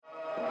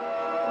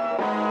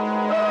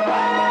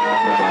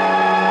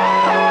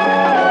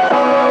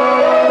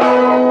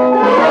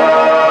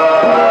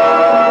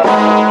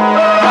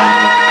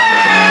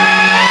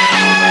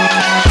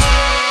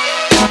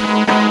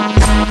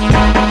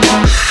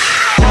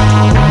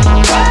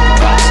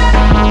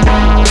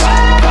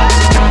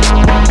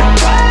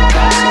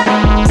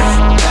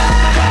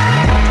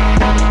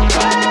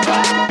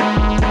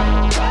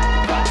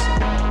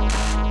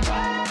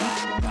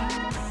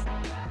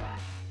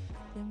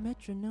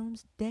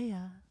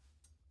yeah.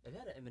 Have you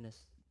had an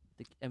M&S?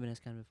 The M&S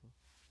can before?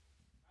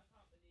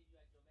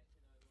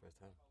 First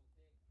time.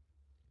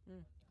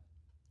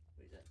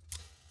 What is that?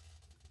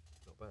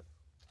 Not bad.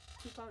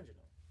 £2, you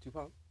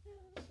know. £2? Yeah,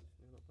 Yeah,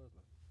 not bad,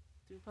 man.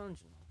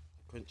 £2, you know.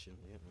 Crunching,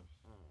 yeah.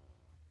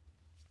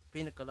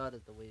 Pina colada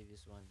is the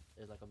waviest one.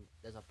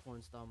 There's a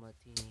porn star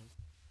martini.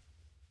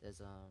 There's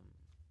a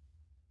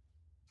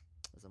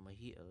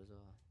mojito as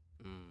well.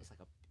 Mm. It's like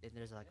and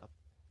there's like a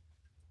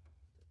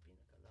the pina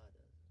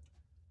colada.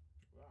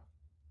 Wow.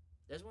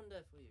 There's one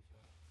there for you if you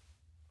want.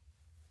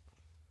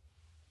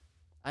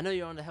 I know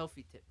you're on the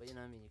healthy tip, but you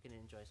know what I mean. You can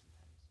enjoy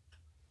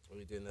sometimes. Are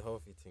you doing the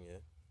healthy thing,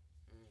 yeah?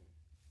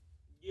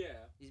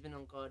 Yeah. He's been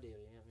on cardio.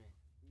 You know what I mean.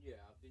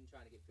 Yeah, I've been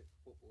trying to get fit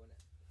for football, innit?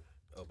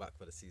 Oh, back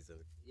for the season.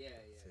 Yeah.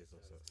 Season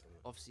starts,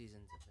 innit? Off season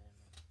to play,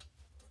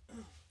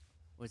 man.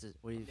 What is it?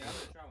 What do you Yeah,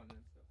 I'll try one of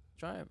them stuff.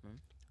 try it, man?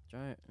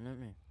 Try it. You know what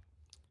I mean.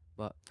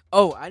 But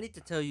I need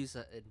to tell you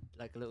something,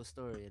 like a little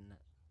story in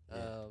that.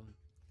 Yeah.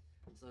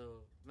 So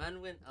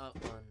man went out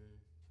on.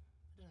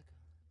 Where did I go?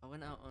 I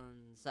went out on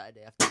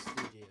Saturday after the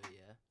studio,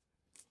 yeah.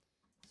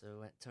 So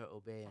went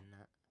Turtle Bay and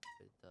that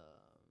with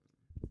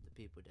the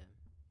people then.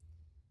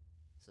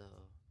 So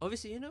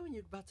obviously, you know when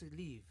you're about to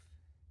leave,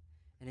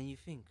 and then you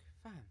think,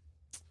 fam,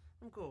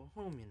 I'm going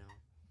home, you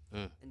know.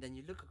 Mm. And then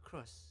you look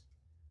across,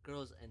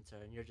 girls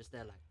enter, and you're just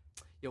there like,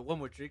 yo, one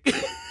more drink.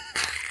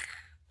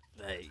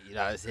 Like, you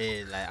know what I'm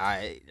saying? Like,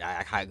 I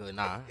can't go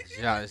now.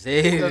 You know what I'm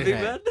saying? No, big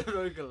man, I'm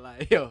not gonna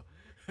lie, yo.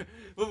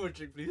 One more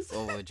drink, please.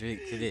 One more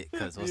drink to it,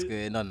 because what's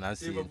going on? I'm Me and my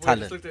seeing boy just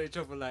talent. looked at each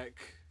other like,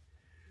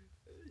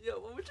 yo,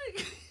 one more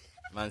drink.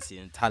 Man,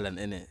 seeing talent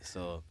in it.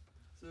 So,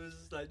 So it's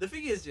just like, the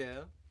thing is,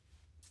 yeah.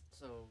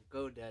 So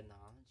go there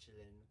now,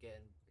 chilling,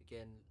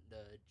 getting the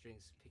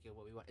drinks, picking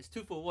what we want. It's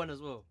 2 for 1 as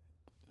well.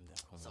 yeah,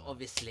 come So on.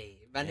 obviously,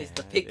 man needs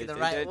to Yeah, pick the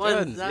right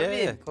ones. Yeah, I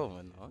mean, come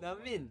on. know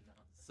what I mean?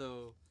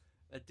 So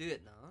I do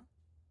it now,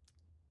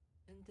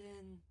 and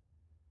then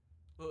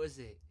what was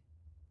it?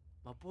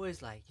 My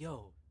boy's like,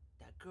 "Yo,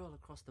 that girl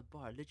across the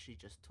bar literally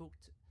just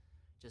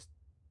just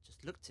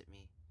looked at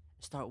me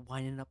and started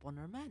winding up on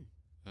her man."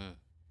 Mm.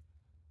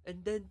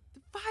 And then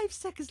 5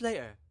 seconds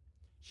later,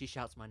 she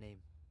shouts my name.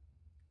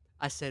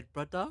 I said,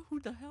 "Brother, who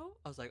the hell?"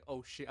 I was like,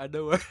 "Oh shit, I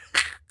know her."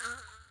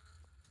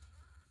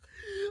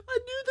 I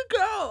knew the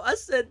girl. I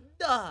said,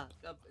 "Nah."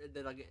 And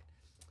then I get,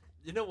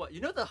 you know what?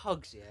 You know the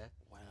hugs, yeah.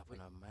 Wind up on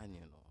a man,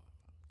 you know.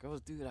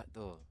 Girls do that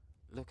though.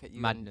 Look at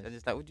you. Madness. And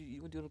it's like, what do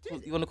you want to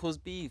cause? You want to cause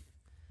beef?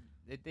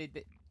 They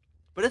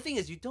But the thing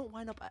is, you don't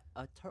wind up at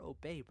a Turtle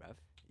Bay, bruv.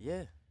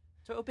 Yeah.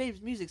 Turtle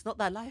Bay's music's not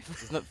that live.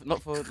 It's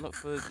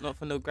not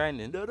for no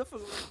grinding. No, not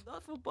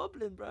for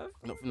bubbling, bruv.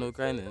 Not for no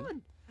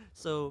grinding.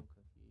 So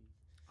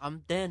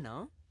I'm there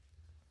now.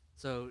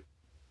 So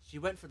she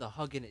went for the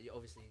hug in it,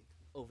 obviously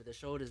over the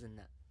shoulders and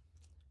that.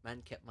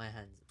 Man kept my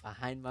hands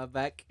behind my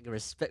back,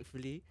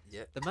 respectfully.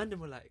 Yeah. The man them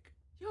were like,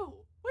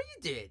 "Yo, what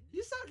you did?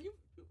 You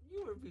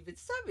were a bit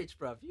savage,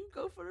 bruv. You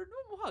go for a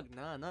normal hug."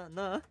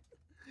 Nah.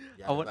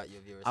 Yeah, I want- but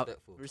you're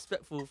respectful.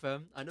 Respectful,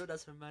 fam. I know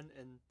that's her man,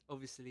 and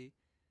obviously,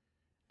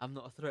 I'm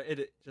not a threat in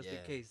it, just in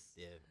Yeah. case.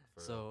 Yeah.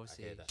 For So real, I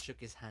obviously, hear that. shook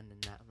his hand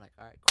and that. I'm like,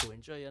 all right, cool,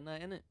 enjoy your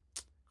night, innit?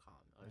 Calm,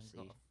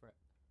 obviously.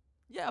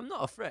 Yeah, I'm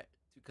not a threat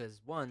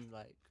because one,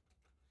 like,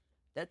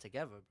 they're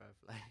together, bruv.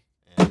 Like,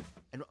 Yeah.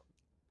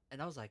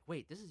 and I was like,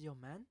 wait, this is your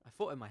man? I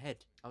thought in my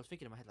head, I was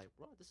thinking in my head, like,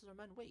 bro, this is her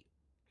man. Wait,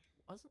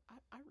 I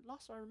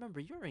last I remember,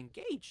 you're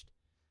engaged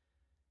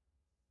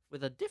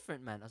with a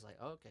different man. I was like,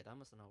 oh, okay, that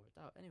must have not worked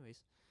out.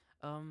 Anyways,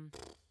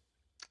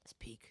 it's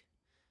peak,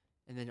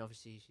 and then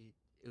obviously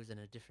it was in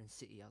a different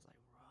city. I was like,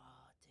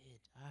 raw,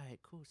 dude, all right,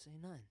 cool, say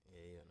nothing.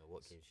 Yeah, you don't know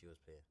what game she was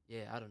playing.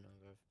 Yeah, I don't know,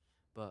 bro.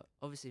 But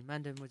obviously,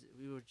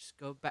 we would just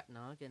go back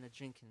now, getting a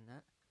drink and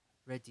that,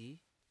 ready,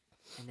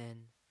 and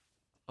then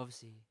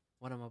obviously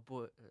one of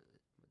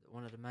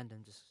the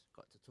mandem just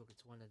got to talking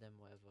to one of them,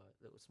 whatever,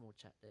 little small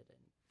chat there,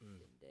 then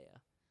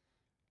there.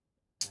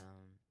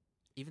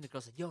 Even the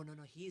girl said, "Yo, no,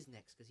 he's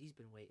next because he's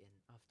been waiting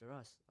after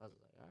us." I was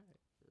like, "All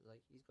right,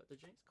 like he's got the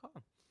drinks,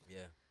 calm."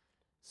 Yeah.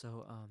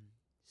 So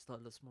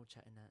started a little small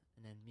chat in that,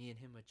 and then me and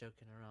him were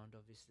joking around.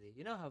 Obviously,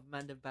 you know how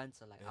mandem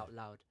banter like out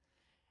loud,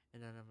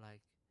 and then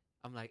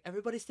I'm like,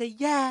 everybody say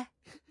yeah.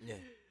 Yeah.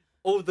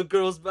 All the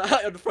girls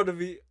in front of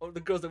me, all the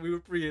girls that we were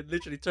preying,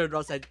 literally turned around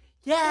and said,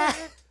 "Yeah."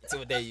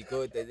 So there you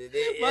go.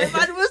 My man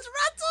was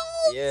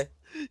rattled. Yeah.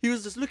 He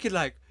was just looking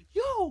like,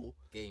 "Yo,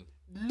 Game.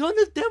 none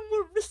of them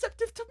were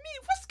receptive to me.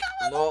 What's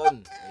going on?"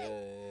 None.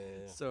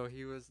 Yeah. So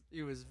he was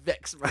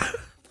vexed, bro.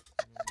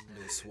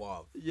 No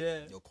suave.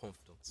 Yeah. Your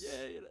confidence.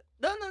 Yeah.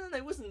 No.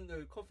 It wasn't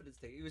no confidence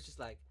thing. It was just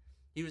like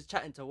he was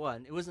chatting to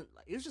one. It wasn't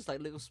like it was just like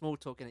little small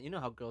talking. You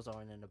know how girls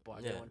are in a bar.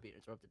 They Yeah. don't want to be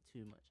interrupted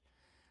too much.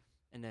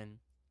 And then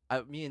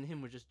me and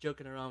him were just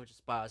joking around,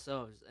 just by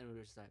ourselves, and we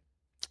were just like,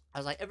 I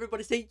was like,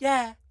 everybody say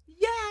yeah.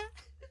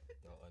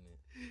 Not on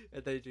it.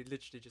 And they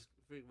literally just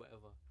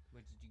whatever.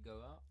 Where did you go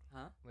out?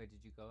 Huh? Where did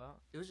you go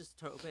out? It was just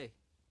Turtle Bay.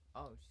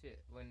 Oh shit!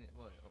 What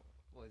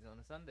is it on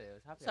a Sunday? It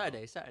was happy.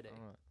 Saturday.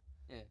 Alright.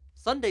 Yeah.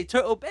 Sunday,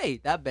 Turtle Bay.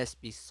 That best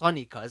be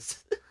sunny,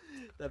 cuz.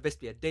 That best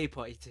be a day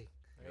party thing.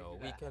 They Yo, do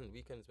that.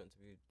 weekend's meant to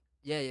be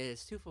Yeah,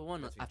 it's 2 for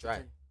 1 Meant to be after dry.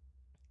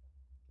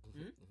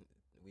 10.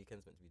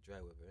 weekend's meant to be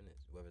dry weather, innit?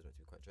 Weather's meant to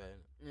be quite dry,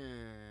 innit?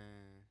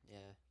 Yeah,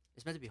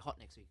 it's meant to be hot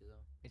next week as well.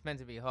 It's meant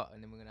to be hot,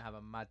 and then we're gonna have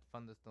a mad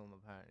thunderstorm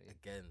apparently.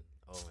 Again.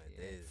 Oh my Yeah.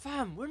 days.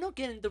 Fam, we're not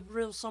getting the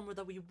real summer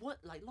that we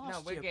want like last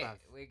No, we're year, getting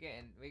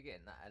bruv. we're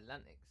getting that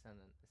Atlantic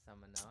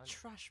summer now. innit?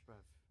 Trash, bruv.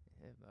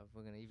 Yeah, but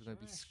we're gonna either gonna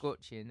be Trash.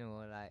 scorching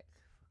or like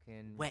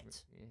fucking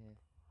Wet. Yeah.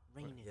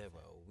 Raining. Yeah, fam.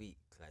 but a week.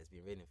 Like it's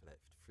been raining for like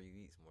 3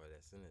 weeks more or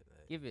less, isn't it?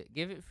 Like,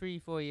 Give it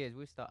 3-4 years,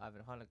 we'll start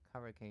having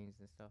hurricanes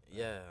and stuff. man.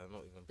 yeah, I'm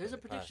not even. There's a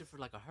putting it prediction past. for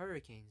like a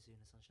hurricane soon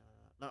or something like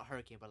that. Not a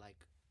hurricane, but like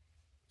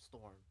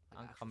storm. Like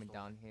I'm actual coming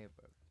storm. down here,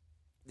 bro.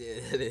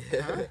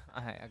 Yeah.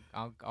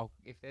 Huh? I'll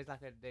if there's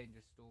like a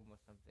dangerous storm or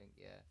something,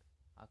 yeah,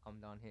 I'll come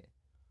down here.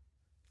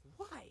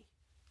 Why?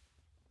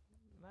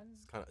 Man,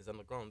 It's on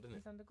the ground, isn't it?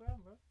 it's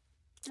underground, bro.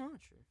 Oh,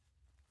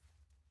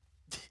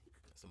 true.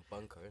 Some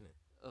bunker, innit?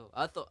 Oh,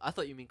 I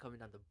thought you mean coming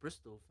down to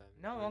Bristol, fam.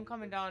 No, Or I'm you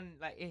coming go- down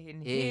like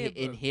in Yeah, here,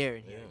 in bro. here.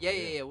 Yeah, Yeah,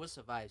 yeah. We'll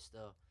survive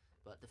still,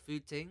 but the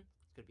food thing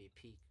it's gonna be a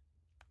peak.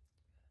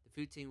 The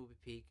food thing will be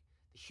peak.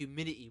 The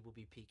humidity will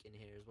be peak in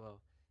here as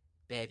well.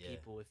 Bare Yeah.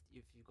 people, if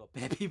you've got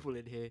bare people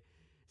in here,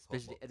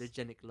 especially Hotbox.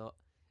 energetic lot.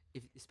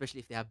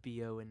 Especially if they have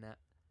bo in that,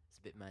 it's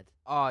a bit mad.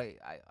 Oh, I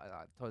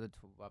told her to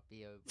talk about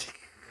BO. Bro.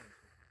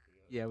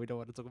 Yeah, we don't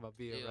want to talk about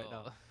bo right Yo.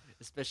 now,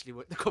 especially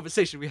with the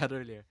conversation we had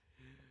earlier.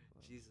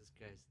 Jesus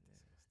Christ.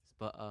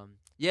 But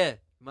yeah,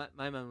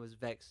 my man was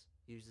vexed.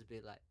 He was a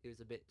bit like, he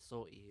was a bit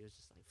salty. He was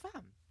just like,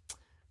 fam,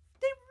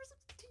 they were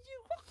to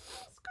you.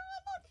 What's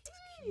going on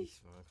here?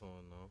 Yeesh, man, come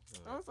on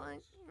now. I was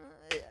like,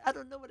 I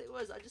don't know what it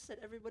was. I just said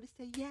everybody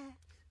say yeah,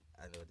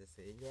 I know they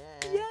say, yeah.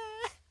 yeah.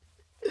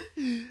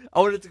 I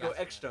wanted to go Gas,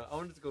 man. extra. I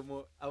wanted to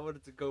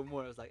go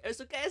more. I was like,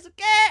 it's okay, it's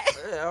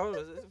okay. Yeah, I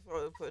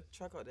was put a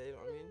track out there, you know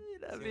what I mean? You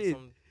know what I Sing mean?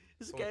 Some,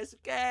 It's okay, it's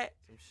okay.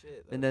 some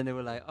shit. And then they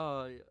were like,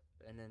 oh,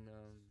 and then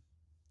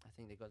I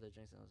think they got their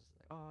drinks, and I was just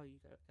like, oh, you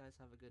guys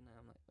have a good night.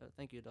 I'm like,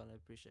 thank you, darling, I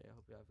appreciate it. I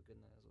hope you have a good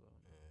night as well.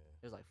 Yeah,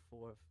 There's like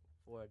four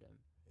of them,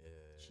 yeah.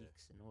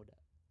 cheeks and all that.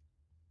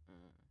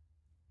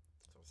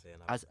 That's what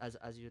I'm saying.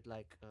 As you'd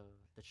like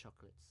the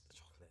chocolates. The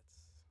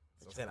chocolates.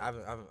 The So I'm saying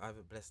I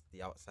haven't blessed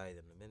the outside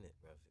in a minute,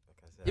 bro. Like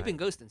I said, You've been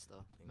ghosting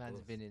still.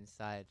 Man's been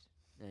inside.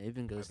 Yeah, you've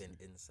been I've ghosting.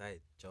 been inside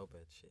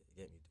jailbird shit.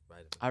 You get me?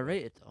 Riding. I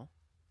rate it though.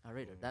 I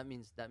rate it. Mhm.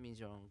 That means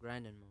you're on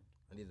grinding mode.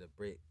 I needed a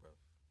break, bro.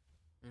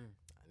 Mm.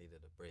 I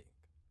needed a break.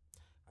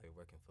 I've been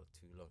working for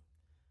too long.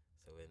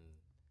 So when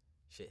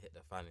shit hit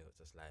the fan, it was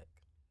just like,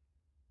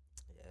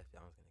 yeah,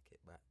 I was gonna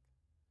kick back.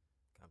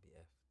 Can't be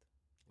effed.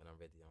 When I'm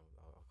ready,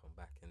 I'll come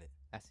back in it.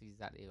 That's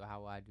exactly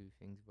how I do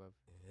things, bro.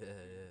 Yeah.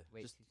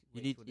 Wait, Just-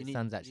 till the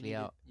sun's actually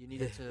out. You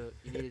needed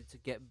to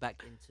get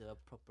back into a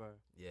proper.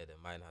 Yeah, the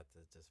mind had to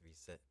just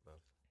reset, bro.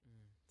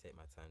 Mm. Take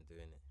my time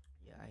doing it.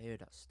 Yeah, I hear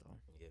that still.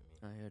 You get me?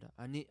 I hear that.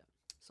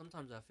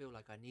 Sometimes I feel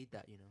like I need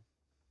that, you know.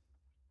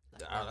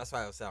 Like That's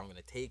why I was saying I'm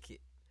gonna take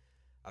it.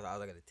 I was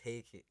gonna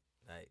take it,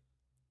 like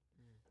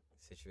Mm.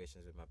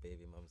 situations with my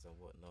baby mums and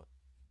whatnot.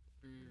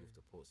 Mm. Moved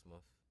to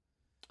Portsmouth.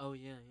 Oh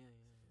yeah.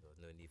 There was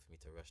no need for me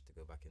to rush to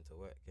go back into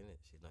work, innit?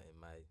 She's not in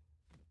my.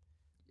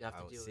 You have I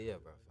to don't deal see with her,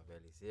 it, bro. right? I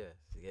barely see her.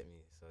 You get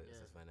me? So it's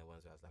Yeah. just one of the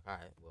ones where I was like,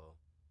 alright, well,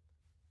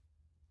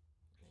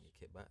 let me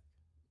kick back.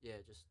 Yeah,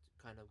 just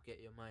kind of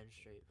get your mind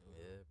straight. bro.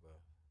 Yeah, bro.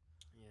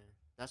 Yeah,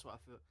 that's what I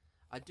feel.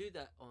 I do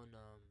that on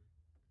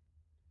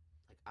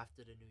like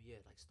after the new year,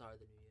 like start of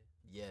the new year.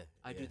 Yeah.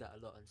 I do yeah. that a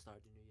lot on start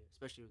of the new year,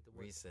 especially with the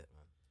work. Reset,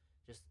 man.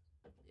 Just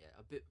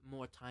a bit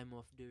more time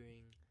off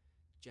during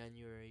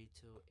January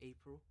to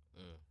April.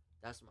 Mm.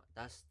 That's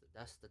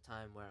the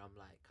time where I'm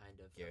like kind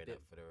of Gearing a bit,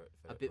 up for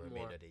a the bit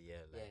remainder more- of the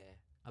year. Like, yeah,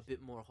 a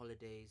bit more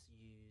holidays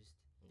used,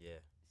 yeah.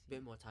 a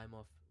bit more time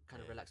off,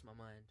 kind of Yeah. relax my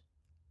mind.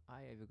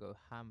 I ever go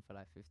ham for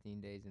like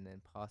 15 days and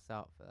then pass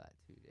out for like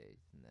 2 days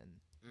and then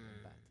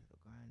back to the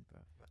grind,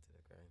 bro. Back to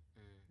the grind.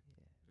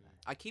 Yeah. Like,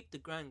 I keep the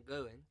grind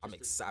going. I'm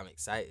just to-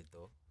 excited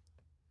though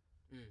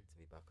Mm. to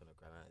be back on the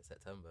grind in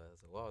September.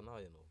 It's a while now,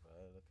 you know, bro.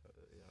 Look at,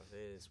 you know what I'm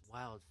saying? It's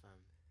wild, fam.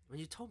 When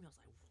you told me, I was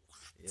like,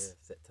 what? Yeah,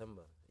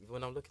 September. Even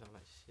when I'm looking, I'm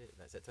like, shit.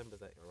 Like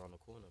September's like around the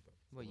corner, bro.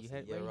 what you Almost a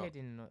head? Where year you out.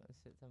 heading in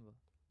September?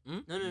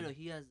 No.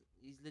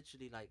 He's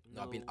literally like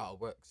No, I've been out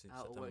of work since out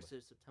of September. work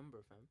since September,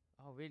 fam.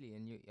 Oh really?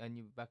 And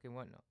you back in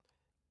what now?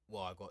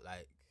 Well, I got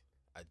like,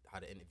 I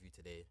had an interview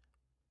today.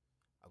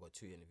 I got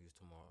 2 interviews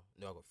tomorrow.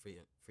 No, I got three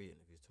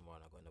interviews tomorrow,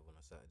 and I got another one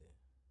on Saturday.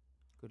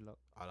 Good luck.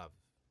 I'll have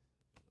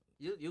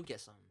You'll get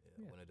some.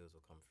 yeah, Yeah. one of those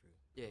will come through.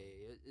 Yeah.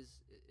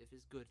 If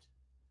it's good,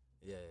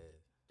 Yeah,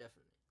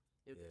 definitely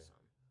you'll Yeah. get some.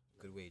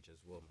 good wage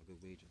as well, man.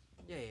 Good wages.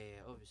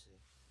 Yeah. Obviously,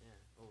 yeah,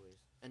 always.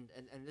 And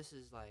this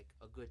is like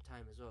a good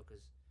time as well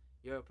because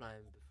you're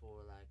applying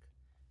before like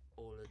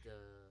all of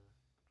the.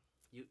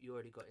 You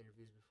already got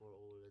interviews before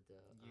all of the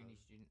Uni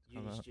students.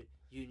 come out.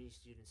 uni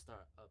students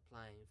start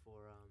applying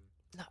for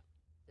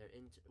their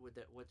with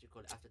their what do you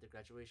call it after the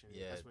graduation.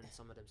 Yeah. That's when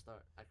some of them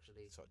start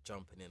actually Start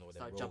jumping in all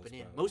start their jumping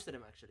roles, in. bro. Most of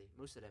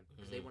them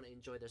because they Mhm. want to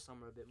enjoy their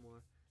summer a bit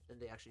more. Then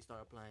they actually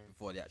start applying.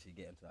 Before they actually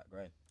get into that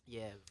grind.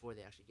 Yeah, before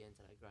they actually get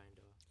into that grind.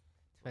 Or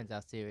Depends how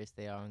serious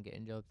they are on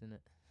getting jobs in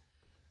it.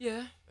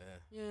 Yeah,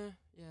 Yeah.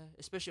 yeah.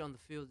 Especially on the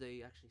field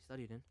they actually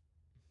studied in.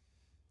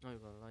 Not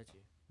even gonna lie to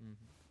you.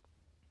 Mm-hmm.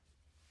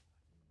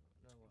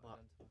 But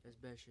there's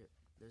bad shit.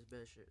 There's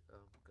bad shit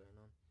going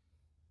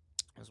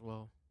on as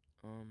well.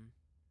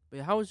 But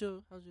yeah, how's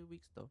your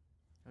weeks though?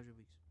 How's your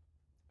weeks?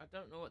 I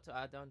don't know what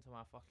I done to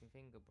my fucking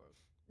finger, bro.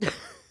 Like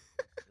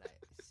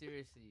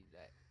seriously,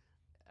 like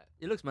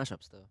It looks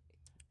mashups though.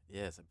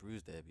 Yeah, it's a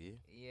bruise there, B.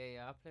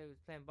 yeah. I was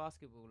playing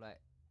basketball like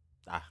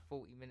Ah.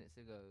 40 minutes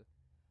ago.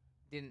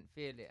 Didn't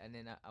feel it, and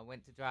then I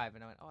went to drive,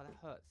 and I went, oh, that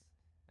hurts.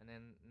 And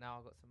then now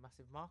I got some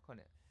massive mark on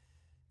it.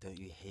 Don't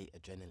you hate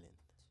adrenaline?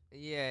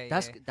 Yeah,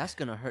 That's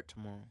gonna hurt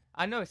tomorrow.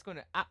 I know it's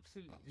gonna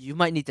absolutely. You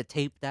might need to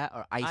tape that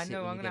or ice I it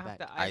know when I'm you gonna get have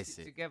back. to ice Ice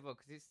it it. together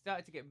because it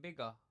started to get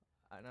bigger,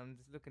 and I'm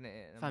just looking at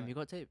it. And I'm Fam, like, you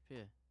got tape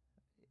here.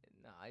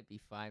 nah, I'd be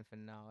fine for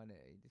now,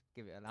 innit? You just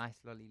give it a nice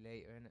lolly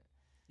later, innit?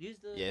 Use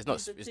the Yeah, it's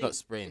not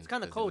spraying. It's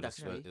kind of 'cause it cold would've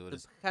actually. it The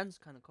would've can's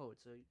kind of cold,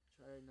 so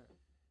try it now.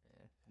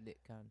 Yeah, lit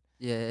can.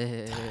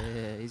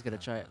 Yeah. He's gonna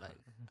try it like.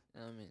 You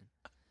know what I mean?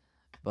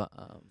 But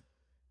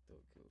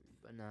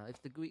nah.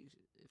 If the Greeks,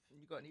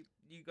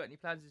 You got any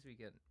plans this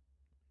weekend?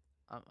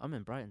 I'm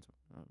in Brighton.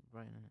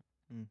 Brighton,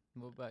 innit?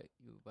 What about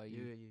you?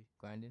 You,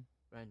 Grinding?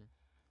 Brighton.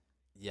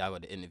 Yeah, I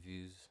got the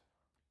interviews,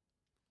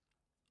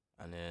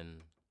 and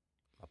then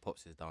my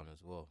pops is down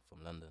as well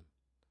from London.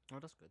 Oh,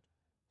 that's good.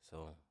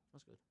 So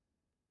That's good.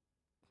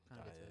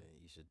 Kinda good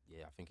to- you should.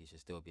 Yeah, I think he should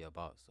still be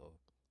about. So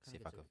see Kinda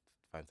if I good could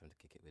to- find time to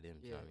kick it with him.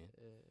 Do you know what I mean?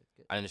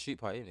 good. And then the street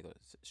party, they got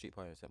street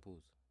party in St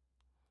Paul's,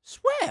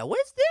 Swear,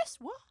 where's this?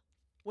 What?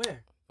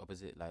 Where?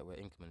 opposite like where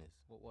Inkerman is.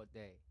 What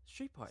day?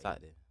 Street party.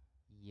 Saturday.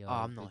 Yo,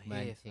 I'm not big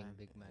man here, thing, fam.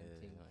 big man Yeah,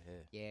 thing. you're not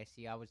here. Yeah,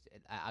 see,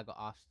 I got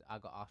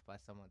asked by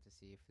someone to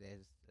see if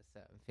there's a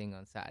certain thing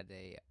on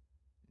Saturday.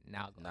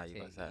 Now I Now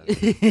you got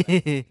take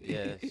it.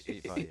 Yeah,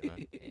 street party,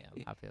 man. Yeah,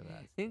 I'm happy with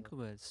that. still.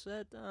 Inklewood,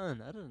 swear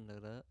down. I didn't know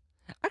that.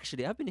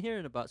 Actually, I've been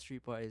hearing about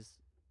street parties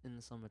in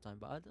the summertime,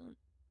 but I don't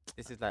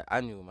This is like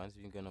annual, man. It's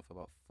been going on for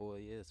about 4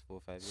 years, 4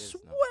 or 5 years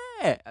now.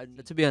 swear.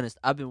 And to be honest,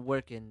 I've been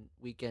working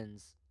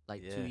weekends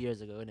like Yeah. 2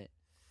 years ago, innit?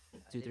 I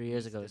 2-3 live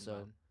years ago, Eastern, so-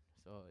 man,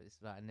 so it's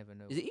like I never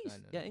know. Is it what's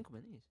East? going Yeah, on.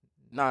 Inkleman East.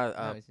 Nah,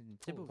 No, it's in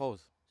Tipple. Port.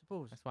 Pause.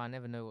 Suppose. That's why I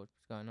never know what's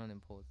going on in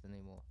ports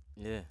anymore.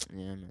 Yeah.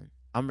 Yeah, man.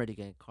 I'm ready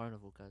to get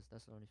carnival, cause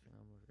that's the only thing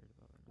I'm worried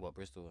about. Right now. What,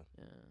 Bristol one?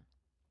 Yeah.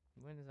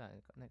 When is that?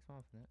 Next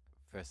month, isn't it?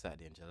 First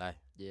Saturday in July.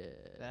 Yeah.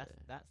 That's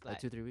like like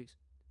 2-3 weeks.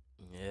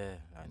 Yeah.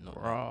 Like not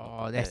Bro,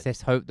 not let's prepared.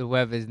 just hope the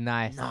weather's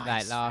nice, like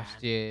Nice, last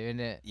fam. year,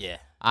 innit? Yeah.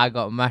 I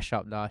got mashed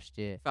up last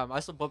year. Fam, I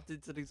saw bumped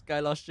into this guy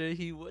last year.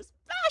 He was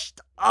mashed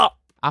up.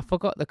 I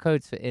forgot the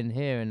codes for in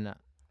here and that.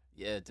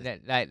 Yeah. Just,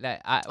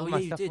 Oh, all my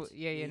yeah, you stuff. did.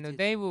 Yeah, Yeah, you no, did.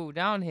 they were all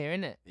down here,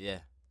 innit? yeah.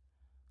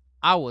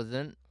 I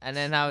wasn't, and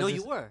then I was. No,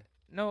 just, you were.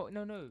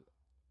 No.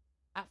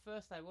 At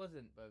first, I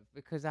wasn't, bro,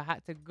 because I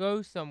had to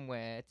go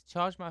somewhere to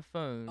charge my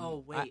phone.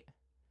 Oh I- wait,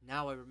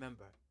 now I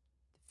remember.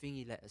 The thing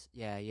he let us.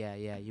 Yeah.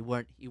 You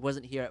weren't. He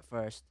wasn't here at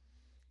first.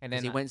 and Cause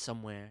then he I- went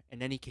somewhere, and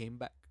then he came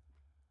back,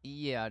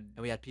 Yeah, and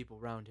we had people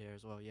around here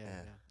as well. Yeah.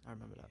 Yeah. I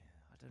remember that.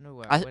 I don't know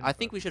where. I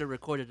think we should have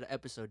recorded an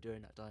episode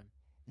during that time.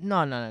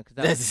 No, because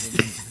that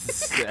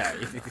was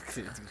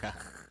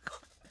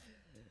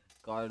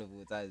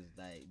Carnival times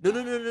like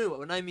No.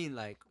 When I mean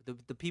like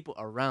the people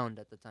around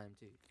at the time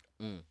too,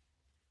 Mm.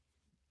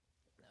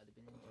 That would have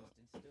been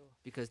interesting still.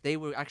 because they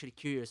were actually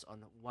curious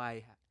on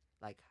why,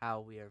 like how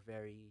we are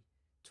very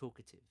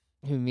talkative.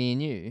 Who, me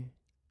and you?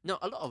 No,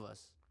 a lot of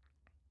us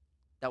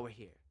that were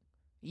here,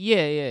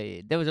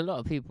 Yeah. There was a lot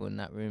of people in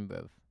that room,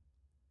 bro.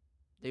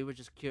 they were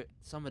just curious.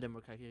 Some of them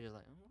were kind of curious,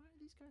 like, why are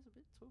these guys a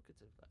bit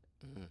talkative?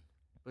 Like, Mm.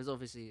 because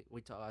obviously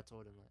I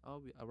told them like,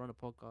 oh, I run a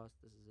podcast.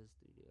 This is this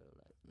studio.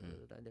 Like,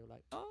 and they were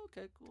like, oh,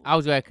 okay, cool. I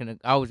was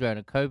wearing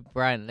a Kobe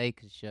Bryant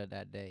Lakers shirt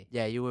that day.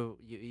 Yeah, you were.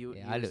 You.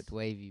 Yeah, he I was- looked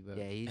wavy, bro.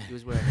 Yeah, he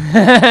was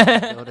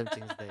wearing all them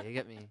things there. You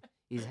get me?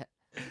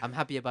 I'm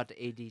happy about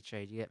the AD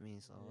trade. You get me?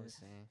 So Yeah.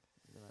 obviously,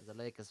 the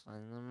Lakers fan.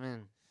 I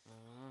mean,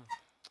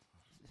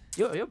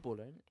 you're a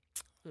baller, ain't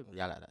it?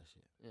 Yeah, I like that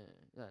shit. Yeah,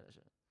 that's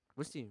right.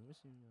 What's team?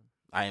 you on?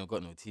 I ain't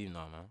got no team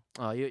now, man.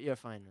 Oh, you're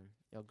fine then.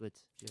 You're good.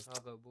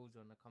 Cargo Bulls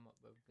on the come up,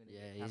 bro. Gonna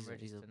Yeah, get Cam he's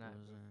ready a tonight,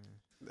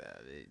 bro.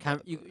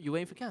 Cam, you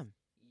waiting for Cam?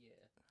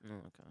 Yeah. No,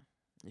 okay.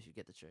 You should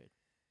get the trade.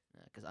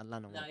 Because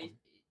Atlanta Nah, won't.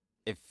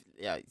 If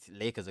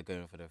Lakers are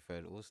going for the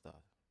third All Star,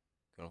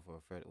 going for a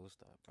third All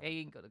Star. They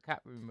ain't got the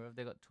cap room, bro.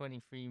 They got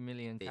 23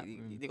 million cap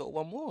room. They got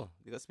one more.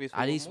 They got space for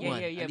At one least more.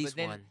 one. Yeah, At but least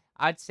then one.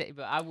 I'd say,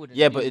 but I wouldn't.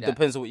 Yeah, do but it that.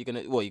 depends on what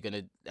you're gonna.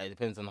 It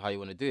depends on how you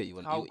want to do it. You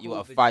want Kyle you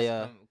want Korver a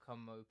fire. just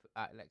come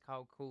like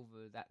Kyle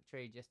Korver, that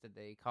trade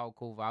yesterday. Kyle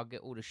Korver, I'll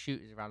get all the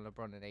shooters around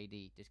LeBron and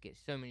AD. Just get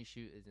so many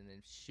shooters and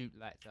then shoot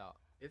lights out.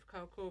 If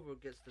Kyle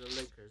Korver gets to the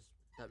Lakers,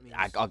 that means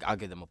I'll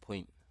give them a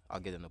point. I'll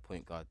give them a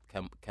point guard.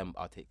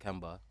 I'll take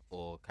Kemba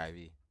or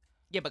Kyrie,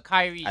 Yeah, but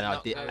Kyrie. and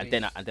not and going.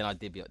 then I'll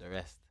divvy up the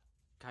rest.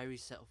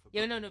 Kyrie's settled for.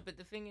 Yeah, no. Brooklyn. But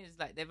the thing is,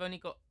 like, they've only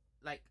got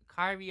like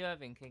Kyrie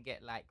Irving can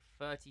get like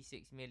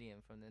 36 million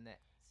from the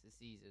Nets. the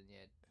season.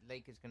 Yeah,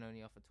 Lakers can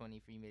only offer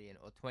 23 million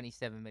or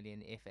 27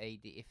 million if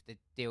the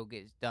deal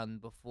gets done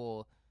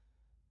before.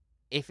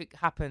 If it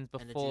happens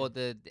End of before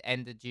June. the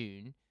end of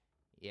June,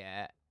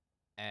 yeah,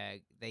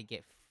 they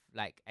get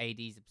like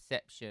AD's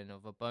perception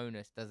of a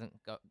bonus doesn't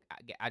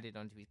get added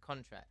onto his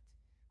contract.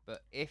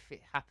 But if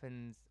it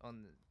happens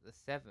on the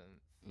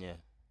 7th, Yeah.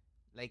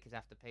 Lakers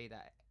have to pay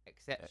that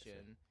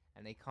exception,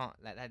 and they can't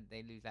like that.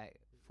 They lose like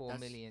 4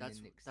 million.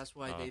 That's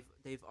why Oh.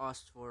 they've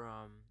asked for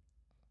I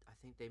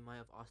think they might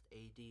have asked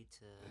AD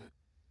to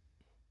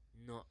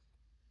not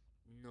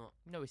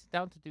No, it's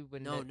down to do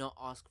when not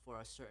ask for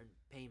a certain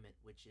payment,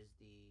 which is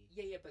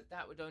the Yeah, but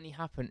that would only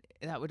happen.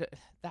 That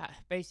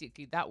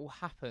will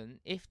happen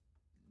if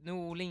New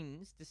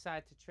Orleans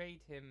decide to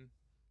trade him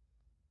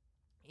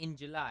in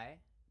July,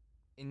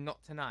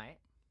 not tonight,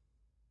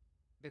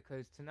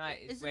 because tonight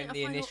is Isn't when it a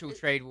the final- initial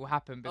trade will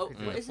happen because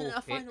well, of the isn't it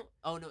fourth a pick. final?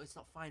 Oh no, it's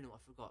not final. I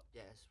forgot.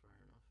 Yeah, it's fair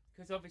enough.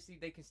 Because obviously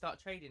they can start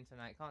trading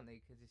tonight, can't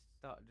they? Because it's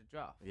started the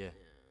draft. Yeah.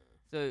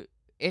 So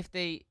if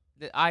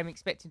I'm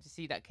expecting to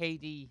see that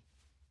KD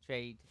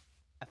trade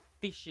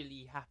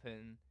officially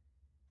happen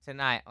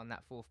tonight on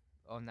that fourth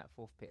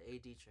The pick.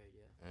 AD trade,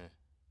 yeah. Yeah.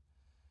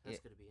 That's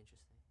Yeah. gonna be interesting.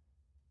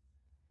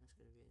 That's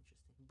gonna be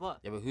interesting. But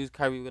Yeah, but who's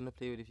Kyrie gonna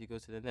play with if he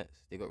goes to the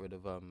Nets? They got rid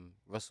of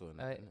Russell and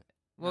that. innit?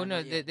 Well, no,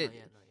 not yet, the not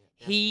yet, not yet.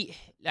 They have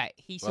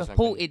to- he Well, that's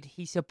what I'm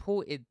saying.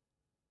 supported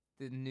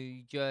the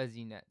New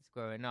Jersey Nets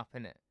growing up,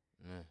 innit?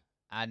 Yeah.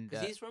 And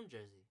Because he's from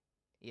Jersey.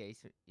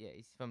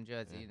 he's from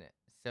Jersey, Yeah. innit?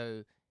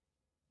 So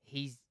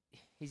he's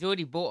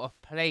already bought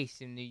a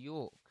place in New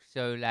York.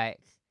 So like,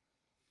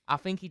 I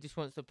think he just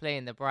wants to play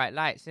in the bright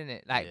lights,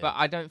 innit? Like, Yeah. but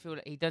I don't feel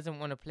like he doesn't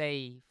want to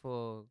play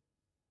for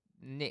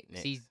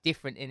Knicks. He's Knicks.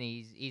 different,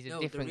 innit? He's a No,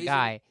 different the reason,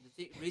 guy.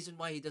 The reason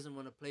why he doesn't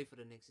want to play for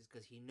the Knicks is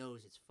because he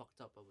knows it's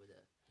fucked up over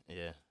there.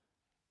 Yeah.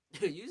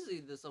 Usually,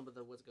 there's some of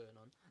the what's going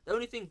on. The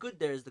only thing good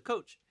there is the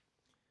coach.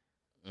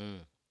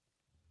 Mm.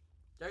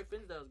 Derek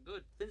Finsdale's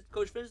good.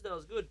 Coach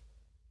Finsdale's good.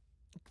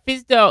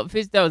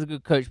 Fizdale's a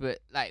good coach, but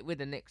like with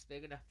the Knicks, they're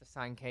gonna have to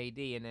sign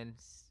KD and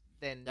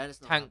then That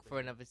is not tank for happening.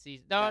 another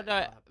season. That No, is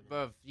not happening.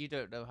 bruv, you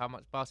don't know how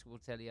much basketball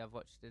telly I've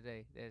watched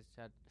today. There's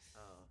Chad. Oh,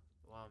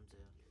 wow, I'm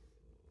doing.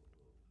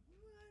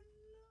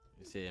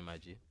 You see him,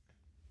 IG?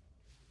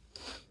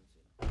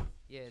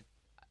 Yeah,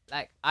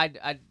 like I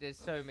there's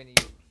so many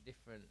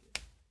different.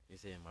 You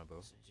see him, my bro?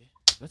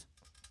 What?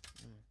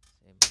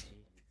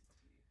 Same.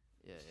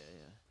 Yeah.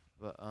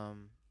 But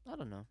I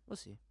don't know. We'll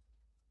see.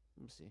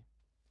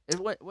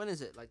 When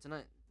is it? Like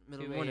tonight,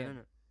 middle of the 2 morning, a.m.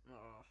 isn't it?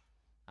 Oh.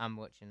 I'm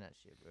watching that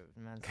shit, bro.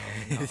 Man,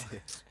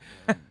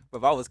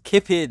 But I was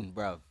kipping,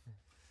 bro.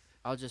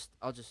 I'll just.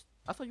 I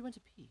thought you went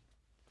to pee.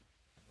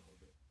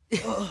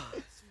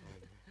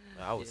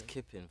 I was Yeah.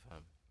 kipping,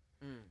 fam.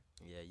 Mm.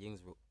 Yeah, Yings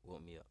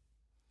woke me up,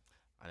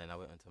 and then I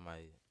went onto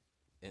my,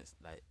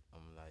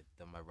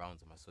 done my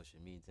rounds on my social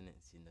media, and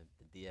seen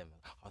the DM.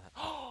 I was like,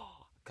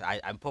 oh,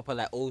 I'm proper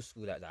like old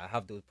school like that. I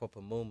have those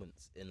proper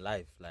moments in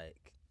life,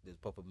 like those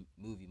proper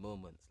movie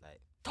moments, like.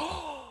 Do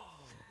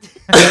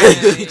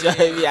you know what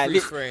I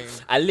mean?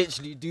 I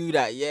literally do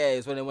that. Yeah,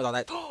 it's when I was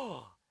like,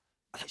 oh,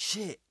 I was like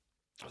shit.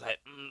 I was like,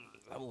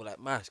 I'm all like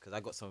mash because I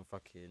got some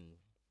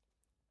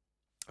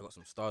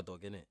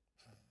Stardog in it.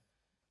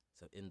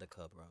 Some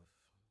indica, bro.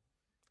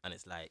 And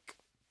it's like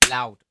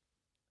loud.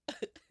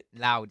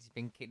 He's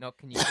been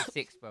knocking you for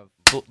 6, bro.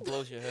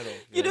 Blows your head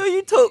off. you know,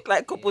 you talk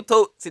like couple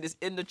talks and it's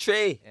in the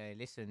tray, Hey,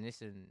 listen.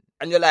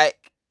 and you're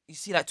like, you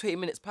see like 20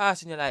 minutes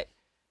pass, and you're like,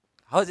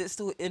 how is it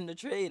still in the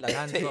tray? Like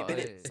Man's 20 got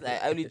minutes. it.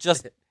 Like I only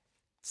just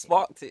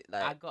sparked it.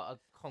 I Like got a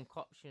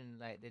concoction.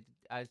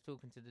 I was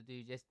talking to the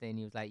dude yesterday, and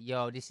he was like,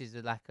 "Yo, this is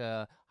like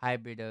a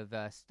hybrid of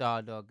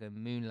Stardog and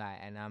Moonlight,"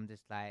 and I'm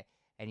just like,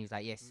 and he was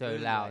like, "Yeah, so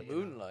Moonlight. loud."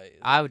 Moonlight.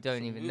 I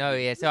don't even know.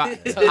 movie. Yeah, so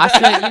I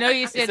said, you know,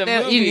 you said a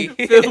that,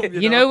 movie.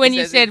 you know when He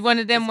you says said it's- one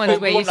of them it's ones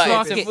called where you Moonlight.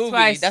 spark It's a it movie.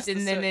 twice That's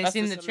and the then se- it's that's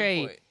in the the selling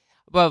tray. point.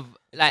 Bruv,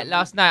 like a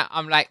last night,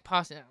 I'm like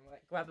passing, I'm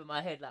like grabbing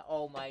my head, like,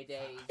 oh my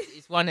days,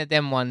 it's one of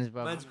them ones,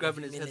 bro. Man's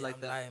grabbing his head minute like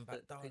I'm that. lying back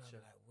that down, picture.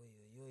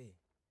 I'm like,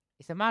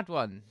 It's a mad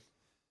one.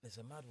 it's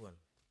a mad one.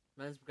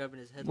 Man's grabbing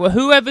his head. Well, like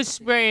whoever's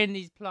spraying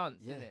these plants,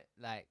 Yeah. innit?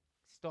 Like,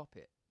 stop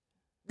it.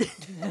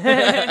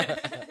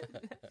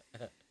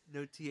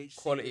 No THC.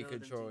 Quality no them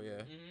control, things.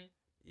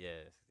 yeah.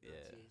 Yeah.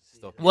 THC,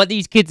 Stop yeah. What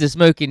these kids are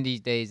smoking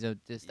these days are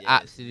just Yeah,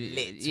 it's absolute.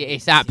 lit Yeah,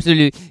 it's THC,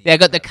 absolute. THC, They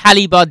got the bruv.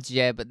 Cali Buds,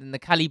 yeah, but then the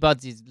Cali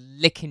Buds is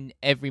licking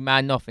every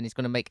man off, and it's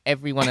gonna make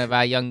every one of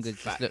our youngers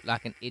just Fact. look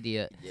like an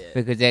idiot Yeah.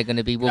 because they're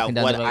gonna be You have walking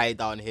down one the road. eye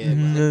down here,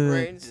 Mhm. bro.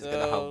 Brain It's gonna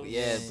have, cells.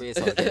 yeah, brain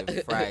cells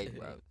getting fried,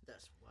 bro.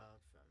 That's wild,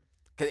 fam.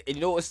 'Cause you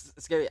know what's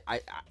scary?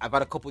 I've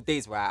had a couple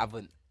days where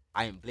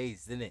I ain't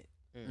blazed, innit?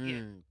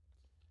 Mm.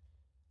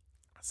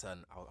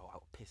 Son, I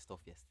got pissed off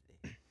yesterday.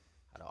 I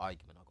had an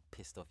argument. I got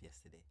pissed off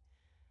yesterday.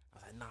 I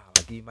was like, nah, I'll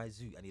give you my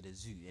zoo. I need a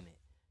zoo, innit?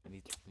 Let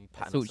me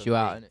pattern Sorts you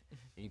out, innit?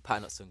 Let me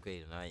pattern up some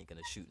grade, and I ain't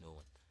gonna shoot no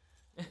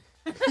one.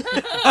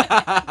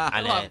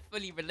 And then-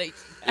 fully relate.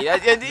 Yeah,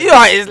 you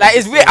know, it's like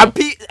it's weird.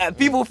 And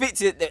people fix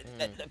it.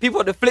 The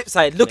people on the flip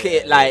side look at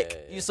it Yeah, like yeah,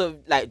 yeah. you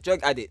some like drug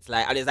addicts,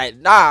 like, and it's like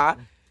nah.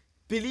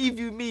 believe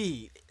you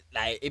me,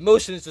 like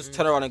emotions just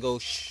turn around and go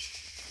shh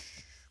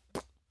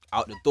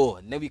out the door,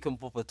 and then we can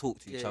proper talk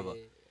to each other.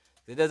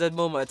 So there's a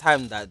moment of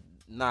time that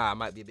I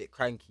might be a bit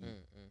cranky,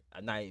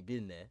 and I ain't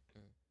been there.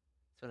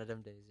 It's one of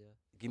them days, yeah.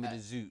 Give me the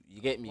zoot,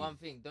 you get me? One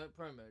thing, don't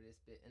promo this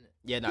bit, innit?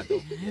 Yeah, nah,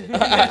 don't.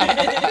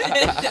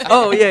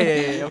 Oh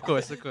yeah, of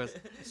course.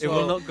 It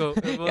will not go.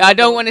 I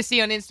don't want to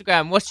see on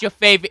Instagram. What's your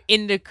favorite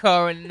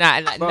indica and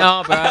that? Like,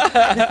 nah, bro.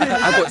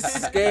 I got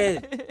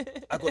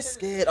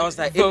scared. I was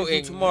like,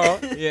 interview tomorrow.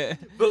 Yeah.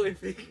 Voting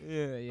thing.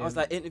 Yeah. I was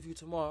like, interview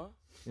tomorrow.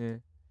 Yeah.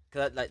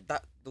 Cause like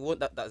that, the one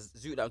that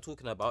zoot that I'm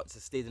talking about,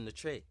 just stayed in the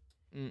tray.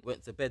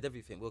 Went to bed,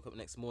 everything. Woke up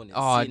next morning.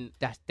 Oh,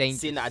 that's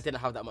dangerous. Seeing that I didn't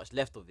have that much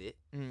left of it,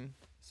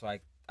 so I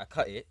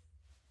cut it,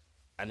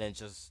 and then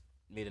just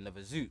made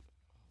another zoot.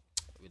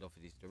 We'd offer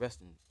these to the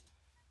rest, and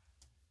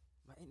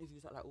my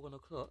interview's at like 1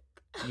 o'clock.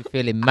 You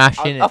feeling mash,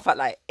 I'm innit? up at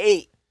like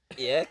 8.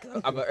 Yeah,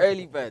 'cause I'm an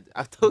early bird.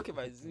 I'm talking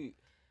about zoot,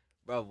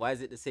 bro. Why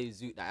is it the same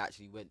zoot that I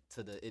actually went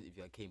to the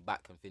interview and came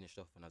back and finished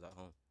off when I was at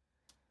home?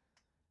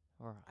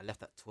 Alright. I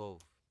left at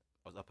 12.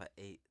 I was up at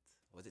 8.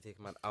 Was it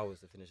taking man hours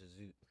to finish a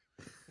zoot?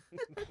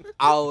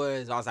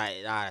 Hours. I was like,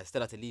 nah, I still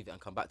had to leave it and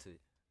come back to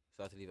it.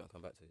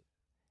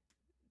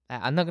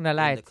 I'm not gonna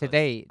lie. In the class,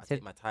 Today, I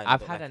take my time. I I've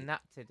don't had like a it.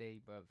 nap today,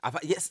 bro.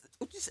 Yes.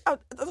 I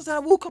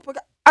woke up.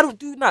 I don't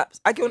do naps.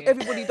 I get on. Yeah.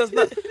 Everybody does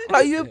naps.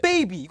 Like you a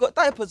baby. You got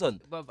diapers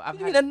on. But What I've do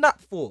you had. mean a nap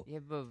for? Yeah,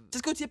 bro.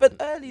 Just go to your bed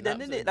early then,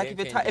 Naps are innit? a Like if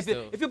game you're tired,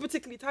 changer if you're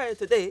particularly tired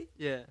today,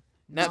 Yeah.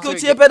 just go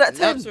to your bed at 10.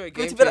 Naps are a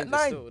Go game to bed at changer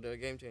 9. still. They're a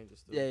game changer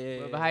still. Yeah.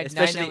 Well, behind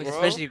 9 Especially, hours,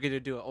 especially if you're gonna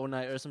do it all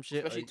night or some shit.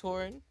 Especially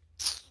touring.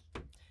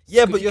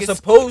 Yeah, but you're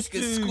supposed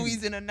to.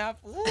 Squeeze in a nap.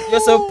 You're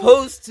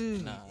supposed to.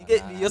 Nah, You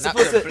get me? You're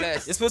supposed to.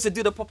 blessed. You're supposed to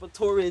do the proper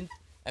touring.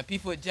 And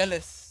people are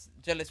jealous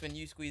when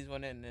you squeeze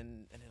one in,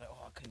 and they're like,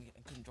 oh, I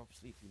couldn't drop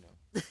asleep, you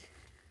know.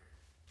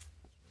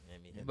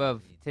 Bro,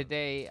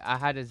 today I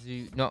had a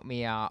zoo knock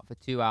me out for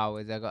 2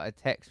 hours. I got a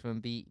text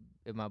from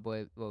my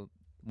boy. Well,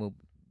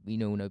 we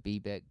know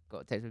B-Bet.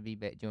 Got a text from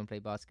B-Bet. Do you want to play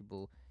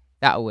basketball?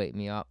 That'll wake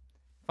me up.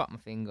 Fuck my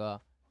finger.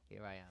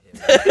 Here I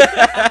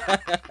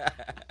am.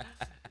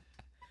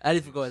 And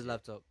he forgot his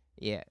laptop.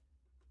 Yeah.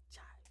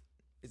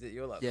 Is it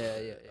your laptop?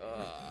 Yeah.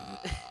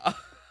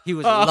 He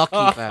was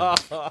lucky,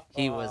 fam.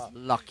 He was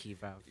lucky,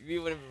 bro. We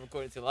wouldn't have been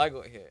recording until I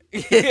got here.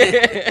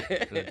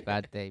 Good,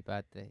 bad day.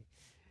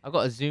 I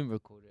got a Zoom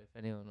recorder if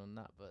anyone on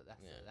that, but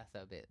that's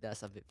a bit.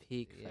 That's a bit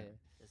peak, Yeah. fam.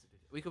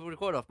 We could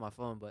record off my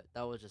phone, but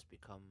that would just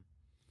become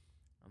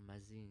a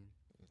mazine,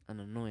 an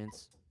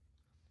annoyance.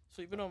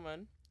 So you been on,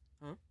 man?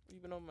 Huh? What you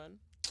been on, man?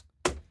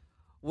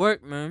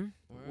 Work, man.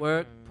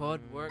 Work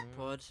pod.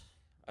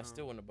 I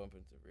still want to bump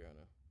into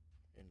Rihanna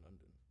in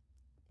London.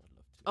 I'd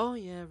love to. Oh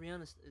yeah,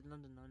 Rihanna's in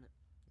London, isn't it?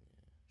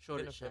 Sure,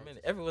 Been there for a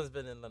minute. Everyone's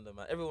been in London,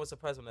 man. Everyone was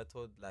surprised when I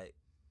told, like,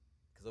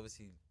 because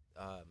obviously,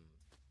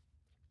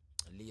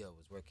 Leah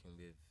was working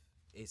with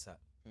ASAP,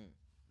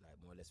 like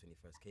more or less when he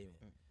first came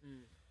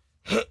in.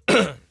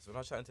 So when I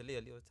was chatting to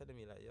Leah was telling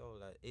me like, yo,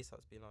 like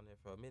ASAP's been on here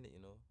for a minute,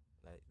 you know,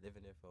 like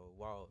living here for a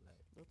while,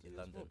 like in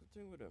London. I smoked the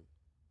thing with him.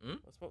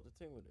 I smoked the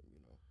thing with him, you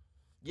know.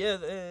 Yeah.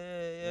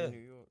 In New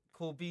York.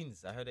 Cool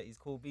beans. I heard that he's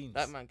cool beans.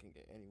 That man can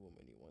get any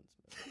woman he wants,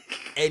 man.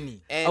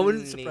 Any. I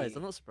wouldn't be surprised.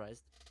 I'm not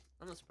surprised.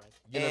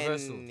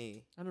 Universal.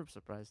 I'm not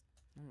surprised.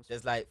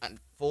 There's like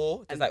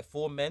four. There's like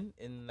 4 men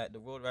in like the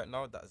world right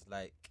now. That's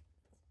like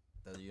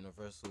the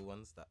universal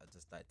ones that are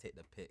just like take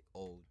the pick,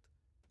 old,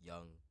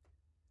 young.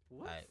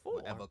 What? Like, For?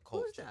 whatever Who is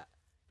culture. that?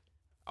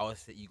 I would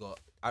say you got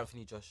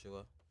Anthony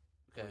Joshua.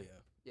 Okay. Oh,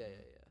 yeah. Yeah.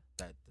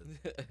 Like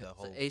the So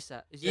whole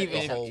ASAP. Is Even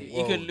that if the whole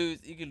you could world.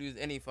 you could lose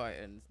any fight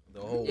and the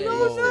whole Yeah,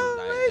 world. yeah.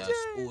 Like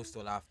they're all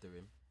still after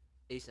him.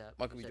 ASAP?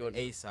 Michael B. Is that Jordan.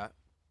 ASAP.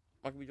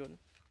 Michael B. Jordan.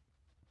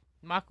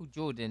 Michael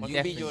Jordan. Michael B.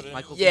 Definitely. Jordan.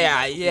 Michael B, Yeah,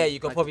 Michael yeah. B, You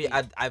could Michael probably B.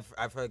 add.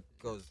 I've heard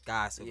goes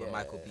gas over Yeah.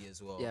 Michael B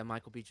as well. Yeah,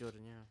 Michael B.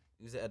 Jordan. Yeah.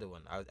 Who's the other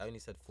one? I only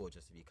said 4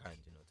 just to be kind.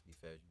 You know, to be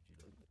fair.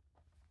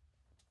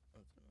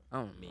 I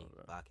don't Me, know.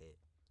 Bro. Barkhead.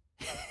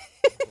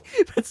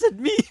 That said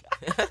me.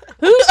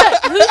 Who's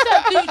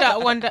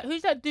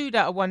that dude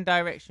at One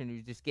Direction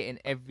who's just getting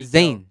every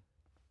Zayn. girl?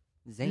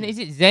 Is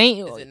it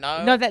Zayn? Is it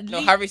now? No, that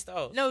no, Harry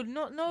Styles. No,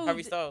 no.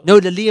 Harry Styles. No,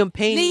 the Liam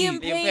Payne. Liam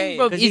Liam Payne, Payne.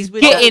 bro, 'Cause is he's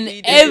with getting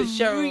He did every.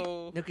 Cheryl.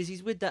 No, because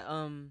he's with that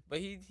But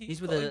He's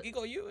he's with got, a- he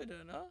got you with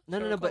her,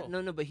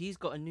 no? but he's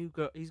got a new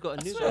girl. He's got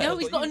a I new swear. girl. No,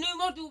 he's got a new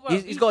model, bro.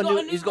 He's got a new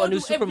model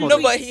supermodel. every No,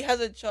 week. but he has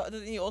a child.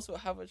 Doesn't he also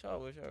have a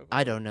child with Cheryl?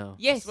 I don't know.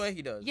 Yes, I swear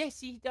he does. Yes,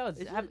 he does.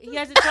 Is He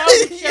has a child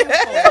with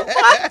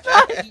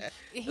Cheryl.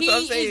 He what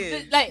I'm is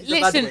saying. like He's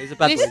a bad boy, listen, he's a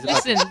bad boy, he's a bad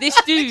listen.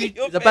 This dude.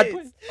 Your He's a bad face.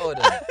 boy. Hold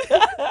on.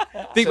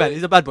 Big So- man.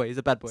 He's a bad boy. He's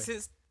a bad boy.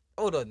 Since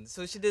hold on,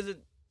 so she didn't.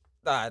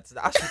 Nah, it's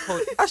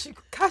Ashley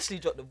Cashley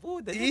dropped the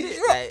ball. Then, He didn't it?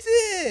 dropped Like,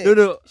 it.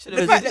 No. should've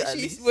The been fact at that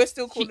least. we're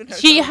still calling her.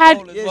 She Cheryl had.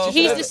 Cole as Yeah, well. she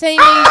He's had the it. same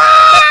age.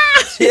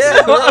 Yeah, You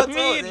know what I real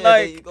mean? talk. Like-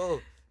 there you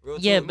go. Real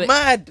Yeah, talk. but-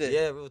 Mad.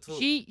 Yeah, real talk.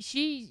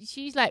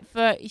 She's like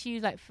 30. She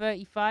was like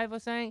 35 or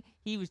something.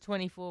 He was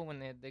 24 when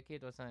they had the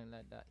kid or something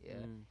like that. Yeah.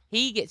 Mm.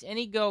 He gets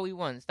any girl he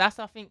wants. That's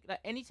I think like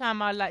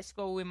anytime I like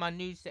scroll in my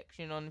news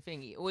section on the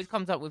thing, it always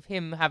comes up with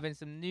him having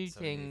some new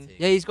Some new thing. thing.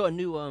 Yeah, he's got a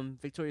new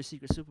Victoria's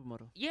Secret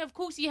supermodel. Yeah, of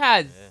course he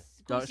has. Yeah.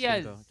 Of Dark course he skin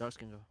has. girl. Dark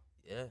skin girl.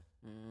 Yeah.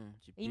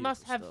 She He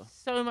must have beautiful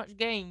so much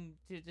game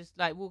to just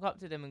like walk up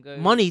to them and go.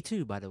 stuff. Money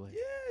too, by the way.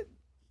 Yeah.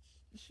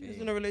 She was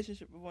in a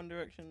relationship with One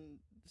Direction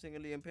singer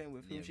Liam Payne,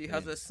 with whom Liam she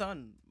has Payne. a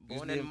son Who's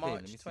born Liam in Payne?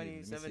 March Let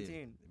me see, let me see,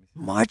 2017.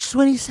 March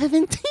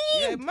 2017.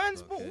 Yeah,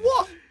 man's Okay.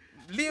 what?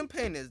 Liam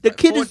Payne is The like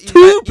kid 4 is he's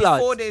two, like, blood.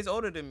 He's 4 days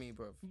older than me,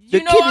 bro. You The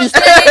know kid what I'm is-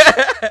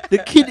 saying? The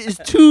kid is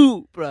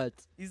 2, bruh.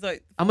 He's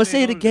like. I'ma 4 say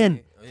days it older than again.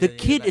 me. Oh, The yeah,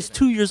 kid like is that.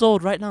 2 years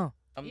old right now.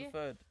 I'm Yeah. the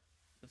third.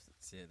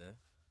 See it there.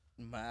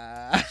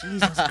 Man.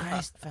 Jesus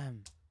Christ,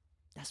 fam.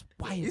 That's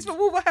wild. He's from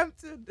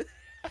Wolverhampton.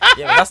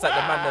 Yeah, but that's like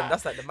the man.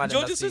 That's like the man.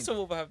 Georgia that's Smith's been, from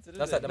Wolverhampton.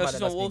 that's isn't like the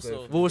it? man No, that's she's been from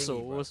going Walsall.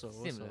 through Warsaw, thingy, bruv. Warsaw,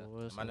 Similar.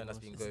 Warsaw, Man, that's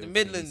been Warsaw. going The through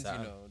Midlands, East you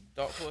Side. know,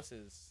 dark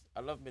horses. I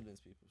love Midlands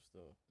people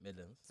still.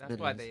 Midlands. That's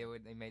why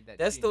Midlands. they made that.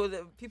 They're tune.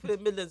 still people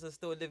in Midlands are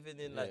still living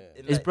in like Yeah.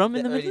 in Is like Brum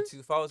in the the early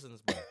Midlands? 2000s,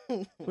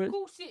 bro. Where- Of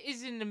course it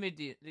is in the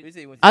middle.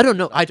 I don't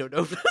know. I don't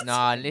know.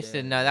 Nah,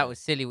 listen. No, Yeah. that was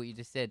silly what you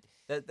just said.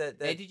 That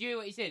Hey, did you hear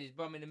what he said? Is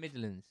Brum in the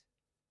Midlands?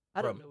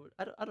 I don't Brum.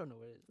 know. I don't know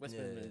where it is. West Yeah,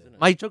 Midlands, yeah. isn't it?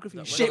 My geography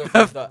No, is my shit, geography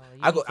is bruv. not- Oh, you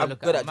I need got to I'm look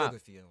good at at a map.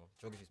 geography, you know.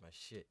 Geography's my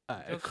shit.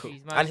 Alright, cool.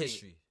 Geography's my And shit.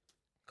 history.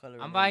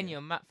 Colouring I'm buying in, you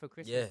a map for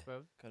Christmas, Yeah.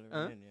 bro. Colouring Huh?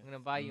 in, yeah. I'm gonna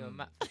buy you a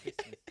map for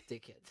Christmas.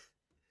 Dickhead.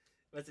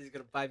 What's he's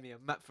gonna buy me a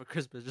map for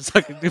Christmas just so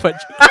I can do my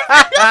job?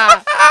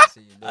 So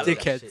you know what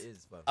Dickhead. that shit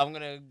is, bro. I'm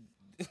gonna.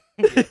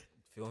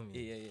 Feel me?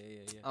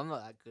 Yeah. I'm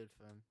not that good,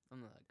 fam.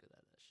 I'm not that good at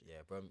that shit.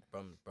 Yeah,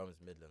 Brum's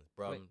Midlands.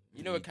 Brum.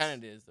 You know where Leeds.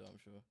 Canada is, though, I'm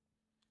sure.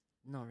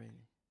 Not really.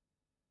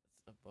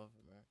 It's above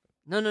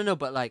America. No.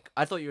 But like,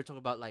 I thought you were talking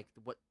about like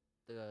what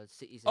the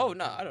cities. Oh, in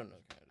no, Canada. I don't know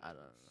Canada. I don't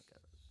know.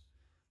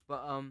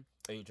 But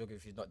So your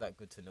geography is not that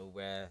good to know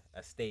where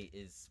a state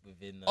is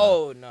within.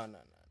 Oh, no.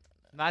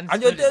 Man's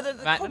And you're good there,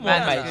 at- man- come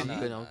man- on, man's man. good- I'm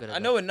good, I'm good at I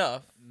know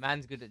enough.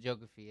 Man's good at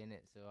geography, innit?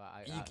 So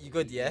You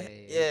good, yeah? yeah.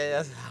 Yeah,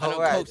 that's I know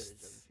alright.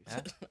 coasts.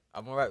 Huh?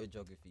 I'm alright with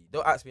geography.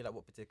 Don't ask me like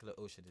what particular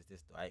ocean is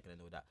this though. I ain't gonna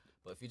know that.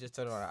 But if you just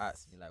turn around and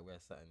ask me like where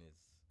something is,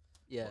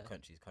 yeah. what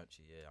country is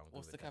country, yeah, I'm good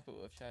What's the with that.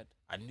 capital of Chad?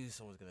 I knew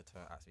someone was gonna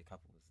turn and ask me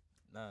capitals.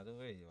 Nah, don't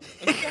worry.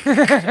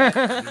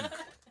 Man.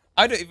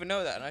 I don't even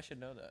know that, and I should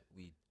know that.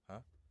 Weed, huh?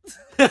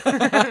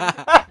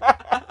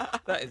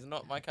 That is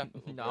not my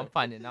capital. No, bro. I'm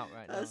finding out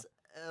right now. That's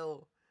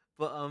L.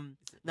 But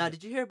now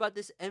did you hear about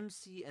this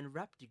MC and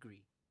rap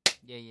degree?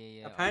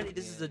 Yeah. Apparently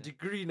this is a yeah.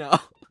 degree now.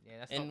 Yeah,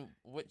 that's In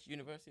which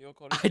university or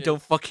college? I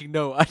don't fucking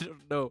know. I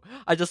don't know.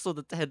 I just saw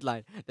the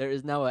headline. There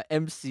is now a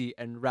MC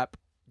and rap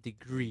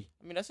degree.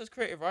 I mean, that's just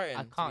creative writing.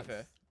 I To be can't.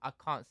 fair. I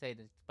can't say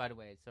the. By the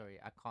way, sorry,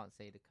 I can't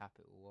say the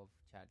capital of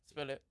Chad.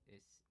 Spell it.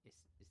 It's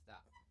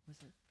that.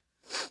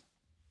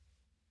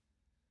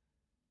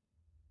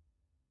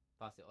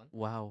 Pass it on.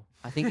 Wow.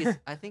 I think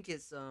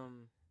it's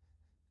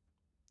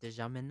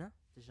Djamena?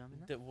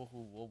 Djamena?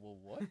 Whoa,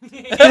 what?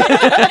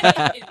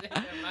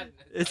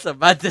 It's a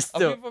madness I'm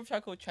still. from a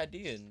tribe called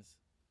Chadians.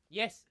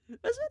 Yes.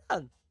 That's it,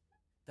 man.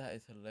 That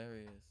is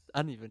hilarious.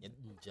 I don't even.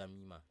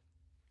 Jamima.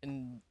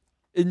 In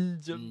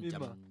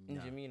N'Djamena.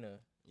 N'Djamena.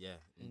 Yeah.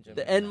 N'Djamena.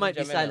 The N might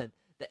be N'Djamena. silent.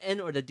 The N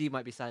or the D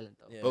might be silent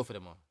though. Yeah. Both of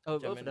them are. Oh,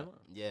 both of N'Djamena. them. are.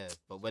 Yeah,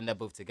 but when they're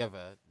both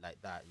together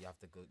like that, you have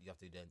to do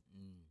then.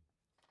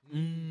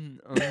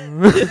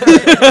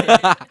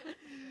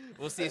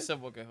 We'll see if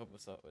someone can help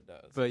us out with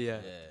that. But yeah.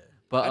 Yeah.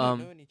 But I don't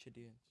know any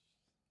Chadians.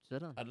 sit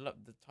down. I'd love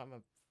the time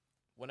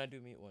when I do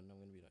meet one, I'm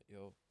gonna be like,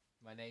 yo,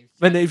 My name's.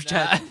 My name's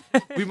Nah. Chad.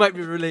 We might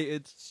be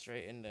related.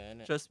 straight in there,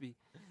 innit? Trust me.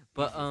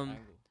 But Easiest angle.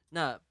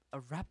 nah, a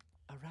rap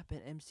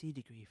and MC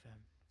degree, fam.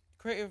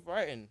 creative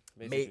writing,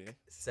 basically. Make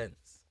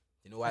sense.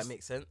 You know why it It's-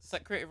 makes sense? It's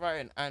like creative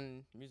writing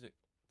and music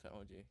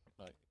technology,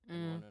 like. in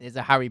one, innit? There's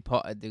a Harry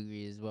Potter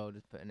degree as well.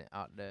 Just putting it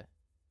out there.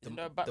 Isn't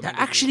there a the Batman There money-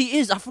 degree? actually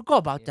is. I forgot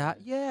about Yeah. that.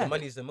 The Yeah.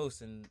 money's the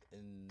most in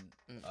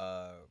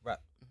Mm.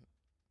 rap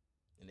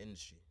in the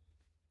industry.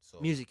 So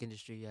Music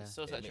industry, yeah. It's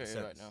so It makes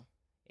saturated right sense. now.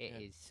 It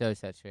is Yeah. so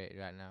saturated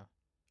right now.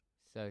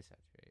 So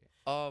saturated.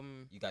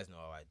 you guys know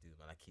how I do,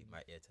 man. I keep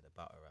my ear to the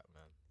battle rap,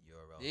 man.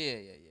 URL.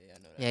 Yeah, I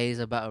know that. Yeah, he's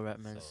a battle rap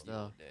man So-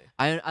 still.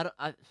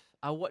 Yeah.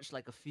 I watched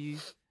like a few,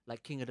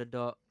 like King of the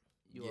Dot,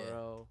 Yeah.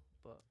 URL,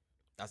 but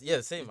That's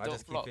the same. Just I don't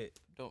just flop. keep it.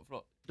 Don't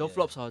flop. Dot Yeah.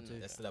 Flop's hard Mm. too.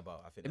 It's still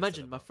about. I think.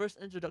 Imagine my first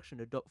introduction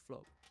to Dot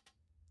Flop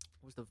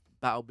was the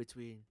battle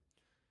between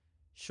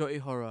Shorty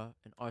Horror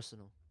and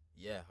Arsenal.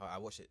 Yeah, I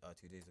watched it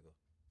 2 days ago.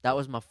 That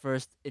was my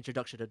first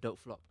introduction to Dot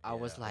Flop. I Yeah,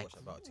 was I like, watched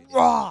about 2 days.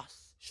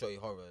 Ross. Shorty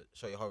Horror's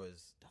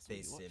That's what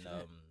you facing watch,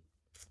 innit?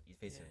 he's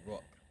facing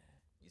Rock.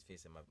 He's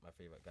facing my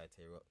favorite guy,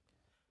 Tay Rock.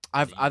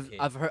 I've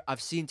UK.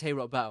 I've seen Tay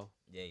Rock battle.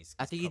 Yeah,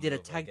 I think he did a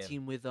tag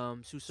team with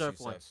Sue Surf Sue Surf.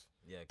 once.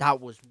 Yeah. That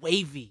was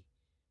wavy.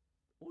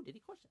 Oh, did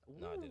he catch that?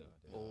 No, I didn't.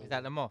 Oh. Is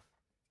that the moth?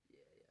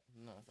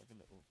 No, it's like a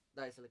little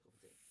That is a little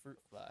thing. fruit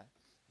fly.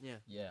 Yeah,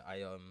 Yeah,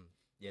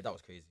 yeah, that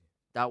was crazy.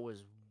 that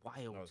was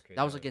wild. was crazy.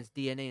 That was Yeah. against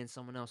DNA and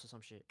someone else or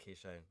some shit. K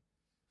Shine.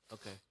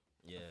 Okay.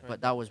 Yeah.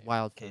 But that was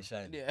wild. K fam.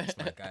 Shine. Yeah. That's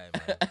my guy,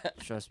 man.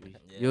 Trust me.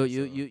 Yeah,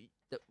 You.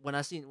 When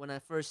I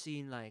first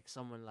seen like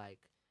someone like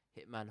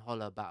Hitman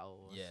Holla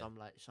battle or Yeah.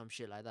 some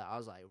shit like that, I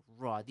was like,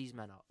 raw, these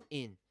men are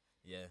in.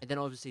 Yeah. And then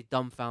obviously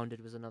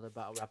Dumbfounded was another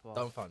battle rapper.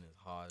 Dumbfounded is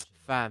hard. you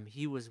know. Fam,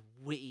 he was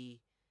witty.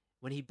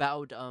 When he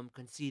battled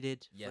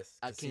Conceited Yes.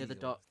 at King of the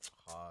Conceited Dot,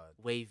 was hard.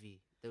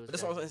 wavy. There was But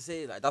that's what I was gonna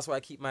say. Like that's why I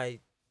keep my, you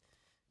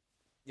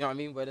know what I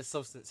mean. Where the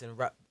substance in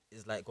rap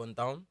is like gone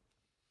down.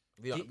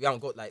 We haven't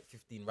got like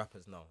 15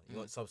 rappers now. You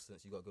want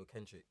substance, you gotta go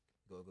Kendrick,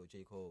 you gotta go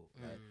J Cole,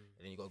 like, and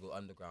then you gotta go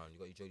underground. You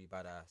got your Jody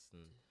Badass,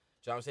 and do you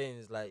know what I'm saying?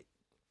 It's like,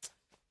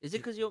 Is it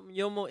because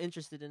you're more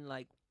interested in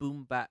like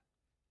boom bap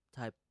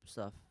type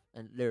stuff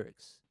and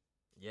lyrics?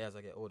 yeah, as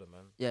I get older,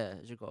 man. Yeah,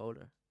 as you got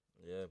older.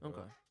 Yeah, bro.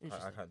 Okay, I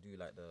interesting. can't do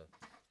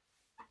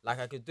like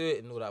I could do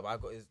it and all that,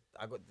 but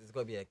there's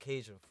gotta be an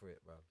occasion for it,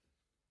 bro.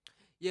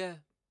 Yeah,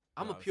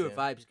 I'm know a what I'm pure saying?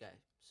 vibes guy.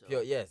 So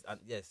Pure, yes, and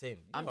yeah, same.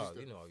 I'm You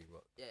just know how you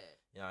rock. yeah.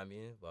 You know what I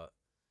mean? But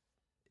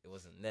it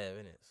wasn't there,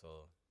 innit?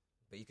 So,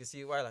 but you can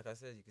see why. Like I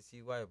said, you can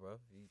see why, bro.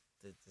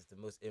 It's the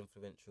most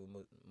influential,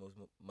 most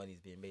money's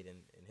being made in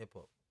hip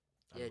hop.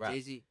 Yeah,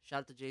 Jay-Z. Shout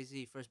out to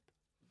Jay-Z, first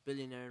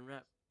billionaire in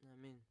rap. You know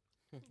what I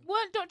mean?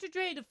 What Dr.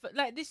 Dre?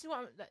 Like this is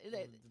what.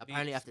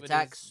 Apparently after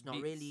tax,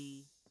 not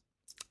really.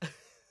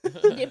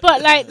 Yeah,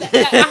 but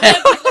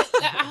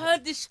I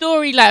heard this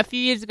story like a few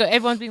years ago.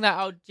 Everyone's being like,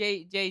 "Oh,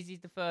 Jay-Z's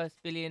the first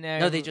billionaire."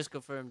 No, they just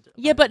confirmed.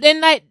 Yeah, but then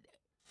like,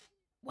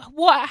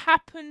 what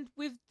happened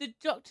with the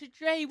Dr.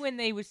 Dre when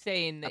they were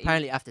saying that?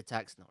 apparently after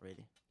tax, not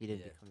really. He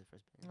didn't Yeah. become the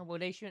first Oh, billionaire. well,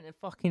 they shouldn't have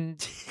fucking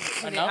put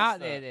it Announced out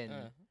there that, then.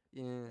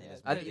 Yeah, Yeah, I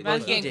it's think- better. well,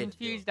 Man's he getting did.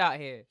 confused out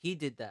here. He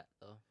did that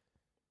though.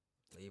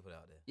 You put it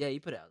out there. Yeah, he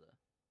put it out there.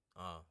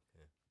 Ah,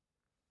 yeah.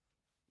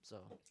 So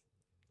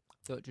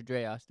Dr.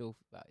 Dre, I still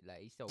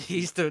like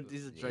he's still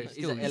he's a Dre. he's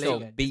He's still, an he's LA still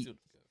guy. beat.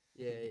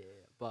 yeah.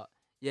 But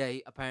yeah,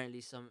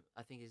 apparently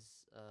I think his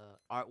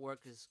artwork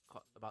is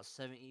about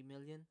 70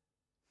 million.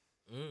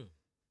 Mm.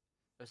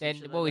 Or some Then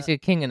shit well, like it's that. a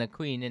king and a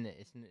queen, isn't it?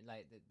 It's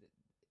like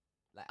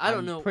like I don't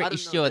I'm know. I Pretty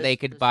don't know. sure they There's-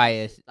 could there's buy some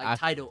a. shit. Like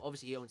Tidal.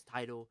 Obviously, he owns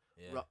Tidal.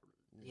 Yeah.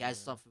 He has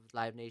stuff with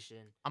Live Nation.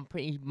 I'm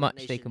pretty Roc much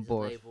Nation they can is a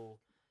borrow label.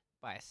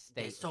 by a state.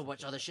 There's so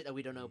much other shit that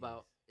we don't know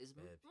about. It's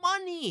Bare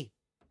money.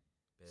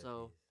 Bare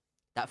So, beef.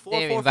 That They're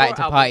 444 invited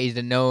to album. parties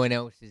that no one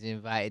else is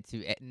invited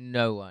to.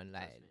 No one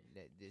like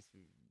this.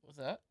 What's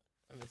that?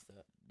 I missed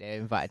that. They're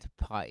invited to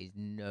parties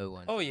no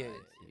one. Oh, yeah,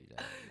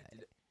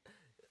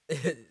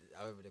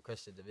 I remember the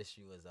question. The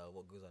issue was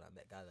what goes on at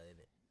Met Gala,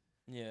 innit?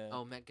 Yeah.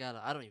 Oh, Met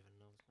Gala. I don't even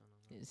know what's going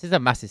on. This is a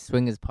massive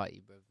swingers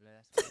party, bro.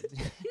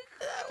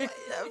 Yeah,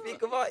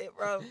 think about it,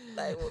 bro.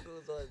 Like what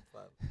goes on,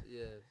 fam?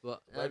 Yeah,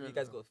 but Why have you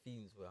guys got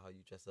themes for how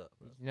you dress up,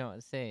 bro? You know what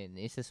I'm saying?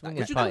 It's a Like,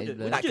 swingers you party, gonna do?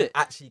 bro. Would That you can do it?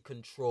 actually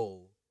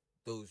control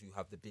those who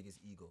have the biggest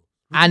ego.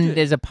 Would you do And it?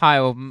 there's a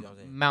pile of know what I'm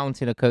saying?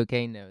 mountain of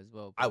cocaine there as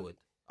well. I would.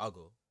 I'll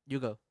go. You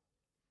go.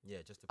 Yeah,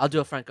 just. To I'll do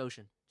a prove- Frank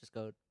Ocean. Just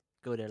go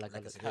there like, like on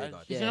a the security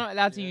guard. Yeah. You're not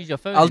allowed to Yeah. use your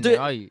phone. I'll in do there,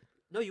 it. Are you?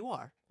 No, you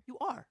are. You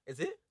are. Is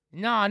it?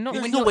 No, not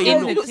There's when no you're way in you're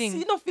the not. You thing.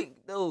 see nothing,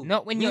 though.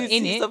 Not when you're You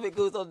in see it. Something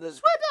goes on. Swear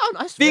down.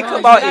 I swear. Think No,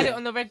 about you allowed it. it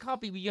on the red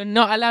carpet, but you're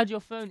not allowed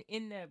your phone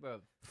in there, bro.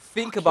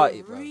 Think about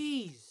it, bro.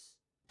 Breeze.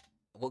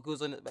 What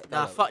goes on at Met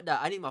Nah, Gala? fuck that.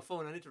 I need my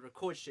phone. I need to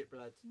record shit,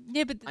 blood.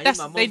 Yeah, but I need that's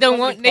my they mum's don't public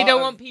want they part don't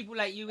of- want people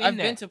like you in I've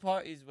there. been to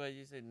parties where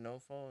you said no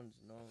phones,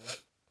 no.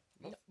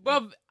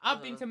 Bruv,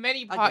 I've been to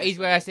many I parties guess,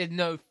 where I I guess. said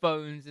no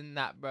phones and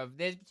that, bruv.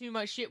 There's too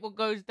much shit what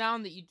goes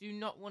down that you do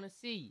not want to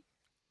see.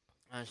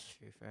 That's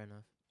true. Fair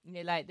enough.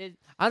 Yeah, like there's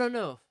I don't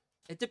know.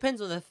 It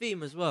depends on the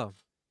theme as well.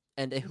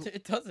 And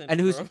It doesn't. And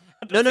who's- bro.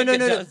 I no, don't no, think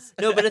no, it no, does.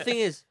 no. But the thing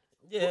is,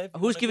 Yeah. if you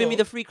who's wanna giving me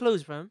go, the free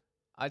clothes, fam?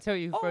 I'll tell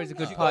you who Oh, throws a no.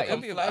 good You party. gotta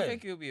It'll be, fly. I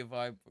think it'll be a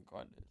vibe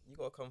regardless. You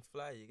gotta come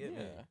fly. You get me?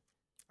 Yeah.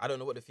 I don't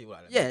know what the theme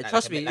like. Yeah,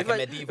 trust like me, Like if a I-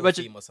 medieval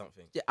imagine- theme or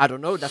something. Yeah, I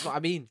don't know. That's what I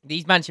mean.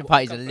 These mansion What,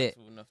 parties are come lit.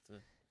 flexible enough to-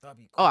 That'd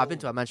be Oh, I've been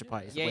to a cool. mansion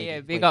party. It's Yeah, way yeah.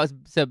 good, Big way ups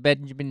Sir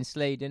Benjamin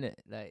Slade, innit?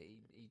 Like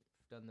he's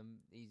done them.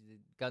 He's the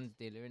guns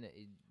dealer,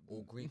 innit?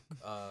 Or Greek.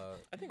 I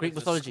think Greek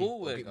there's a mythology. school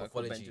with Greek a guy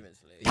called mythology. Benjamin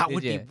Slade. That Did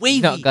would be ya? wavy.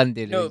 He's not a gun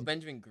dealer. No, he's-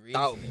 Benjamin Green.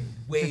 That would be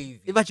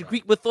wavy. Imagine bruv.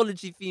 Greek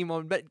mythology theme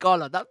on Met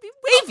Gala. That'd be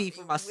wavy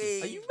for my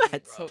sis. Are you wavy,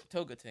 mad? bro.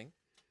 Toga Ting.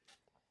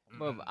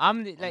 Bruv,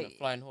 I'm the, On a like.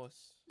 flying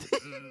horse.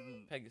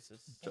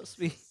 Pegasus. Trust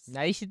me.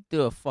 Now you should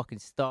do a fucking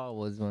Star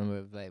Wars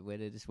one where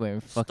they're just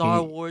wearing fucking.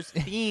 Star Wars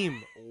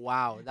theme.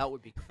 Wow, that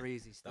would be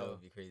crazy That stuff.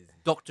 would be crazy.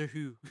 Doctor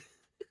Who.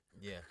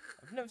 Yeah.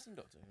 I've never seen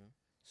Doctor Who.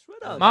 Swear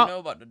I down. Ma- know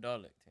about the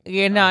Dalek thing.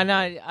 Yeah, no,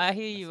 I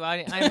hear you.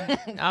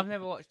 I've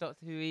never watched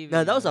Doctor Who either.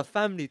 No, that you was know. a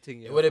family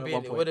thing. It would have at been.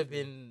 one It point. would have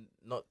been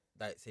not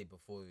like say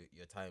before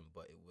your time,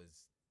 but it was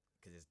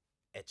because it's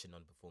etching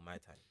on before my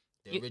time.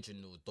 The You-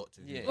 original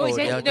Doctor Who. Yeah. Oh, it's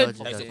yeah, actually- okay,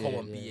 no, That's a yeah,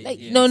 common yeah, BA. yeah. Like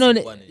yeah, no, no, season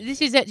no. one and This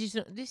shit. is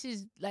actually this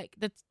is like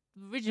the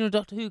original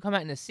Doctor Who come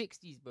out in the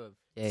 '60s, bro.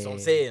 Yeah, That's what I'm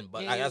yeah, saying.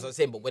 But Yeah, like, yeah. as I was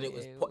saying, but when it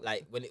was Yeah.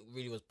 like when it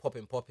really was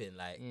popping,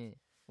 like Yeah.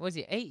 What was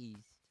it '80s?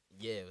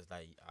 yeah, it was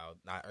like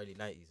early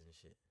 '90s and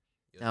shit.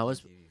 It Nah, on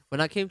was- TV. When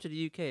I came to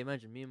the UK,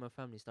 imagine me and my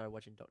family started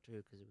watching Doctor Who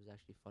because it was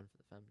actually fun for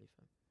the family.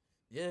 Fam.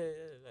 Yeah,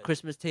 yeah. Like,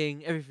 Christmas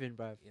thing, everything,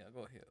 bro. Yeah, I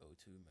got here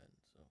 02, man.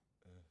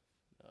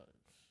 So.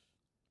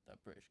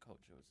 that British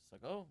culture was just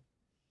like, oh,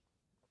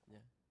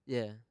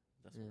 Yeah.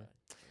 that's Yeah. what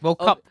World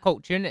Oh, Cup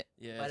culture, innit?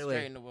 yeah, By the straight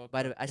way- in the World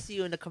By the Cup. way, I see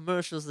you in the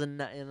commercials and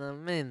that. You know what I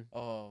mean?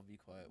 Oh, be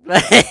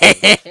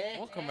quiet.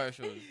 What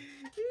commercials?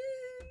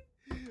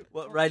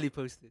 What Riley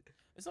posted.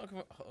 It's not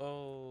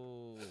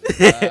Oh.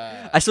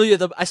 I saw you.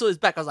 I saw his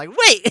back. I was like,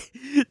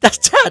 wait, that's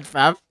Chad,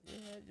 fam.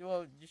 Yeah,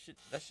 well, you should.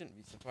 That shouldn't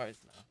be surprised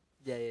now.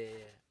 Yeah.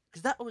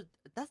 Because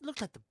that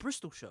looked like the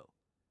Bristol show.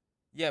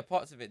 Yeah,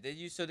 parts of it. They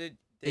used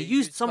They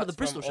used some of the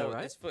cuts from Bristol show, all- right?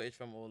 There's footage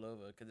from all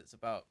over because it's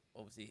about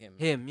obviously him.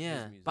 Him, his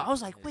yeah. music But I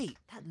was and like, his- wait,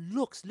 that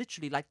looks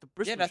literally like the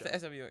Bristol Yeah,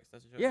 that's show. the SWX.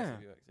 That's the show. Yeah.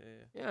 SWX, yeah.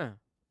 Yeah.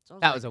 So I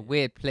That like, was a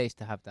weird place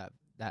to have that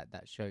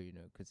show, you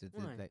know, because it's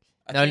Why? like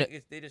I No,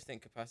 think they just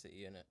think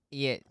capacity in it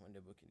yeah, when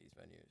they're booking these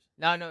venues.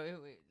 no,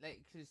 like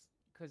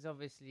because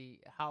obviously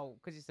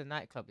because it's a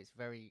nightclub, it's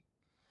very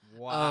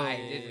wide,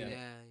 yeah, isn't yeah,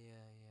 it?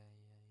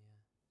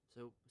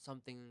 So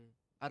something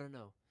I don't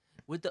know.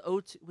 Would the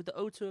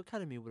O2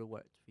 Academy would have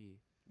worked for you?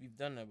 We've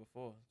done that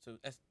before, so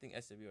I think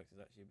SWX is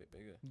actually a bit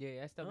bigger.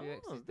 Yeah, SWX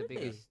Oh, is the really?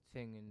 biggest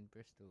thing in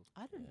Bristol.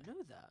 I didn't Yeah.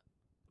 know that.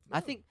 I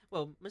think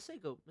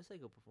Masego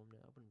performed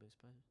there. I wouldn't be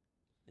surprised.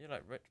 You're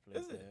like Rich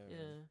plays Is it? there.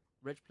 Yeah,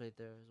 Reg played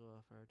there as well.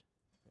 I've heard.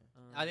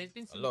 There's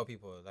been A some lot of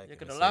people are like. Yeah, in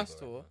 'cause the Masego last right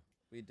tour- now.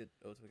 We did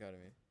O2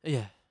 Academy,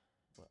 Yeah.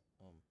 but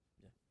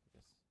yeah, I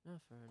guess Yeah,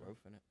 fair enough.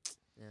 growth in it.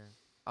 Yeah.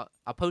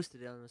 I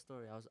posted it on the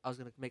story. I was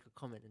gonna make a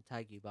comment and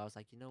tag you, but I was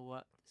like, you know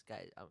what, this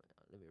guy.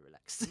 Let me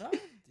relax. No, do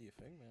your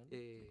thing, man.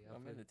 Yeah,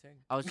 I'm in the thing.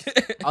 I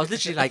was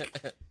literally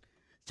like,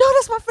 yo,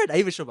 that's my friend. I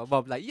even showed my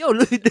mom like, yo,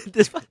 look at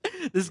this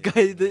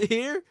guy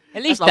here.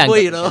 At least my Dan boy,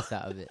 got you the know. best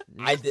out of it.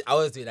 I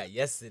was doing that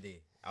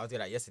yesterday.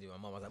 My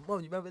mom was like, "Mom,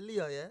 you remember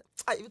Leah? Yeah,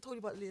 I even told you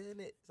about Leah,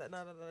 innit?" It's like,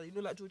 "No. You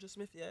know like Georgia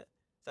Smith, yeah."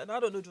 It's like, "No, I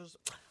don't know Georgia."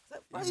 It's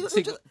like, "Bro, you know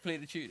Georgia." Play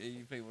the tune, and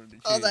you play one of the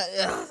tunes. I was like,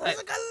 "Yeah." I was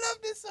like, "I love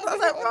this song." I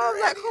was like, "Bro, I'm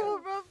like, come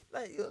on, bro.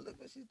 Like, yo, look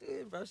what she's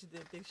doing, bro. She's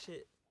doing big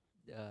shit."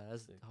 Yeah,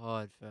 that's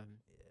hard, fam.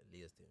 Yeah,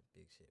 Leah's doing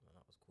big shit, man.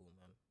 That was cool,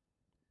 man.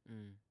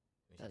 Mm.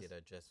 When she That's- did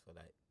her dress for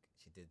like,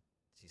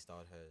 she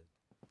styled her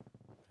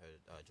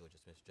Georgia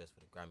Smith's dress for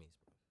the Grammys,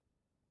 bro.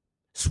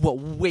 So what?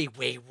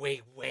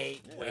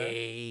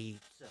 Wait.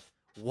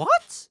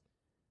 What?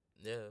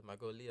 Yeah, my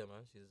girl Leah,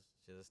 man. She's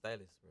a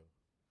stylist, bro,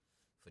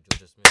 for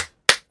Georgia Smith.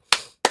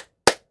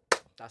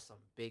 That's some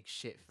big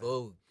shit, fam.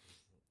 Vogue.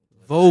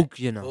 was Vogue, like-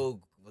 you know.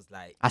 Vogue was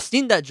like I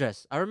seen that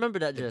dress. I remember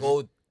that the dress.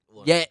 gold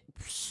one. Yeah.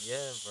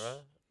 Yeah, bro.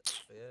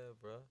 Yeah,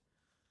 bro.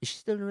 Is she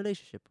still in a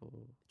relationship? Or?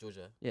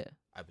 Georgia. Yeah.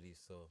 I believe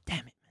so. Damn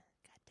it, man.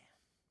 Goddamn.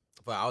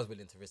 But I was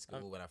willing to risk it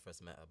all when I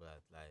first met her,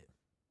 blood. Like,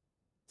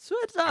 Swear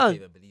I can't down.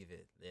 even believe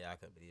it. Yeah, I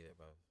couldn't believe it,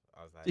 bro.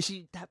 I was like, Is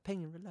she that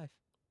paying in real life?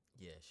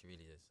 yeah, she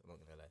really is. I'm not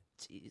gonna lie.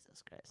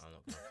 Jesus Christ. I'm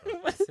not gonna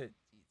lie. I said,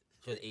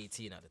 She was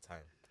 18 at the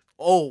time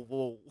Oh,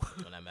 whoa.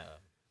 when I met her.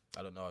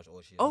 I don't know how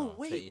old she is Oh, now.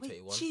 wait.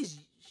 21. She's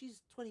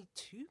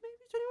 22,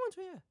 maybe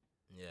 21, 20.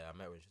 Yeah, I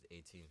met her when she was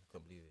 18.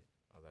 Couldn't believe it.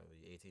 I was like, "Were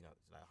you 18?" I was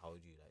like, "How old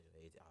are you?" Like,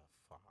 "You're 18." Oh,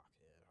 fuck it.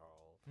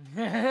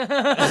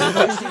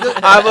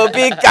 I'm a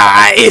big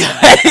guy.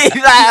 Like,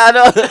 I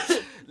don't.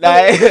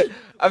 Like,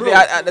 I Bro. mean,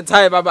 at the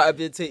time, I might have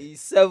been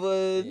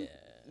 27. yeah.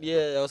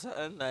 Yeah, or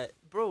something. Like,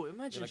 Bro,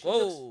 imagine You're like, she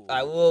looks. whoa.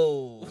 like,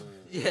 whoa.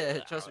 Yeah,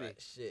 trust me. Like,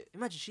 shit.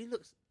 Imagine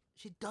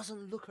she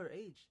doesn't look her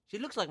age. She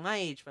looks like my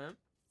age, fam.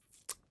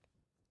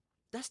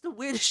 That's the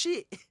weirdest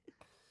shit.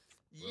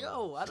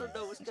 Yo, I don't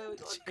know what's going on.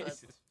 cuz.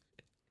 Jesus.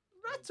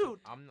 Rattled.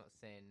 I'm not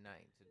saying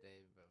nothing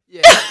today, bro.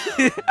 Yeah.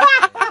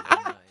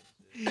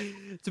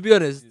 To be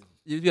honest,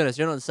 you're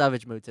not in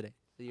savage mode today.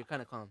 So you're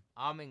kind of calm.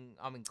 I'm in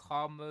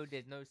calm mode.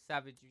 There's no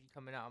savagery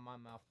coming out of my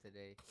mouth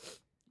today.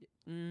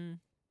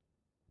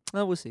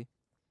 Oh, we'll see.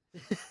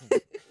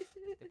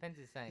 Depends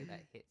on something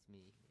that hits me.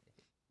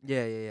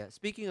 Yeah.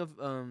 Speaking of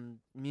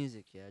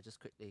music, just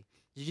quickly.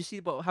 Did you see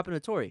what happened to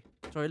Tory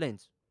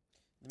Lanez?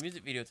 The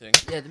music video thing.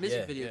 Yeah, the music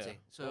Yeah. video Yeah. thing.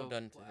 So Well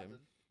done to what him. happened?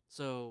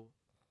 So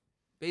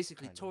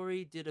basically, Kinda.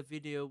 Tory did a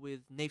video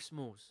with Nave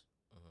Smalls.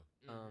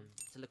 Mm.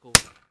 It's a little.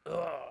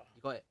 Ugh.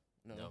 You got it.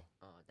 No.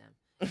 Oh damn.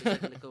 It's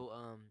like a little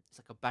it's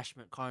like a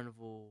bashment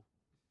carnival,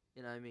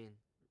 you know what I mean?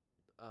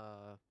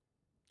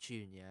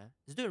 Tune, yeah.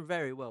 It's doing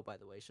very well, by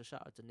the way. So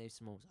shout out to Nave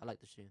Smalls. I like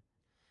the tune.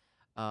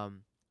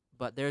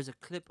 But there's a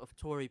clip of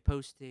Tory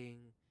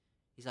posting.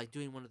 He's like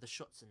doing one of the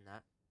shots in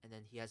that, and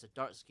then he has a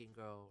dark skinned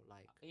girl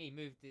like. He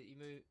moved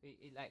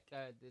like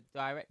the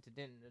director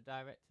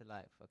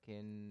like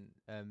fucking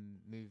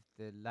moved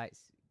the light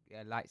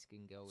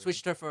skin girl. in.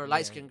 Switched her for a Yeah,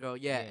 light skinned girl,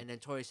 yeah, yeah. and then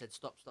Tory said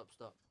stop.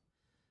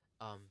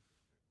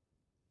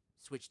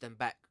 Switched them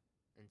back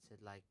and said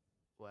like,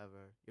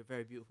 whatever, you're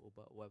very beautiful,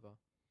 but whatever.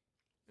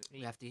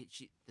 We have to.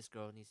 This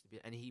girl needs to be,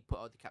 and he put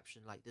out the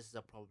caption like, "This is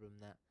a problem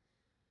that,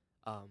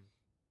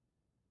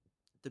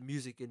 the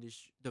music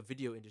industry, the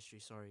video industry,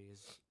 sorry,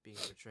 is being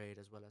portrayed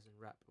as well as in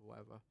rap or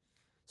whatever."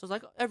 So it's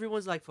like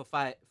everyone's like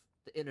the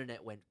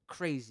internet went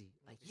crazy.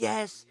 Like,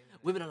 yes,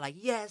 women are like,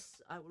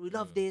 yes, we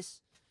love this.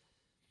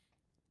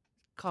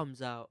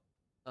 Comes out,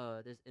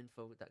 there's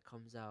info that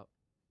comes out.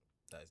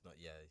 That is not.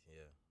 Yeah.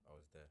 I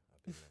was there.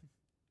 I've been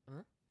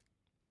there.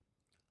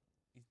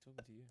 He's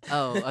talking to you.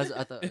 Oh,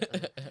 I thought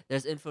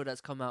there's info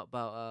that's come out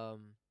about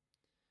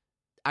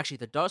actually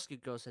the dark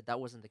skinned girl said that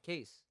wasn't the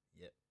case.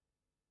 Yep.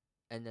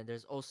 And then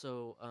there's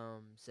also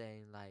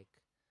saying like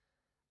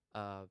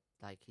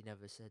he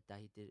never said that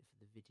he did it for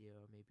the video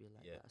or maybe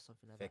like Yeah. that or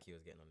something like Fecky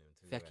was getting on him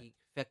too. right?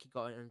 Fecky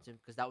got on him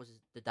because that was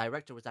the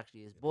director was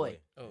actually his boy.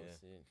 Oh, Yeah.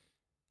 see.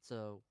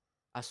 So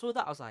I saw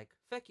that I was like,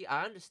 Fecky,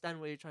 I understand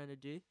what you're trying to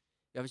do.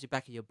 You're obviously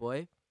backing your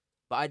boy,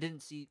 but I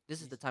didn't see.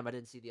 This is the time I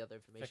didn't see the other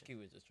information. Fecky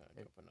was just trying to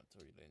jump on that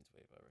Tory Lane's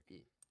wave, I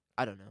reckon.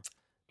 I don't know,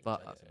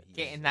 but Trying to get some heat.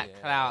 Getting that Yeah,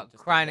 clout,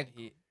 just trying get to that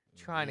heat.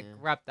 trying Yeah. to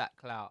grab that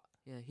clout.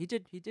 yeah, he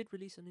did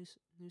release a new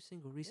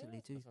single recently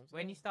Yeah, too. that's what I'm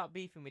When you saying. start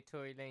beefing with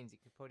Tory Lanez, it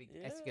could probably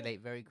Yeah, escalate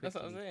very quickly. That's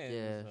what I'm saying.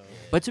 Yeah. so-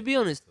 But to be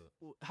honest,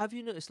 So, have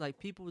you noticed like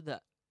people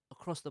that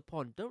across the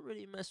pond don't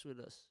really mess with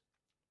us?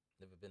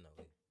 never been that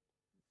way.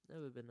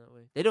 Never been that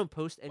way. They don't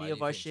post Why any do of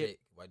you our think shit Drake,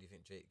 why do you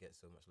think Drake gets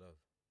so much love?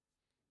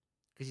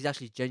 because he's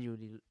actually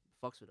genuinely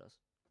fucks with us.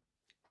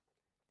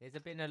 There's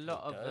been a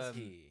lot of Does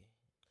he?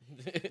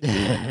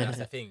 That's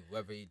the thing.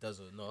 Whether he does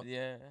or not,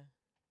 Yeah.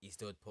 he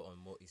still put on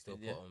more. He still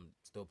Yeah.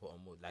 put on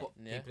more. Like What-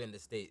 Yeah. people in the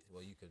States.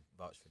 Well, you could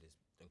vouch for this.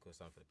 Don't call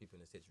something for the people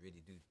in the States.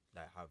 Really do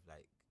like have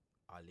like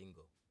our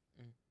lingo.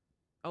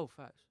 Oh,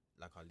 facts.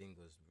 Like our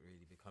lingo's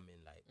really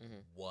becoming like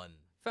Mhm. one.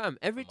 Fam,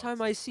 every amongst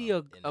time I us, see fam,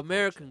 a in the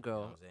American culture, you know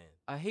girl, what I'm saying?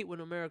 I hate when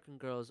American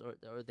girls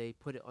or they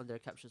put it on their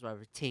captions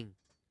whatever ting.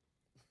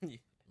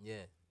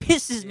 Yeah,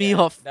 Pisses me Yeah,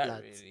 off. That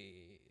lads.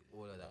 really.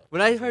 all of that.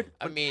 When you I know what I'm heard-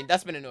 I mean,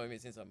 that's been annoying me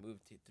since I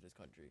moved to this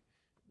country.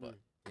 But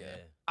saying?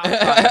 yeah.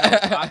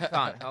 I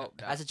can't help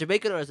that. As a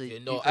Jamaican or as a If you're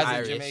not As a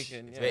Irish,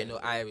 Jamaican, if there ain't yeah. no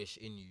Irish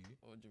in you,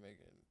 Or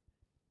Jamaican.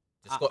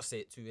 the Scots say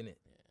it too, innit?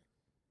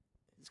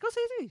 It's got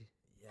to say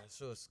Yeah, I'm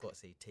sure Scots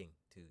say ting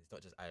too. It's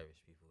not just Irish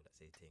people that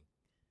say ting.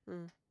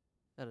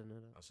 I don't know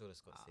that. I'm sure the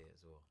Scots say it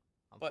as well.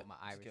 I'm But from my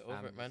just Irish get over it,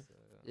 family, man. so-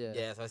 Yeah,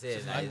 Yeah, that's what I say.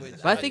 Just like, language.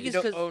 it's But I like think you it's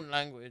you 'cause- don't own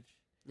language.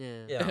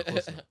 yeah, Yeah, of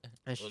course not.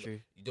 that's Well,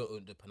 true. You don't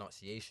own the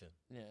pronunciation.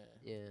 Yeah.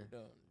 Yeah. You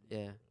don't.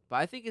 Yeah, but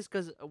I think it's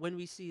because when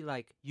we see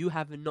like you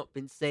haven't not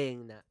been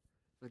saying that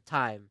for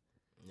time,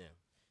 Yeah,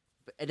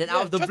 and then Yeah,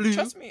 out of the blue,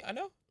 Trust me, I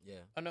know. yeah.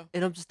 I know.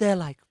 and I'm just there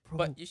like, bro.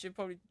 But you should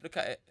probably look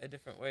at it a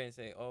different way and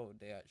say, oh,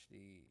 they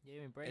actually.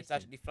 You embrace It's it.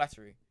 actually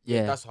flattery.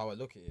 yeah, That's how I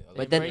look at it. I but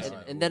look then at it embrace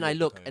like, and then all I the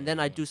look time, and then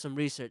I yeah. do some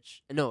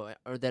research. No,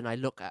 or then I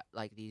look at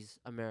like these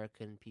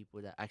American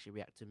people that actually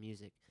react to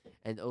music,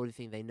 and the only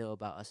thing they know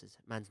about us is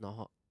man's not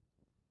hot.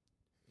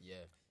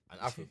 Yeah, and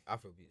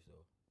Afrobeats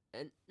though.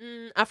 And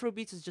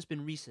Afrobeats has just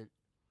been recent.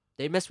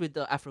 They mess with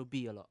the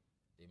Afrobeat a lot.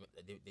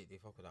 They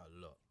fuck with that a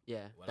lot.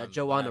 Yeah, When that I'm-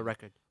 Joanna when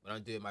record. When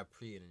I'm doing my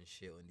pre-ing and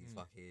shit on these Mm.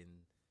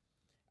 fucking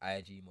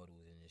IG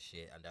models and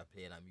shit, and they're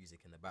playing that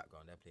music in the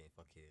background, they're playing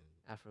fucking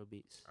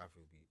Afrobeats.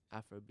 Afrobeat.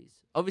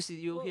 Afrobeats. Obviously,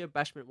 you'll Well- hear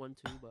Bashment 1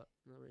 2, but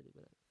not really.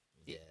 But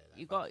Yeah,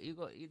 You like got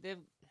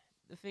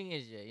the thing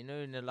is, yeah, you know,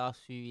 in the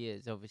last few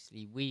years,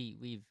 obviously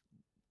we've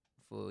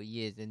for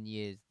years and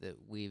years that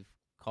we've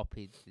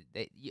copied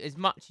as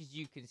much as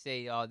you can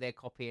say, oh, they're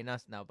copying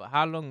us now, but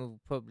how long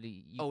have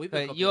probably Oh, we've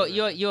been you're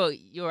copying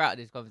you're out of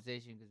this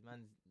conversation because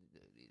man's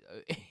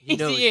He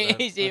knows, man.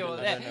 he's here I or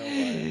don't there. know why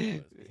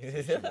it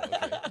was-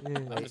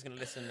 okay. I'm just gonna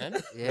listen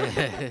then.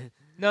 yeah.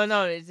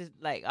 No, it's just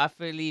like I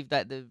believe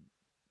that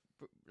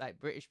like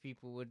British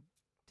people were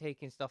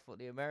taking stuff what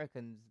the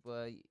Americans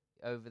were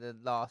over the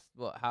last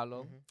how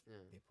long? Mhm. yeah.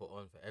 they put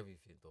on for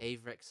everything though.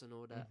 Avrex and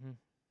all that. Mhm.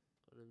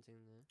 All them thing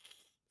there.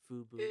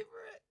 Fubu.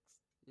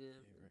 Yeah.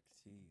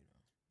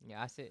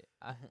 Yeah, that's it.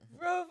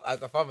 Bro, I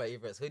found my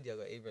Avrex hoodie. I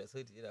got Avrex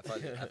hoodie. I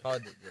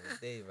found it the other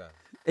day, bro.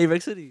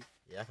 Avrex City.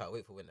 Yeah, I can't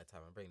wait for winter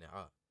time. I'm bringing it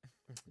out.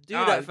 Do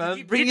Oh, that, did fam.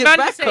 you- Bring did it man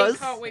back, say cuz.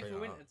 Can't wait Bring for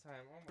it winter out.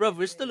 time. Oh my Bro,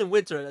 we're still in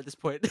winter at this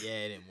point. Yeah,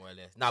 it ain't more or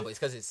less. Nah, but it's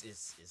because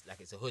it's like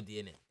it's a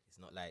hoodie, innit? It's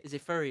not like Is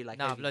it furry? Like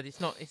Nah, heavy? blood. It's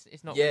not.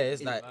 It's not. yeah,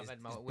 it's Is like I've it's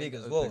had my big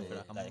window as well. open for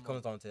like a Like it month.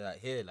 comes down to like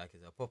here, like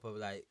it's a proper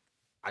like.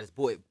 I just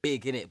bought it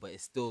big in it, but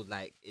it's still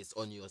like it's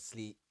on your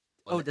sleeve.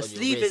 Oh, the on your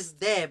sleeve is wrist.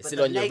 there, It's but still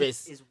the on your length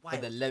wrist, is but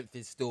wide. the length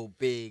is still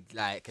big.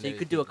 Like So you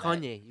could do a everything, like-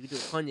 Kanye. You could do a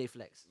Kanye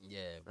flex.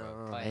 Yeah, bro.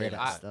 Oh, But I hear yeah, that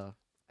I- stuff.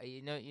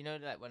 You know,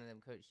 like one of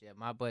them coats. Yeah,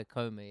 my boy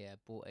Coma. Yeah,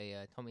 bought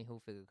a Tommy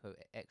Hilfiger coat,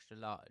 extra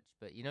large.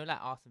 But you know, like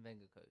Arsene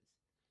Wenger coats.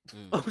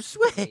 Mm. Oh,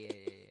 swear. Yeah.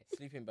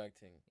 Sleeping bag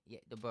thing. Yeah,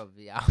 the brother.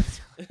 Yeah.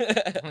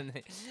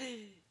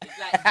 It's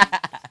like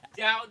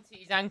down to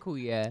his ankle.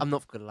 Yeah. I'm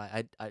not gonna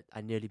lie.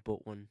 I nearly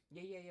bought one.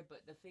 Yeah.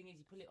 But the thing is,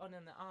 you put it on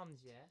the arms.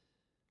 Yeah.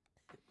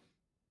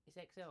 It's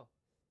XL.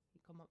 You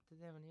come up to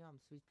there on the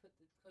arms, so he's put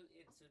the coat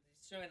in, so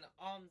it's showing the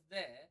arms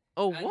there.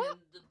 Oh, and what?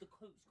 Then the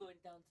coat's going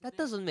down to That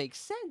there. doesn't make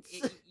sense.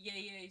 Yeah.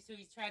 So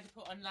he's trying to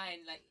put online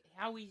like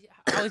how he.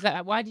 I was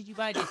like, why did you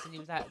buy this? And he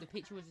was like, the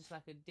picture was just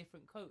like a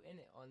different coat in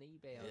it on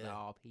eBay. I was like, Yeah.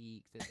 oh,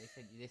 peaks. They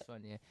sent you this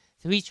one, yeah.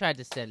 So he tried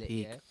to sell it,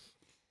 Peak.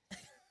 yeah.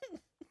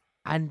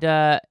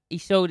 And he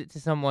sold it to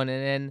someone,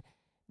 and then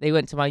they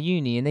went to my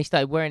uni, and they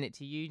started wearing it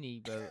to uni,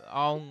 bro.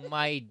 Oh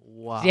my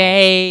Wow.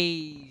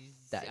 days!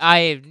 That is I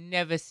have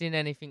never seen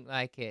anything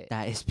like it.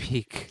 That is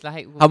peak. It's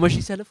like How much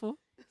you sell it for?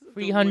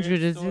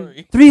 300 is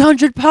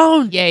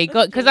 £300. yeah. He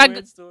got because I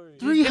got.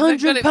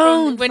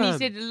 £300 When he fam.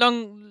 said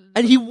long,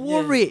 And he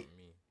wore Yeah. it.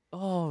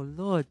 Oh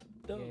Lord.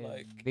 No, Yeah,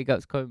 like big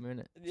ups Coma,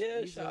 innit?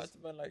 yeah, shout out Jesus. to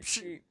man like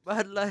Street.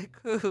 Man, like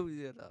who?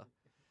 You know.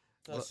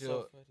 That's What's so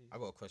your? funny. I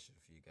got a question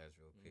for you guys,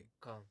 real quick.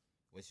 Come.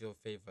 What's your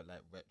favorite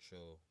like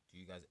retro? Do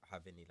you guys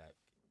have any like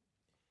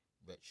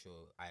retro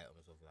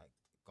items of like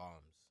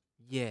garms?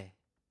 Yeah.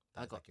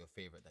 I That's got. like your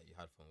favorite that you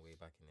had from way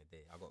back in the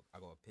day. I got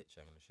a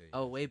picture. I'm gonna show you.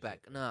 Oh, guys way real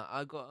back. quick. Nah,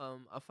 I got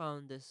I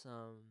found this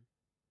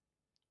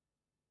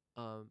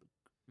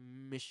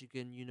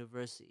Michigan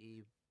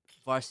University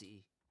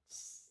varsity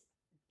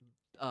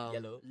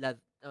Yellow.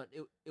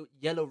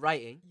 yellow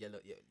writing, Yellow.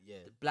 Yeah. Yeah.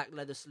 the black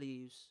leather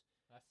sleeves,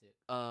 That's it.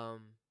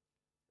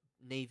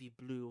 navy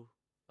blue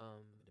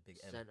The big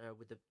M. center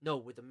with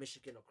the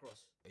Michigan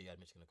across. Oh, you had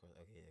Michigan across.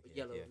 Okay. Okay.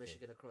 Yellow okay, okay.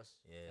 Michigan across.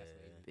 Yeah. That's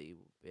Yeah. what Big,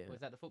 yeah. Was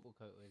that the football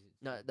coat or is it?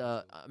 No, just the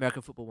basketball?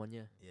 American football one,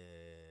 yeah. Yeah.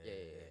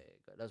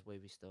 Yeah. That's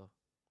wavy still.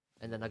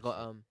 And then Yeah, I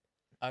got shit.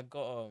 I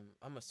got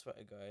I'm a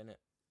sweater guy, innit?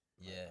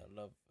 Yeah.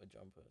 I love a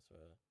jumper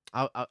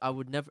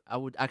sweater. I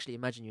would actually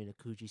imagine you in a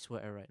Coogee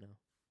sweater right now.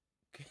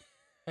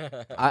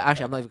 I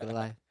I'm not even gonna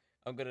lie.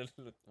 I'm gonna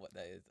look what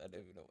that is. I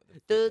don't even know what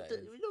the The, fuck that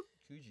is. look,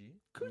 Coogee.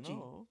 Coogee.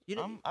 No, You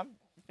know- I'm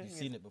You've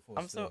seen it before.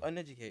 I'm so still.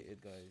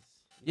 uneducated, guys.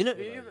 You know,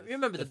 Just you realise.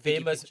 remember the the Biggie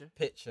famous picture?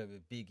 picture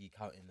with Biggie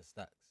counting the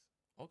stacks,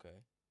 Okay.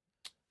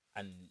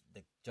 and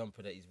the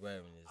jumper that he's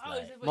wearing is Oh,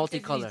 like, is it what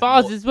multicolour. these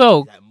bars as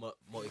well. like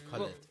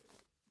multicolored.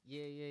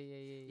 Yeah.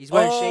 He's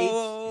wearing shades.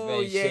 Oh,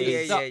 wearing yeah,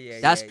 shades. yeah.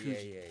 That's yeah, Coochie.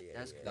 yeah, yeah,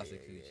 That's yeah, That's yeah, a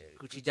Coochie. yeah.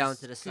 Coochie down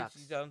to the socks.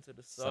 Coochie down to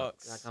the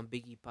Socks. socks. Like I'm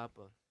Biggie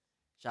Papa.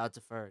 Shout out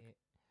to Ferg.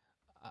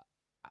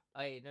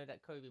 I know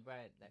that Kobe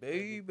Bryant.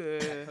 Baby.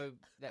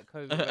 That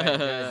Kobe Bryant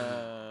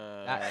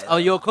jersey. That- Oh,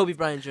 your Kobe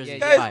Bryant jersey. Yeah,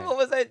 is yeah. fire. What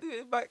was I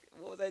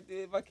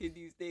doing back in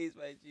these days,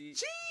 my G?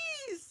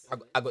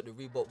 I got the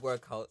Reebok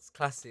workouts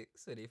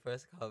classics when they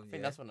first come. I think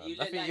Yeah. that's when You I look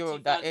think like you were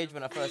that age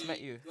when I first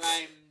met you. 2003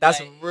 grime, That's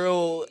like-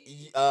 real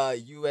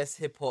US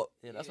hip hop.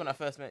 Yeah, that's when I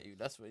first met you.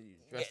 That's when you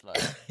dressed like.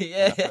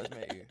 Yeah. When I first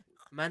met you.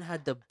 Man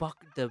had the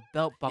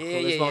belt buckle Yeah,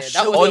 as yeah, well. yeah. That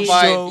Show was the me.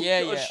 vibe. Yeah,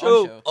 On yeah.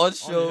 show. On On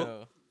show.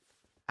 show.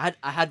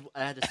 I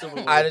had a silver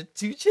one. I had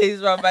 2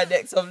 chains around my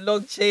neck, some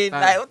long chain. Fam.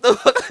 Like what the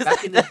fuck?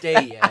 Back in the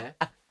day, yeah.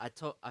 I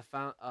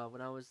found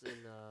when I was in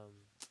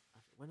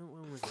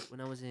when was it? When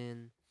I was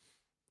in,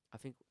 I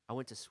think I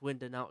went to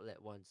Swindon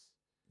Outlet once.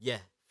 Yeah.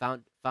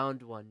 Found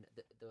one,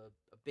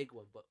 a big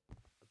one, but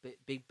a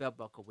big belt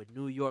buckle with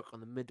New York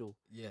on the middle,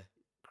 Yeah.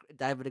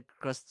 diamond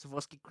across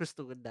Swarovski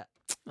crystal in that.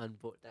 Man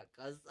bought that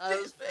cause I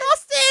was This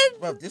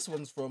busted. Bruv, this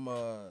one's from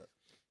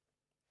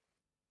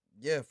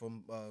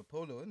from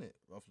Polo, innit?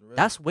 Ralph Lauren.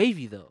 That's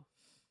wavy though.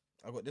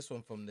 I got this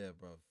one from there,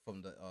 bruv,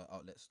 from the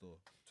outlet store.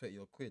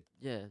 £20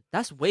 Yeah,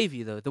 that's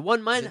wavy though. The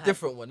one mine It's a had,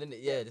 different one, isn't it?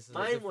 Yeah, this is a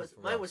mine different was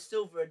from mine Ralph. was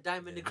silver and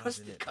diamond Yeah,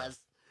 encrusted, imagine it, cause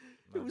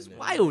it Imagine was it.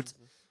 wild.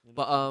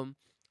 But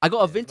I got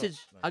a Yeah, vintage.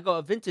 not- I got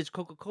a vintage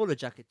Coca-Cola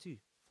jacket too,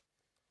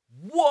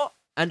 What?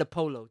 and a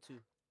polo too.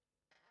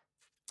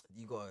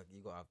 You gotta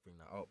bring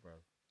that out, bro.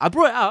 I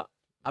brought it out.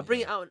 I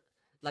bring it Yeah. out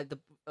like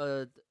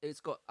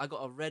I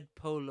got a red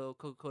polo,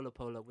 Coca-Cola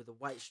polo with a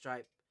white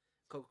stripe,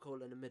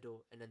 Coca-Cola in the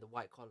middle, and then the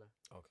white collar.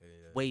 Okay,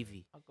 yeah.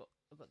 Wavy. I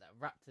got that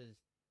Raptors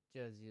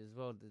jersey as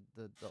well,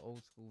 the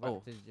old school Oh.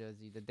 Raptors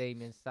jersey, the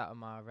Damien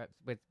Stoudemire reps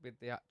with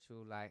the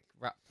actual like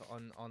Raptor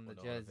on the On the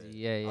jersey. other-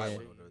 Yeah, Right yeah.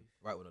 one or the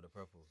right one or the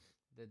purple.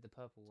 The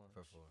purple one.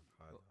 Purple one.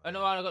 Hard, Oh hard.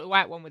 no, I got the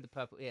white one with the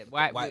purple. Yeah,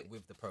 white. White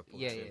with the purple.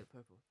 Yeah, too. yeah. The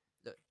purple.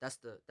 Look, that's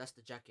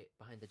the jacket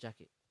behind the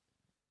jacket.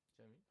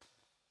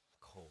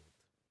 Cold.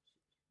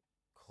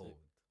 Cold.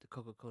 The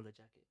Coca-Cola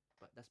jacket,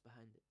 but that's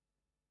behind it.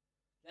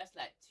 That's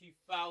like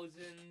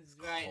 2000s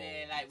right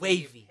there, like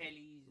Wavy.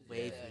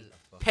 Wavy.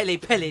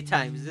 Pele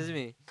times, isn't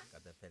me?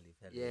 Got the Pele.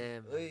 Yeah,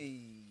 man.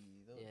 Oi,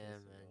 Yeah, man.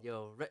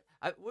 Yo,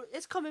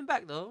 it's coming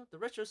back though. The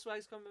retro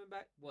swag's coming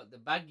back. What the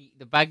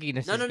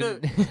bagginess? No, is no, no,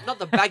 gonna- not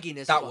the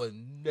bagginess. That but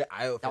would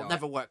I don't that'll think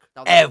never work.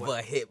 That'll ever never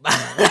work. hit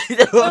back.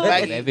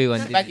 Baggy. Everyone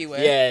did baggy it.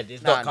 wear. Yeah,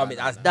 it's Nah, not coming.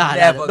 nah, That's nah. Nah,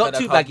 never not gonna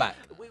too come baggy. back.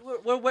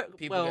 We're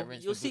People well, get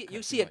rinsed you'll with see good you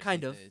cut see too it much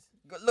kind these of. days.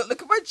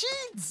 Look at my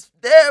jeans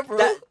there, bro.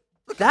 That-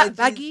 Look at That my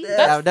baggy, jeans there.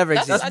 that will never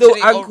That's exist. no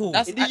actually al- ankle.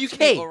 that's In the actually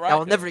UK, alright, that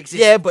will though. never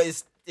exist. Yeah, but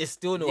it's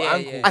still no Yeah,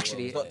 ankle. yeah, bro.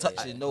 Actually, it's not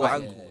touching no White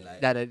ankle. people.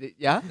 Like,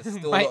 Yeah. there's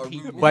still White a lot of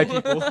people. room. White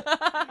people.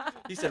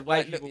 He said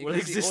white Look, people you will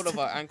can see exist. all of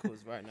our ankles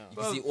right now. You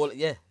can see all.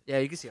 Yeah, Yeah,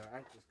 you can see our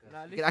ankles. guys. Nah,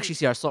 You can listen- actually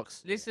see our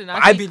socks. Listen, but I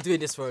I've think been doing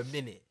this for a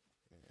minute.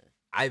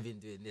 I've been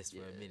doing this for a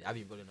Yeah. minute. I've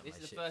been rolling up this my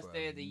is the shit first for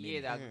day a of the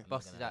year minute. that Mhm. I I'm not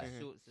busted gonna out lie.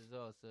 shorts as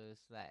well, so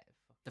it's like.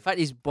 The fact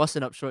he's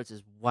busting up shorts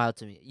is wild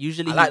to me.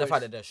 Usually, I he like the wears-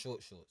 fact that they're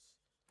short shorts.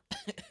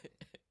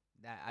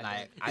 That I Like,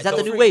 don't- I Is that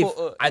the don't- new wave?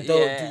 I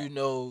don't Yeah. do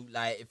no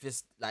like if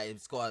it's like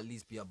it's got to at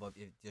least be above.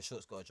 If your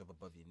shorts got to drop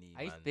above your knee,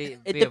 I used man. to be,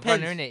 It be a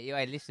runner, depends. innit?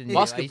 Yo, listen, In yo,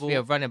 I used to be a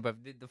basketball- runner,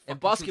 but the fucking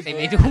shorts they basketball-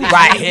 made all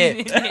Right these here. in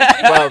it.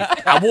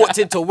 Bruv, I walked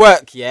into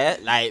work, yeah,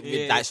 like with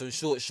Yeah. like some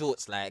short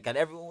shorts, like, and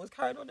everyone was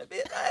carrying on a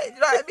bit, like, you know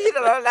what I mean?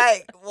 And I'm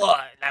like,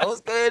 what? Like,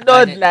 what's going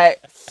on? it-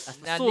 Like, That's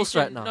the Nah, sauce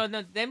right listen, now.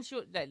 No, them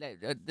short,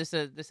 this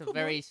a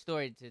very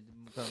story to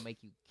gonna make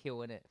you kill,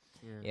 innit?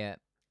 Yeah.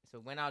 So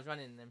when I was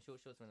running them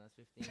short shorts when I was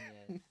 15, yeah,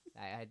 like,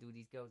 I had all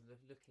these girls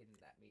looking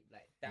at me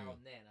like down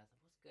there, and I was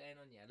like, going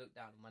on? Yeah, I look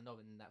down at my knob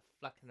and that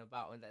flucking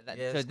about and that.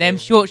 Yeah, So it's them going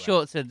short everywhere.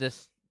 shorts are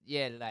just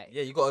like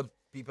Yeah, you gotta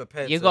be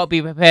prepared. you to- gotta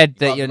be prepared you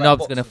that gotta your wear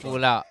knob's gonna boxers, fall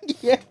bro. out.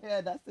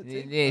 Yeah, that's the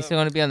Yeah, thing. it's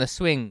gonna be on the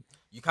swing.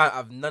 You can't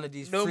have none of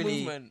these No frilly,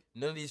 movement.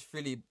 none of these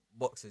frilly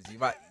boxes. You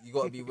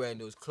gotta be wearing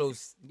those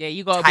close. Yeah,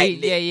 you gotta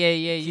Tight be. knit, Yeah.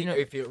 You Keep know.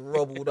 everything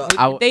rubbled up.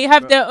 I w- They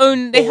have their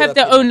own. They Rolled have up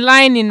their in own that.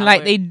 lining, I like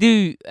wear- they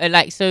do.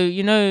 Like so,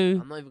 you know.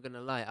 I'm not even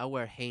gonna lie. I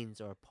wear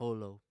Hanes or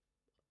Polo.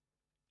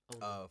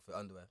 Only, For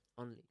underwear,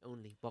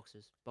 only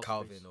boxers. Boxer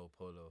Calvin briefs. or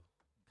Polo.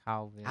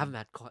 Calvin. I haven't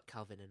had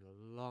Calvin in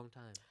a long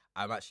time.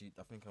 I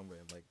think I'm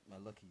wearing my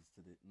Luckies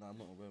today. No, I'm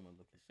not wearing my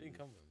Luckies. I think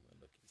today. I'm wearing my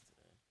Luckies today.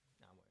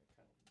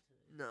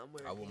 No, I'm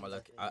wearing. I wore my Hanes,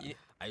 Lucky. think.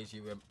 I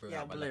usually bring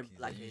Yeah, out my I'm wearing Luckies. I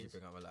black usually Hanes.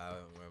 bring out my.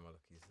 I'm wearing my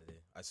Luckies today.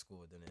 I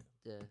scored, didn't it?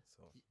 Yeah.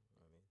 So.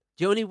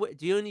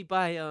 Do you only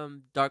buy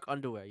dark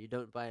underwear? You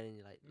don't buy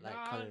any light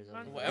Nah, colors.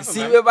 man. You Whatever, see,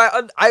 man. with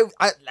my I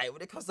like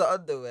when it comes to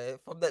underwear,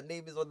 from that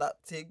name is on that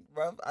thing,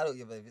 bruv. I don't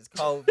give a if it's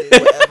Calvin,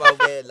 whatever I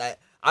wear. Like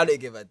I don't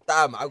give a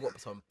damn. I got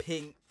some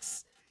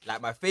pinks.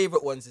 Like my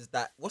favorite ones is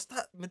that. What's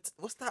that?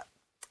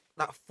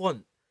 That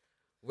font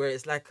where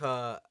it's like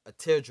a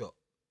teardrop,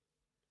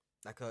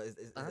 is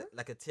it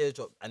like a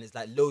teardrop, and it's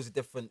like loads of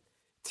different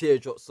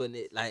teardrops on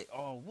it. Like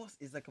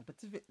it's like a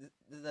specific.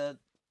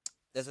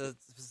 There's a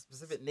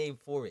specific name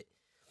for it.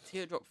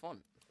 Teardrop font.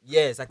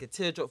 Yeah, it's like a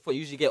teardrop font. You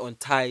usually get on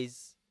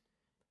ties,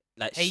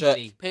 like shirt.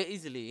 Paisley. Pay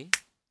easily.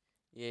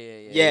 Yeah.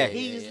 Yeah.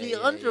 Paisley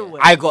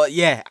underwear. I got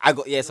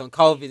some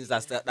Calvins.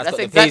 That's got That's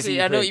the exactly.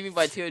 Paisley I know what print. you mean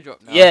by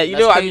teardrop. Now. Yeah, you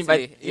know That's what I mean by-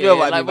 Paisley. you know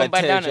what I like mean on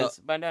by bandanas. teardrop.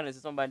 Bandanas.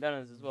 It's on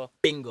bandanas as well.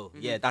 Bingo.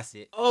 Yeah, that's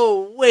it.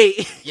 Oh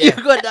wait, Yeah.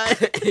 you got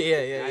that.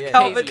 yeah.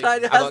 Calvin Paisley.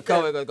 Klein I has got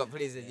Calvin. I got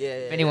places. Yeah.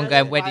 If anyone Yeah,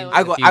 going yeah. weddings,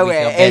 I in a few I weeks,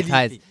 wear they'll wear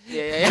ties. anything.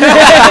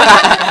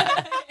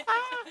 Yeah.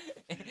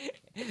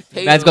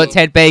 Man's got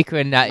Ted Baker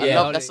and that. I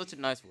Yeah. love, that's such a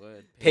nice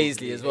word.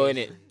 Paisley as well,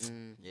 innit?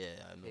 Mm. Yeah,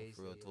 I know.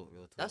 Paisley. Real talk.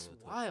 That's real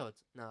talk. wild.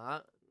 Nah,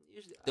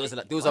 usually Those I-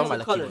 are those why are is my it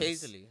lucky colours? ones.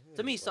 Paisley.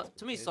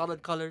 To me,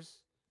 solid colors.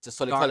 Just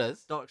solid Dark-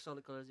 colors. Dark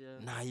solid colors. Yeah.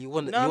 Nah, you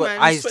want No, you want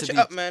man. eyes Switch to it be.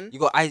 up, man. You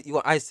got eyes. You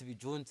want eyes to be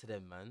drawn to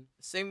them, man.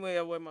 Same way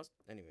I wear my.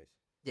 Anyways.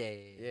 Yeah.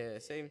 Yeah,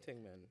 same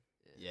thing, man.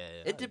 Yeah.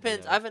 It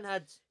depends. Yeah. I haven't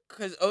had.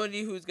 Because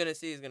only who's gonna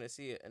see is gonna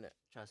see it, innit?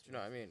 Trust Do you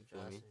know what I mean?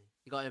 Trust me.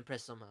 You got to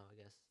impress somehow, I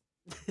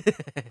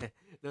guess.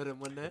 Know them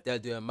one there. They'll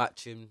do a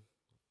matching.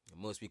 The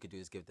most we could do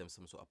is give them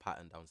some sort of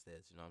pattern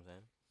downstairs. You know what I'm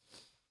saying?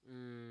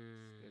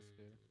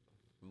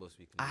 Most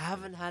we can. I do is give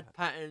haven't them had a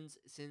pattern. patterns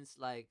since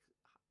like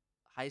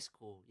high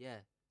school. Yeah,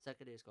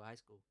 secondary school, high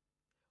school.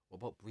 What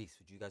about briefs?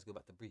 Would you guys go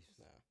back to briefs?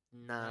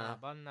 Nah.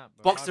 bun that,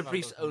 bro. Boxer I'd rather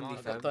briefs go to only, Mars,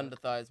 I fam. got bro. thunder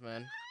thighs,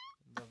 man.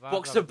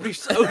 Boxer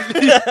briefs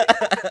only.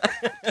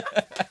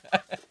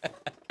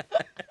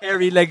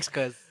 Hairy legs,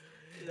 cuz.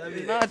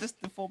 Nah, just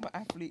the former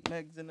athlete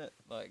legs, innit?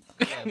 Like.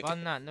 Yeah,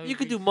 bun that. No You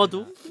could do briefs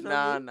model. and you know what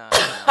I Nah, mean? nah.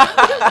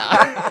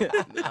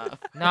 that.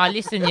 Nah,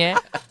 listen, yeah.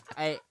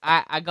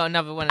 I got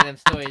another one of them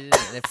stories,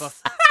 isn't it? They're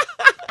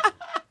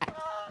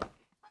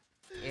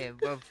yeah,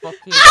 bro.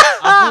 Fucking.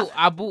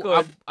 I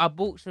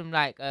bought some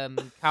like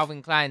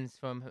Calvin Kleins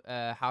from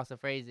House of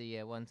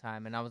Fraser one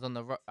time, and I was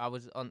I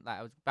was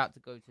about to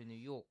go to New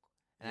York,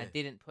 and I Yeah.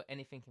 didn't put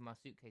anything in my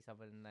suitcase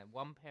other than like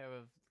one pair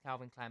of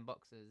Calvin Klein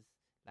boxers,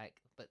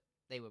 but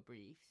they were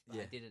briefs. But I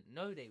Yeah. didn't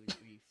know they were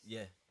briefs.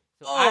 Yeah.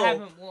 So Oh. I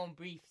haven't worn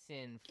briefs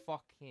in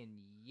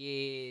fucking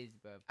years,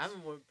 bro. I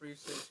haven't worn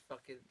briefs since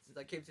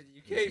I came to the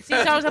UK.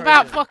 Since I was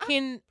about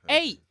fucking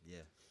 8. Yeah.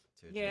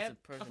 Yeah, That's a I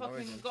Persian fucking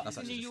origin. got That's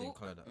to New actually the same York,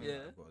 colour that Yeah.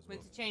 I've got as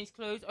went well. to change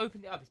clothes,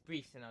 opened it up, it's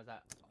briefs, and I was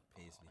like,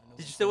 Paisley.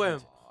 Did you still wear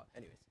 'em?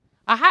 Anyways.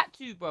 I had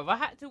to, bro. I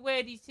had to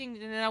wear these things,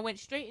 and then I went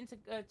straight into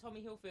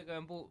Tommy Hilfiger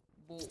and bought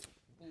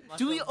myself.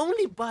 Do we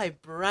only buy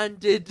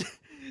branded?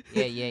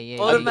 Yeah.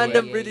 All the yeah, man yeah,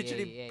 them yeah, really yeah,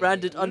 truly yeah,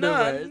 branded yeah.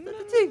 underwear. Is that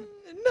the thing?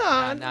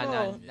 Nah, Nah. Yeah,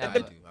 Nah, I but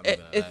do. I'm not gonna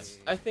lie. It's.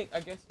 I think. I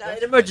guess. Nah,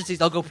 in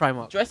emergencies, I'll go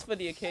Primark. Dress for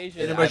the occasion.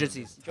 In Yeah,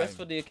 emergencies. Dress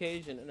for the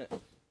occasion, innit?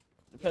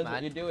 Depends what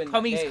Man. you're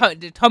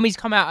doing. Tommy's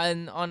come out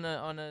and on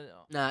a.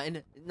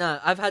 Nah.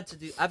 I've had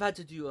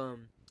to do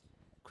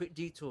quick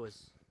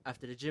detours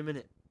after the gym,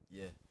 innit?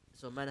 Yeah.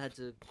 So man had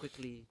to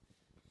quickly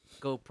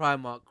go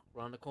Primark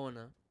round the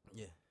corner.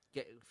 Yeah.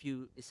 Get a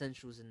few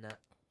essentials in that.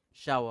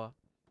 Shower.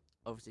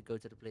 Obviously go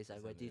to the place I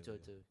went detour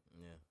to.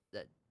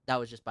 Yeah. That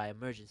was just by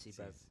emergency,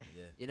 bro.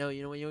 Yeah. You know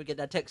when you get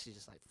that text, you're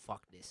just like,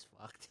 fuck this,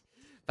 fucked.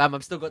 Fam,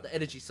 I'm still got the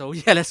energy, so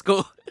yeah, let's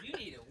go. You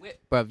need a whip,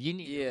 bro. You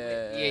need. Yeah.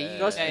 A whip. Yeah.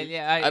 Trust You, me.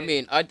 yeah. I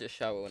mean, I just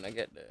shower when I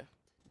get there.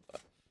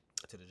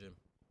 To the gym.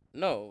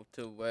 No,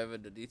 to wherever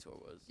the detour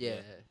was. Yeah.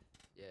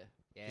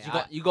 yeah,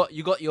 'Cause you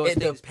got your It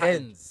things patterned.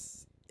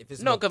 depends. If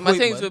it's No, an because my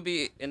things appointment- would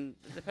be in.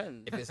 It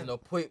depends. If it's an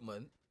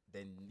appointment,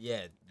 then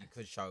yeah, you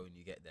could shower when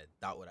you get there.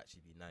 That would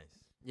actually be nice.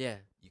 Yeah.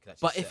 You could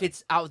actually. But if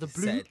it's out of the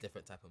set blue, a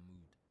different type of mood.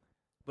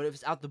 If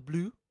it's out of the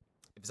blue,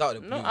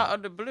 No, out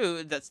of the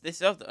blue. That's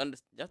this. You have to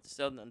understand. I'm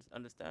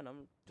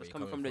Where just you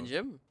coming from the coming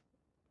gym.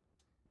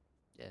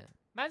 yeah.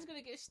 Man's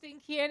gonna get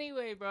stinky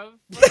anyway, bro.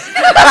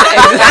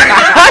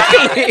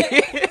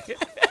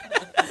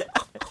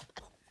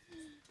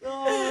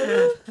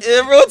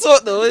 Yeah, real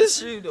talk though. It's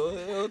true though.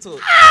 Real talk.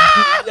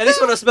 At least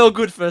want to smell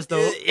good first, though.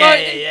 But you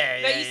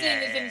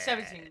saying it's in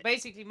 17.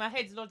 Basically, my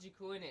head's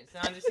logical in it, so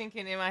I'm just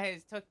thinking in my head,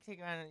 it's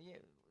taking around. Yeah.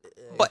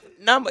 But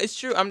but it's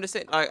true. I'm just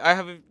saying, like, I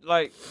have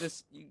like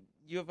this.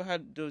 You ever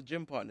had those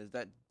gym partners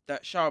that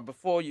shower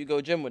before you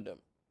go gym with them?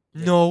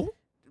 No.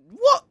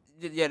 What?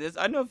 Yeah,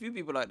 I know a few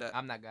people like that.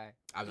 I'm that guy.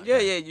 I'm that Yeah,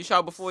 guy. yeah, you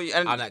shower before you.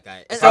 And I'm that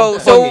guy. so,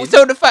 If so, I'm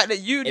so the fact that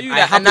you if do I that,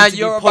 and happen now to be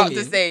you're about to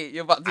ponging, say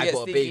you're about to I get got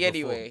a stinky babe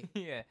before. anyway.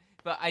 Yeah,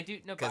 but I do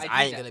no. because But I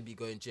do ain't that. gonna be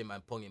going gym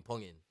and ponging.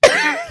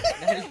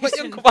 But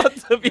Listen, you're about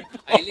to be.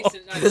 Hey,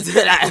 listen, no, Because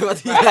listen. like, what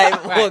do you Right,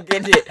 like, more,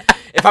 get it?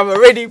 If I'm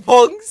already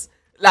pongs,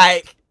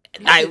 like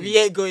we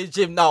ain't going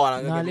gym now, and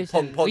I'm No, gonna be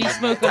listen. pong. We ponging.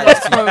 smoke a Like, lot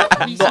of that's crow.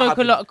 not We smoke a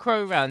happening. lot of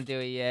crow round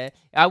here. Yeah.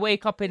 I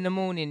wake up in the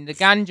morning. The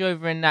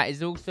ganjover and that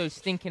is also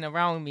stinking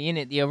around me.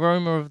 Innit? The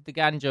aroma of the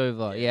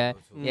ganjover. Yeah.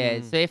 Yeah.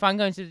 Mm. So if I'm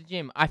going to the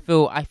gym, I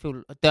feel a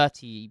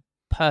dirty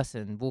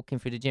person walking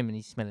through the gym and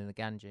he's smelling the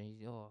ganja.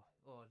 He's look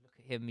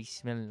at him. He's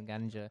smelling the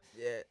ganja.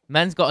 Yeah.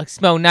 Man's got to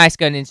smell nice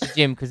going into the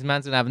gym because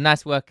man's gonna have a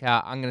nice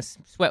workout. I'm gonna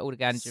sweat all the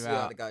ganja Sweat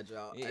out. the ganja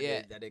out, and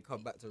Yeah. then they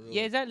come back to real.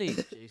 Yeah, exactly.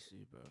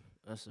 JC, bro.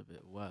 That's a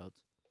bit wild.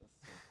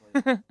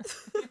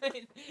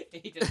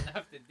 He doesn't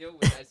have to deal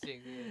with that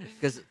shit.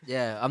 Because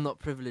I'm not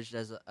privileged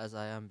as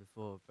I am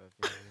before, bro. You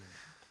know what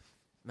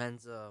I mean?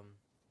 Man's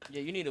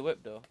Yeah, you need a whip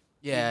though.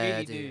 yeah, you I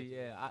really do.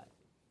 Yeah.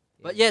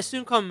 But yeah,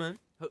 soon come, man.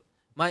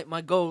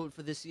 My goal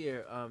for this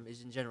year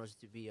is in general is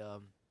to be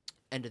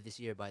end of this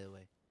year, by the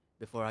way,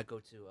 before I go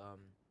to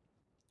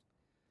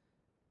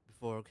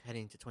before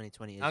heading to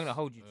 2020. Is, I'm gonna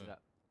hold you to that.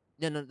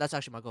 Yeah, no, that's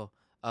actually my goal.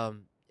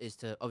 Is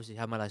to obviously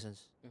have my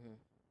license.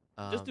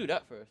 Just do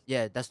that first.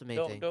 Yeah, that's the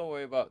main thing. Don't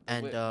worry about the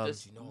And, whip. do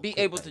you know be what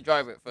able that to is?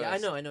 drive it first. Yeah,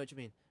 I know what you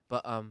mean.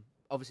 But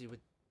obviously with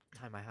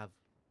time I have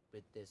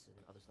with this and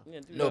other stuff.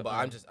 Yeah, do No, that but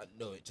first. I'm just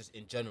no. Just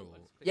in general.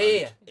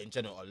 Yeah. In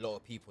general, a lot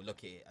of people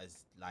look at it as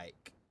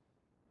like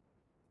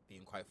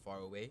being quite far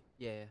away.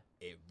 Yeah.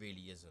 It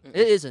really isn't. Mm.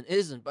 It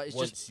isn't. But it's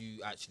Once just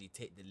you actually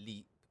take the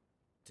leap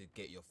to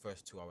get your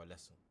first 2-hour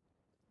lesson,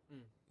 Mm.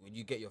 when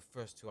you get your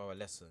first 2-hour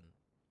lesson,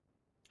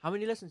 how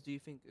many lessons do you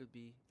think it would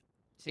be?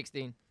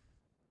 16.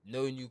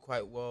 knowing you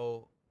quite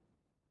well,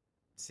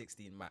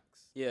 16 max.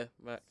 Yeah,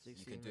 Max. You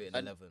 16 can do it in I-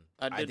 11.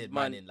 I I did did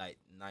mine mine- in like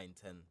 9,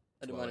 10.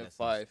 I did 2-hour mine in lessons.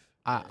 5.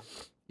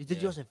 You did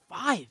Yeah. yours in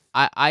 5.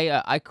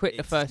 I quit the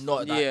It's first.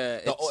 not that. Yeah,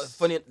 The, it's-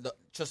 funny,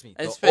 trust me,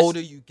 and the it's first- older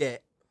you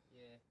get,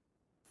 Yeah.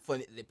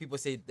 funny. The people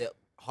say the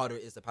harder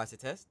it is to pass the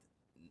test.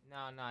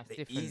 No, it's The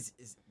different.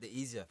 is the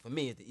easier. For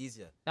me, it's the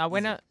easier. Now,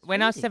 when Easier.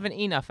 I was Really?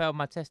 17, I failed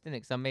my test in it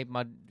because I made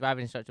my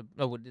driving instructor,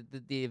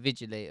 the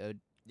invigilator,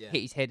 Yeah.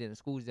 hit his head in the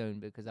school zone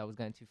because I was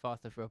going too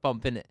fast for a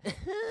bump in it.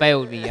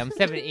 Failed me. I'm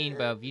 17,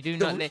 bro. You do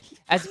not let,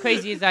 as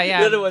crazy as I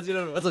am. You know what?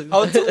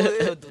 How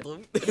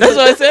That's what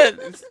I said.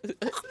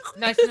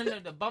 No,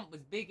 the bump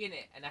was big in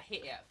it, and I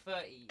hit it at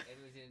 30.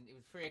 And it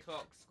was 3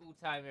 o'clock, school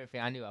time,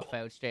 everything. I knew I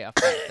failed straight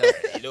after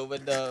that. You know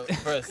when the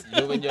first,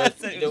 you know when you're,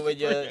 That's it, you know when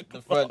it was you're fucking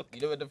the front, o'clock.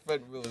 you know when the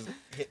front wheels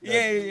hit the,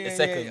 Yeah, the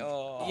second. Yeah.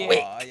 Oh, Yeah. Wait.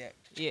 Yeah.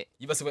 Yeah,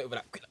 You must have went with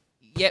that. Quick.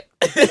 yep.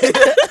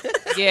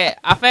 Yeah,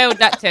 I failed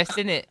that test,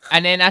 innit?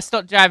 And then I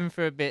stopped driving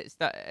for a bit.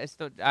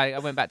 I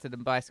went back to the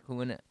bicycle,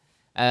 innit?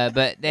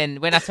 But then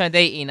when I turned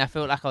 18, I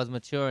felt like I was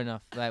mature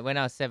enough. Like when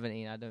I was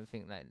 17, I don't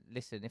think like,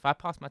 listen, if I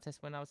passed my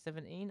test when I was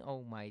 17,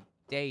 oh my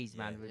days,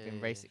 man, Yeah, would have yeah, been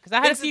yeah. racing. Because I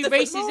had a Things are few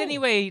different races now.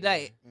 anyway.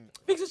 Like,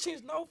 Things have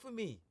changed now for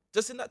me.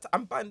 Just in that,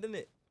 I'm banned in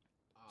it.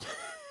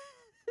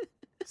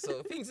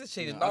 So things have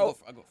changed now.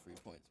 I got 3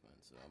 points, man.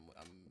 So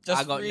I'm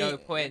Just I got free. no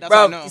points. That's what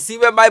I Bro, know. you see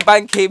when my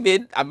ban came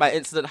in and my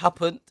incident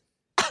happened,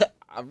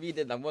 I'm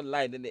reading, I'm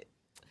online in it,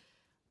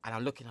 and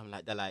I'm looking, I'm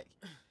like, they're like,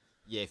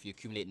 yeah, if you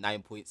accumulate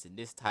 9 points in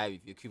this time,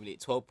 if you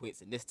accumulate 12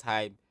 points in this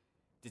time,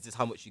 this is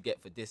how much you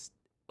get for this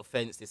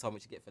offense, this is how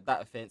much you get for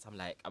that offense. I'm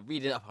like, I'm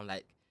reading up, I'm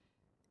like,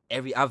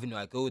 every avenue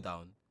I go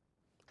down,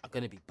 I'm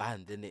gonna be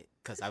banned in it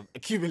because I've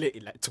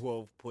accumulated like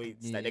 12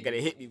 points. Like they're gonna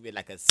hit me with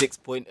like a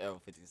 6-pointer,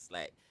 if it's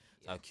like,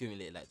 so I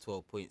accumulated like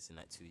 12 points in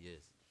like 2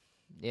 years.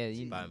 yeah,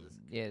 Bam.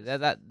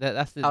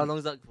 that's the. How long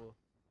is that for?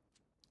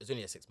 It's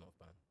only a 6-month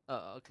ban.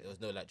 Oh, okay. There was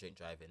no like drink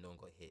driving, no one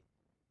got hit.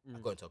 I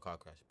Mm. got into a car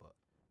crash, but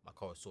my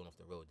car was sawn off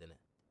the road, didn't it?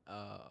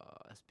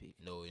 That's peak.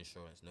 No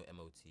insurance, no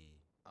MOT,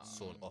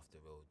 sawn off the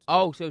road.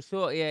 Oh,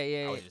 so yeah, I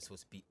yeah. was even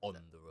supposed to be on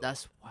the road.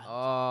 That's wild.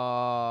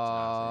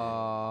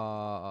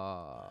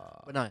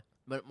 Oh. But no,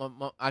 but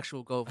my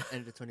actual goal for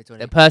end of 2020.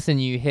 The person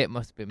you hit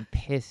must have been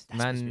pissed, That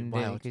must be man,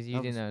 wild. because you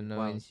That didn't must have be no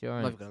wild. I'm not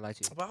insurance. even gonna lie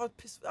to you. But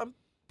I'm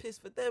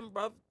pissed for them,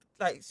 bruv.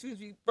 Like as soon as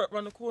we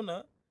run the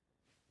corner,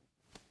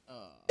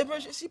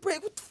 emergency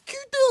brake. What the fuck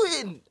you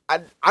doing?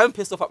 And I'm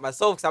pissed off at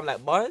myself because I'm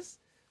like, Mars,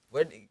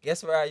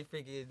 guess where I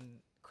freaking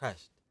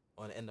crashed?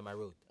 On the end of my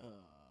road,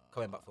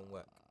 coming back from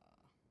work.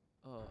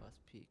 Oh, that's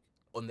peak.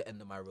 On the end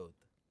of my road.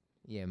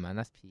 Yeah, man,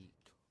 that's peak.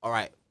 All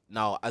right,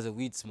 now as a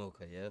weed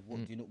smoker, yeah, what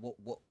Mm. do you know?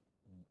 What?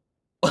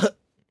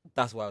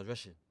 That's why I was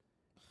rushing.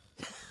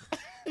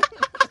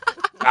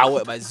 I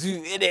want my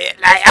zoo in it.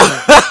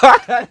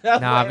 Like,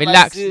 Nah,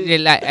 relax.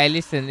 Like, hey,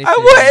 listen. I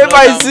want in Slow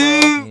my down,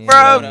 zoo, Yeah,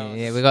 bro. yeah,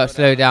 yeah, we got to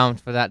slow down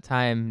for that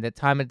time. The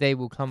time of day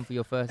will come for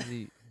your first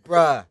zoo.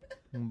 Bruh,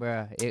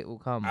 Bruh, it will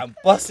come. I'm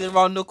busting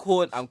around the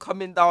corner. I'm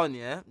coming down,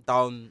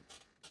 down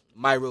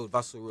my road,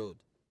 Vassal Road.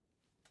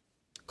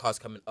 Car's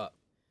coming up.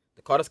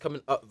 The car that's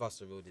coming up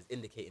Vassal Road is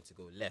indicating to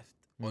go left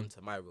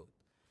onto my road.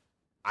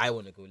 I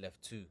want to go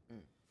left too.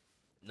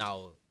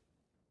 Now,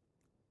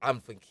 I'm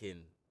thinking,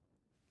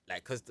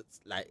 like, cause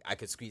like I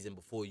could squeeze in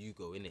before you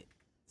go, innit?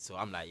 So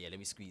I'm like, yeah, let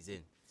me squeeze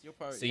in. It's your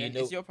priority. So you know-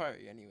 it's your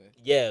priority anyway.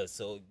 Yeah,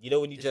 so you know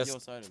when you This is just your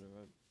side of the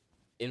road.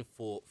 in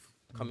fourth,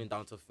 coming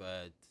down to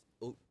third.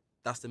 Oh,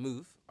 that's the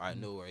move. All right,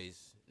 no worries.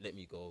 Let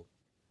me go.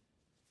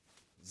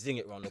 Zing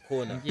it round the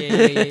corner.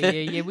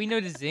 Yeah. We know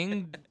the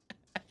zing.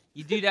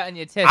 You do that on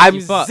your test. I'm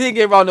you fuck.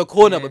 zinging around the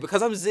corner, Yeah. but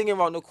because I'm zinging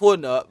around the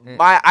corner, Yeah.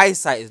 my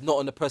eyesight is not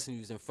on the person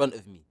who's in front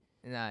of me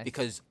Nice.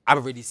 because I've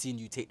already seen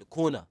you take the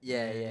corner,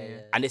 Yeah.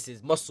 and this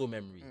is muscle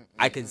memory.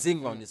 I can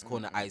zing around this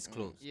corner, eyes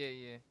closed.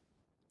 Yeah.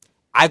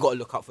 I gotta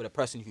look out for the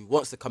person who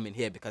wants to come in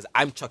here because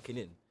I'm chucking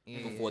in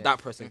Yeah, before yeah. that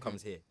person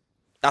comes here.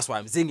 That's why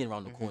I'm zinging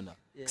around the corner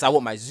because Yeah. I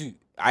want my zoo.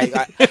 I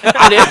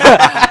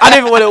don't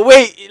even want to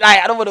wait.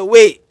 Like I don't want to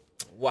wait.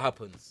 What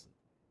happens?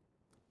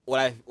 What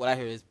I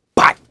hear is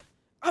bang.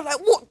 I'm like,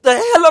 what the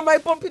hell am I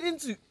bumping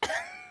into?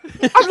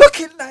 I'm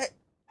looking like,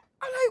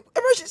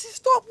 emergency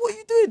stop. What are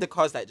you doing? The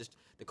car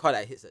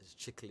that hits is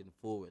trickling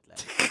forward.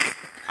 Like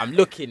I'm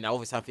looking.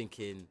 Obviously, I'm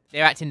thinking.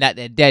 They're acting like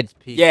they're dead.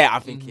 Yeah,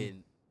 I'm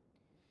thinking.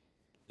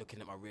 Looking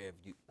at my rear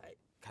view, like,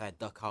 can I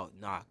duck out?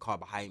 Nah, car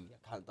behind me.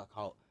 I can't duck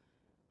out.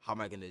 How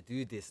am I gonna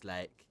do this?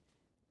 Like,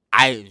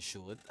 I ain't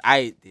insured. I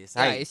ain't this.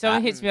 I Yeah, ain't if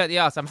someone that. hits me at the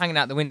ass, I'm hanging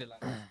out the window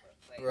like.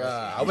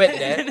 Bruh, I went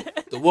there.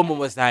 The woman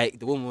was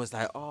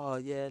like, oh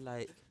yeah,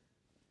 like,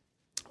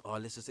 oh,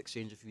 let's just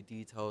exchange a few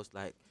details.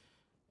 Like,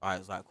 I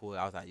was like, cool.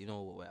 I was like, you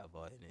know what,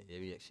 whatever. Innit? Yeah,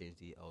 we exchange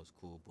details.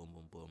 Cool. Boom,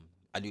 boom, boom.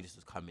 I knew this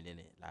was coming in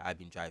it. Like, I've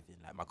been driving.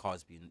 Like, my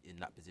car's been in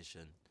that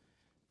position.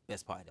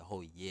 Best part of the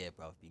whole year,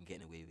 bro. I've been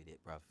getting away with it,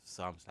 bro.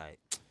 So I'm just like,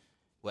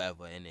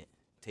 whatever, innit?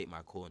 Take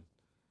my corn.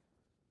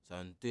 So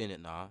I'm doing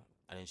it now.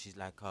 And then she's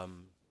like,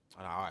 I'm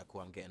like, all right,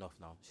 cool. I'm getting off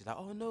now. She's like,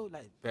 oh no,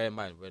 like, bear in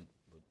mind,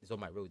 it's on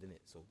my road, innit?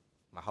 So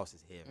my house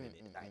is here,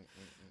 innit? Like,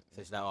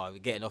 so she's like, oh, we're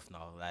getting off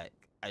now. Like,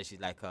 and she's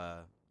like,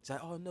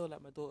 oh no,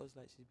 like my daughter's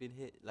like she's been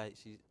hit, like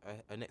she's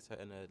her neck's hurt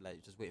and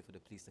like just waiting for the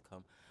police to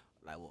come.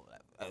 Like what?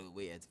 Like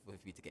waiting for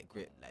me to get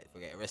gripped, like for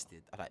get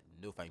arrested. I'm like,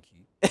 no, thank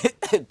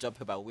you. Jump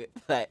in my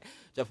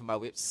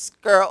whip,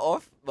 skirt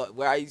off. But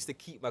where I used to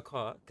keep my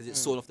car, because it's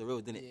sawn off the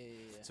road, didn't it?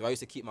 Yeah. So I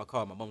used to keep my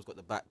car. My mum's got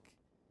the back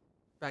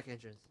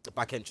entrance.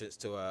 entrance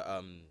to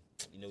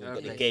you know, we've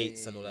got the Okay.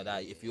 gates and all of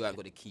that. If you ain't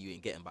got the key, you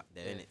ain't getting back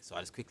there, innit? So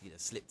I just quickly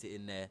just slipped it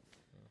in there,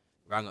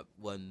 rang up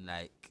one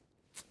like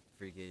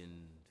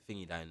freaking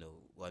thingy that I know,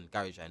 one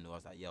garage I know. I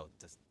was like, yo,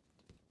 just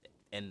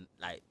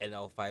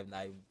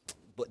NL59,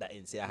 put that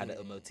in. Say I had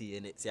an MOT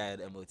in it. Say I had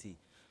an MOT.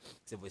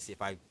 So obviously,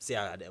 if I say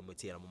I had an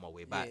MOT and I'm on my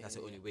way back, that's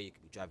the only way you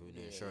can be driving with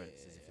no insurance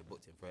is if you're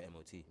booked in for an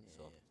MOT.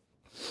 So,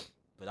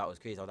 but that was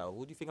crazy. I was like, well,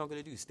 what do you think I'm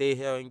gonna do? Stay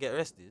here and get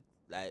arrested?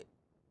 Like,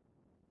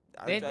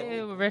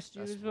 They'll arrest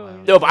you That's as well.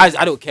 wild. no, but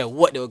I don't care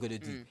what they were gonna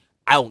do.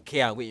 I don't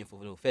care. I'm waiting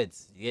for no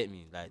feds. You get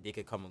me? Like they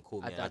could come and call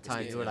me. At and I that could time,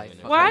 speak you to were them like, and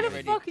fuck then Why come the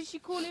ready. fuck is she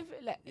calling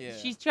for like? Yeah.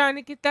 She's trying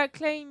to get that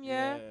claim,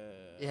 yeah.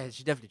 Yeah,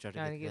 she definitely tried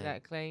Trying to to get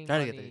that claim.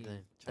 Trying to get money. that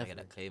claim. Trying to get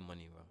that Definitely. claim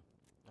money, bro.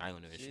 I ain't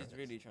gonna She's insurance.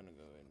 really trying to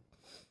go in.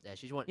 Yeah,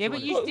 she's want. Yeah, she but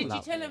wanted you to did pull you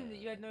out. tell him that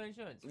you had no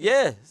insurance?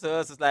 Yeah, so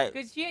it's just like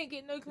Because she ain't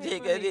getting no claim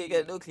didn't money.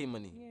 get no clean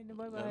money. Yeah, no,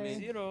 know what I bye-bye. mean?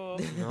 Zero.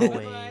 No Bye-bye.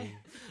 way.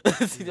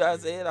 You know what I'm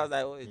saying? I was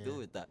like, what do you Yeah. do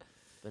with that?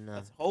 But no.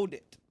 Let's hold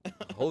it.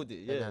 Hold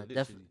it, But yeah, no,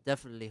 literally.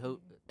 definitely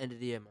hope end of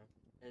the year, man.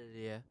 End of the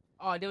year.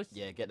 Oh, there was.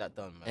 Yeah, get that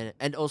done, man.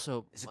 And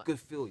also It's a my- good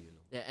feel, you know.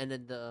 Yeah, and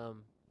then the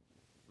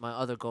my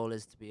other goal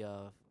is to be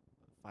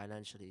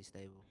financially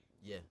stable.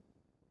 Yeah,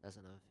 That's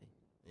another thing.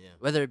 yeah.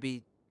 Whether it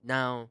be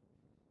now,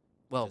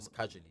 well, Just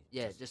casually.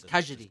 yeah, just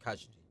casually. Just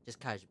casually. just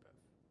casual, bro.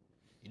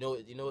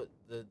 You know what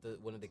the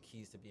one of the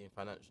keys to being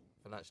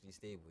financially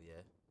stable,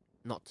 yeah,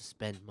 Not to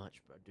spend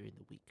much, bro, during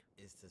the week.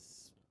 is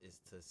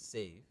to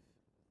save,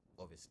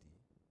 obviously,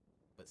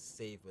 but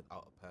save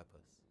without a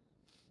purpose.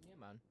 Yeah,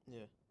 man.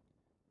 Yeah.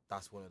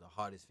 That's one of the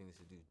hardest things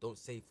to do. Don't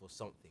save for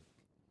something.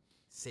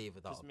 Save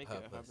without Just a make it a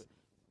purpose. habit.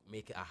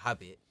 Make it a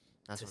habit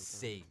That's to what I'm trying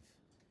save.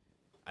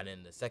 And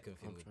then the second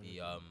thing I'm would trying be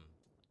to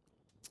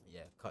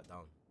cut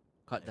down.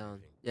 cut down.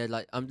 everything. Yeah,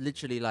 like I'm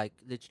literally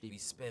We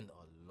spend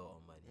a lot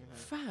of money. man.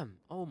 fam.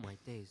 Oh my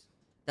days.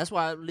 That's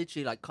why I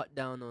literally like cut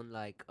down on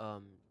like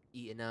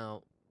eating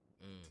out,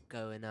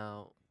 going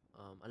out.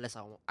 Unless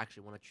I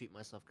actually want to treat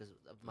myself because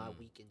of my Mm.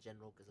 week in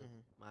general, because of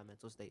Mhm. my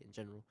mental state in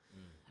general.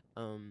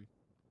 Mm.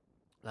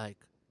 Like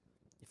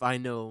if I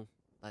know,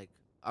 like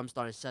I'm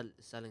starting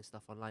selling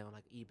stuff online on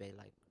like eBay,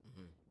 like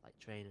Mhm. like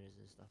trainers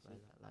and stuff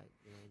like that. Like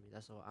you know what I mean.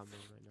 That's what I'm on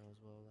right now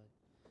as well. Like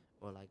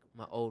or like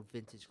my old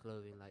vintage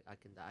clothing, like I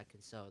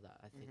can sell that.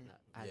 I think Mhm.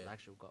 that has Yeah.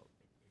 actual got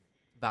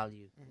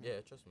value. Yeah,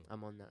 trust me.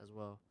 I'm on that as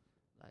well.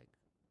 Like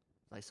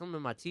Like some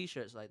of my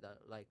T-shirts, like that,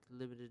 like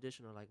limited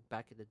edition or like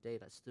back in the day,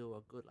 that still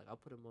are good. Like I'll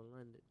put them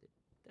online.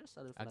 They're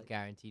selling for I like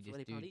guarantee this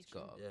 £20 dude's each,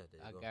 got. Yeah,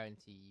 there you I go.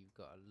 guarantee you've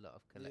got a lot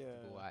of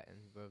collectible Yeah.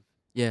 items, bro.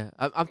 yeah.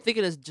 I'm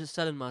thinking of just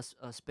selling my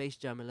Space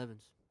Jam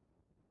 11s.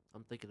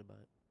 I'm thinking about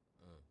it,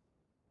 Mm.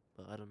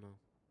 but I don't know.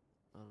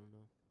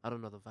 I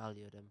don't know the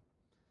value of them.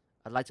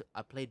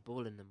 I played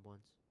ball in them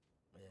once.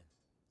 Yeah.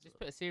 Just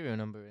put a serial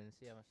number in and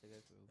see how much they go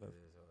for. That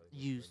Bro. is what I get,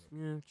 Used,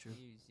 innit? yeah, true.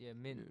 Use, yeah,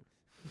 mint.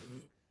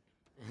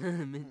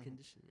 Mint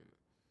condition, you know.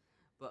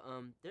 But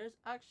there's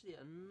actually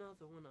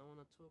another one I want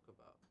to talk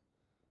about.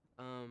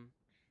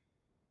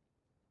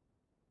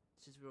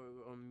 Since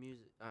we're on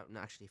music, no,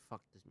 actually,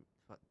 fuck this.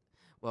 Fuck.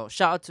 Well,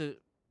 shout out to.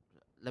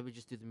 Let me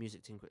just do the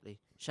music thing quickly.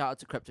 Shout out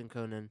to Krypton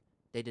Conan.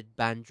 They did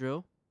Band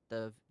Drill,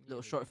 the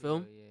little the short video,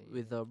 film yeah,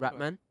 with yeah.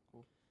 Rapman.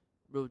 Cool.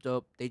 Real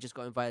dope. They just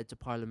got invited to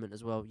Parliament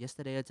as well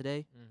yesterday or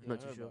today. Mhm. Not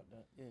I too heard sure. about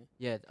that, yeah.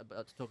 Yeah,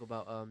 about to talk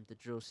about the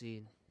drill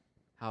scene,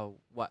 how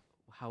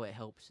it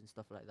helps and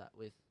stuff like that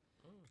with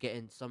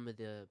getting some of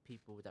the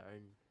people that are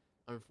in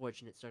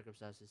unfortunate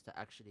circumstances to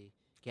actually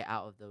get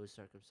out of those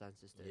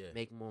circumstances to Yeah.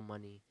 make more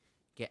money,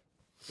 get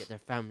their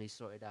families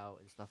sorted out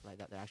and stuff like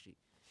that. They're actually,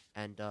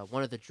 and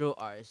one of the drill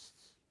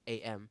artists,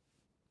 AM,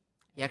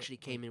 he actually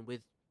came in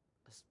with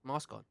a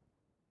mask on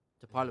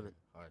to Parliament,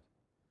 Hard.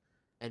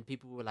 and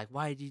people were like,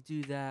 "Why did you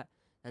do that?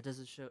 That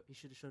doesn't show. He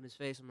should have shown his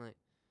face." I'm like,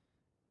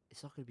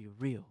 it's not gonna be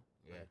real.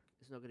 Yeah. Like,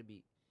 it's not gonna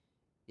be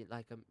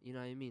like you know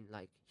what I mean?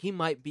 Like he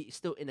might be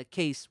still in a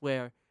case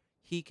where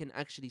he can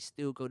actually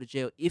still go to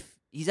jail if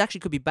he's actually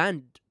could be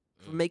banned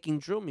from Mm. making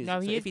drill music. No,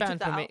 So he if is he took banned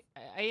that from out, it.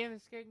 AM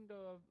and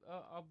Skegdo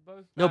are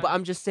both. no, but banned.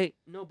 I'm just saying.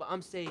 No, but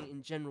I'm saying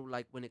in general,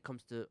 like when it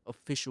comes to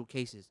official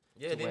cases.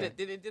 Yeah, to they where-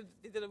 did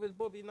it with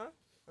Bobby now.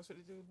 That's what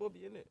they did with Bobby,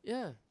 innit?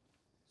 Yeah.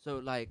 So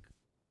like,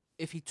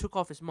 if he took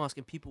off his mask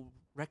and people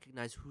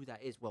recognize who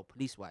that is, well,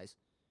 police wise,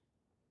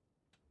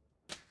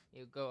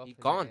 He'll go up. he in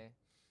gone. there.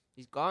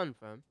 he's gone,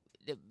 fam.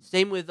 The-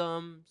 Same with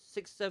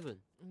 6-7.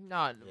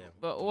 No, Yeah.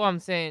 but all I'm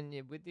saying,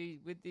 yeah, with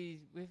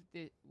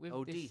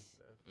OD. this,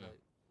 Mm.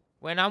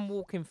 when I'm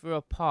walking through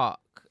a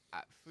park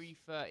at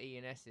 3:30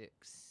 in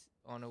Essex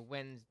on a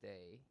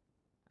Wednesday,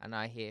 and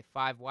I hear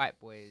 5 white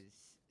boys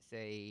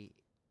say,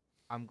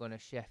 "I'm gonna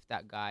chef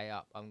that guy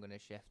up. I'm gonna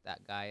chef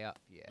that guy up."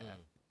 Yeah,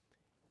 Mm.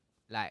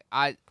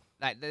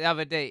 like the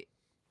other day,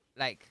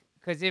 like,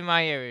 cause in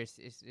my area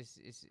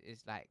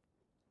it's like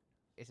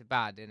it's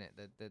bad,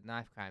 innit? The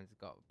knife crimes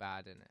got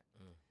bad, innit?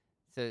 Mm.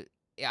 So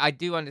yeah, I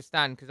do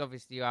understand, because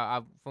obviously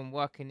I'm from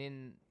working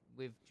in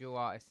with drill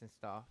artists and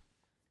stuff,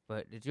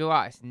 but the drill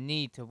artists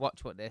need to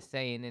watch what they're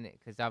saying, innit?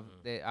 Because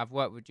I've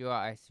worked with drill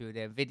artists who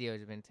their videos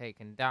have been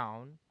taken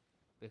down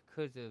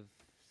because of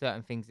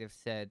certain things they've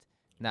said,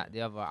 and that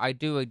the other. I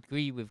do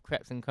agree with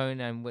Kreps and Conan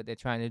and what they're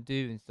trying to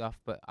do and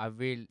stuff, but I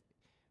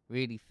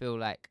really feel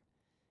like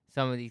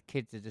some of these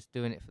kids are just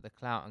doing it for the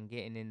clout and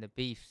getting in the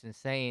beefs and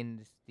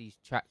saying these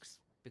tracks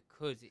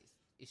because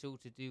it's all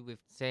to do with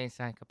saying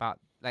something about,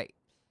 like,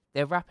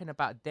 they're rapping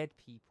about dead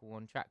people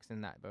on tracks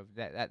and that, bro.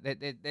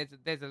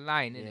 There's a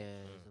line in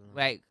it,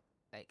 like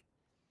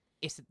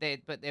it's there,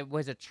 but there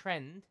was a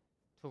trend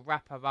to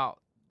rap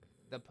about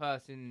the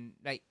person,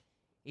 like,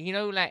 you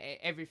know, like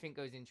everything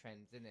goes in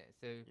trends, isn't it?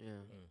 So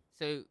Yeah.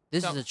 so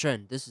This some- is a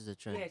trend. This is a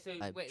trend. Yeah, so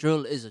like, wait-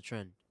 drill is a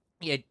trend.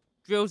 yeah,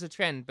 drill's a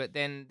trend, but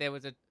then there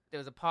was a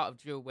part of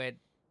drill where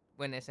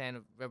when they're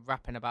saying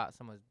rapping about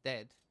someone's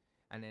dead,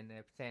 and then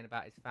they're saying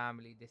about his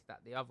family, this,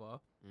 that, the other.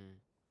 Mm.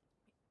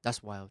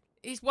 That's wild.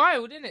 It's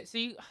wild, isn't it?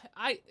 See,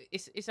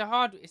 it's a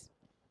hard. It's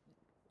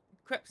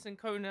Kreps and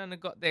Conan have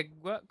got their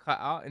work cut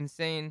out and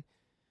saying,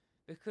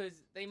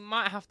 because they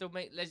might have to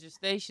make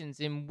legislations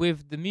in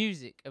with the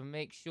music and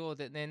make sure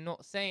that they're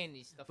not saying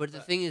these stuff. But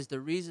the thing is, the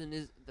reason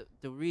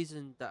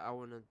that I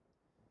want to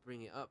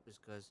bring it up is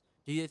because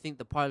do you think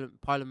the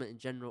parliament in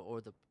general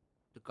or the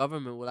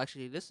government will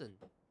actually listen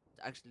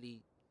to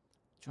actually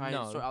try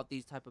No. and sort out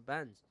these type of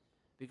bands?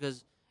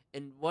 Because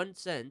in one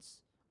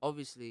sense,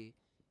 obviously,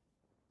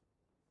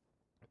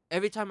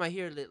 every time I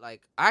hear it,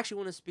 like, I actually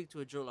want to speak to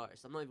a drill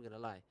artist. I'm not even gonna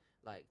lie,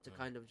 like, to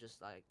kind of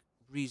just like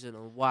reason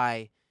on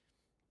why.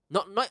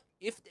 Not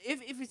if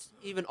it's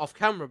even off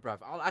camera, bruv,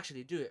 I'll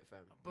actually do it, fam.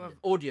 Bruv.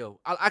 Audio,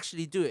 I'll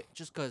actually do it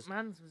just cause.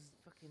 Mans was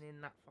fucking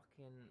in that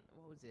fucking,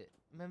 what was it?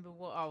 Remember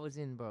what I was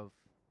in, bro?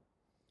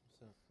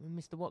 When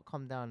Mr. Watt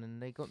come down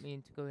and they got me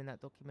into going that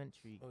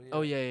documentary.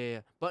 Oh yeah.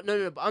 But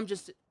no. But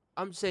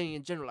I'm saying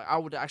in general, like, I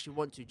would actually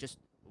want to just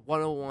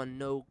 101,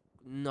 no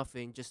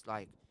nothing, just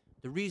like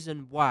the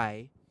reason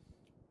why.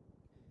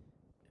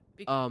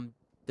 Bec-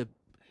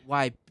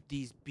 Why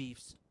these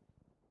beefs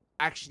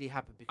actually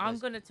happen, because I'm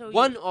gonna tell you.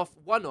 one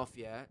off,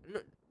 yeah.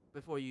 No,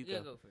 before you Yeah,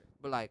 go, go for it.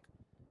 but like,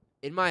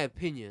 in my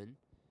opinion,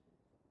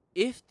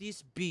 if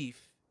this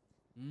beef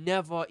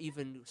never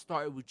even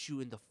started with you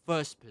in the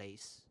first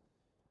place,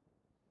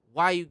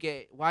 why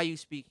you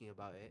speaking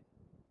about it?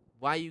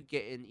 Why you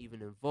getting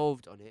even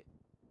involved on it?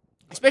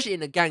 Especially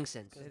in a gang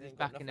sense. Cause it's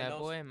back in their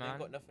boy,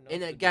 man.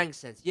 In a gang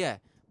sense, yeah.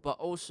 But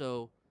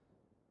also,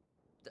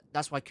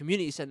 that's why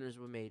community centers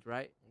were made,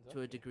 right?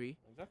 To a degree.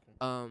 Exactly.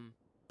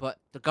 but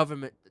the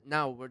government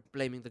now we're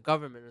blaming the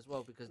government as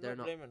well because I'm they're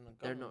not blaming the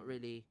they're not government.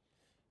 really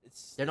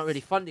It's they're not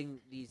really funding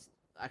these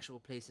actual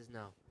places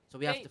now. So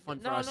we have They- to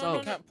fund no, for no, no, ourselves.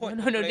 You can't point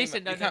No, the no, blame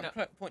listen, at, you no, no,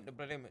 can't point the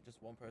blame at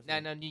just one person. No,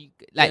 no, you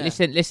Yeah.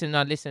 listen.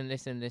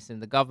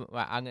 The government.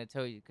 Right, I'm gonna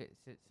tell you.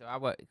 So I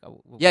work.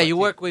 Yeah, you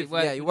worked work in-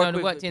 with- yeah, you work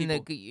with worked the in the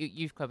people.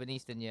 youth club in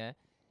Eastern. Yeah,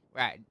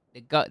 right.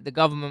 The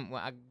government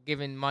were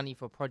giving money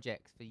for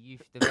projects for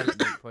youth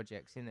development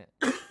projects, innit?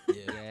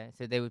 Yeah. Yeah.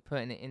 So they were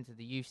putting it into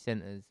the youth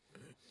centers,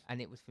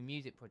 and it was for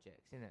music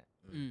projects, innit?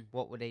 Mm.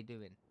 What were they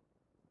doing?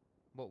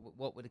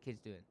 What were the kids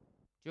doing?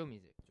 Drill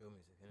music. Drill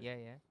music,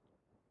 innit? Yeah.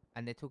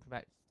 And they're talking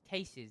about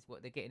cases,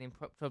 what they're getting in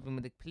problem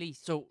with the police.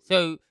 So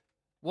So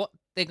what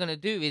they're gonna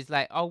do is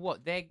like, oh,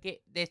 what they're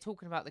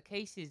talking about the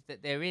cases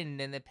that they're in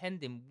and they're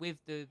pending with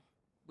the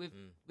with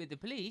the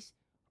police.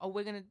 Oh,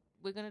 we're gonna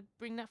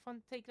bring that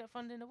take that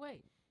funding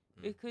away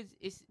because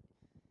it's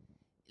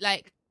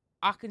like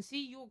I can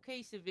see your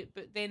case of it,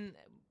 but then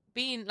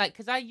being like,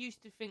 because I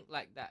used to think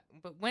like that,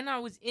 but when I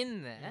was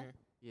in there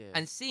yeah.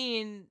 and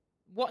seeing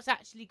what's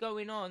actually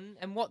going on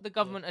and what the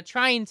government are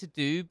trying to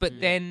do, but Mm.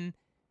 then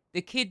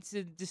the kids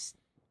are just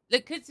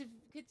the kids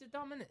are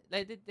dominant.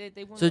 Like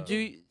they want. So do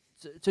you,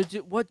 so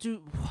do what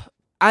do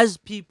as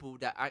people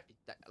that,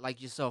 that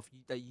like yourself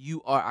that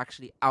you are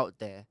actually out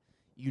there,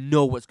 you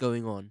know what's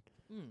going on,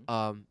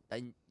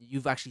 and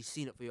you've actually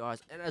seen it for your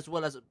eyes, and as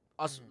well as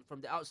us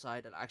from the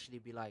outside, and actually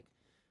be like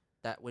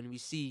that when we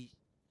see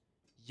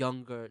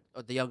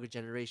the younger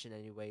generation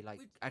anyway,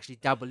 like actually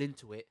dabble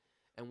into it,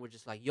 and we're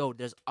just like, yo,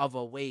 there's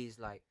other ways,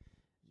 like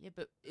Yeah,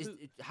 but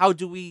how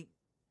do we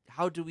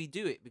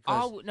do it?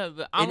 Because no,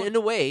 but in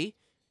a way,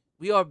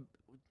 we're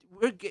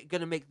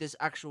gonna make this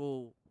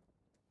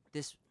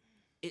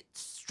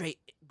straight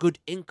good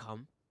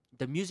income,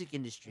 the music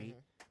industry,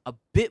 a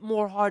bit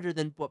more harder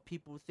than what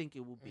people think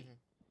it will be.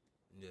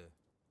 Yeah.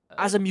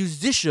 As a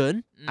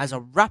musician, as a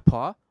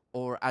rapper,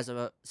 or as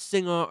a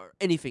singer, or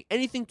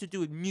anything to do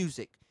with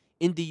music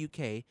in the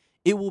UK,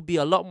 it will be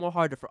a lot more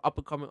harder for up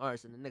and coming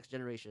artists in the next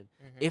generation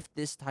if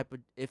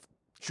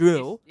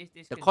drill,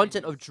 the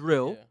content of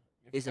drill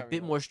is a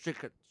bit more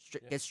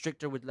gets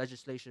stricter with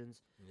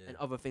legislations and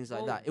other things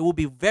like that. It will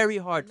be very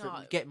hard for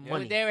to get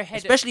money, they're ahead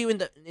especially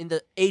in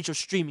the age of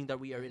streaming that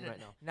we are in right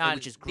now, Nah,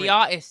 which is great. the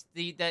artists,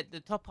 the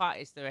top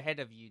artists are ahead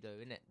of you though,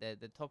 innit?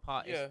 The top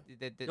artists.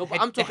 The No, but head-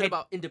 I'm the talking head-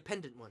 about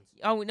independent ones.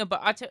 Oh no,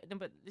 but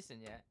but listen,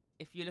 yeah.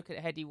 If you look at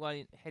Heady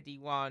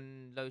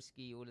One,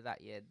 Lowski, all of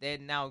that, yeah, they're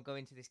now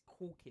going to this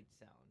cool kid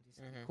sound. It's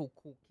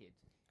cool kid.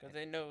 Because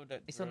they know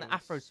that It's on the drill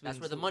Afro is- swing. That's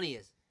where the money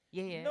is.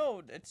 Yeah.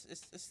 No,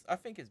 it's. I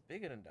think it's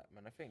bigger than that,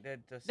 man. I think they're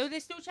just. No, they're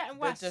still chatting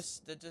They're West.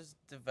 just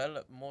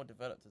more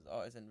developed as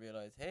artists and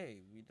realize,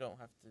 hey, we don't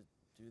have to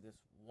do this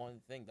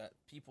one thing that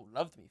people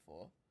loved me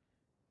for,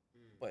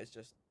 but it's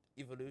just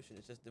evolution.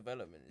 It's just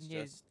development.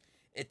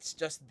 It's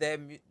just their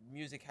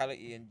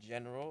musicality in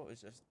general.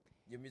 It's just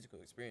your musical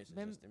experience is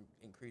just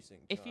increasing.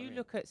 If you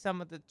look at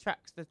some of the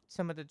tracks,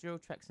 some of the drill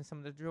tracks and some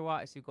of the drill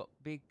artists who got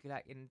big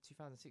like in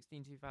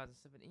 2016,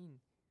 2017,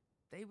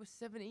 they were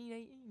 17,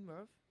 18,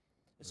 bro.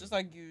 it's just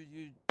like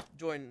you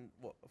join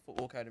a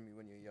football academy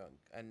when you're young,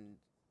 and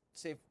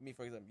say me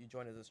for example, you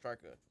join as a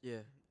striker. Yeah.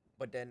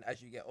 But then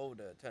as you get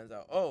older, it turns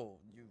out, oh,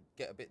 you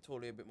get a bit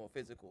taller, a bit more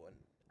physical, and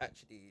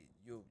actually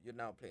you're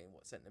now playing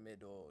centre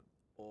mid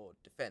or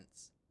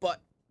defence.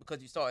 But because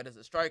you started as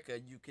a striker,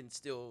 you can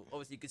still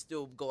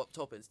go up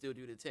top and still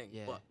do the thing.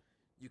 Yeah. But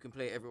you can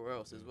play everywhere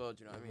else as well.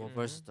 Do you know what I More mean?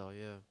 versatile,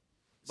 yeah.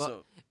 But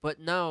So but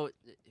now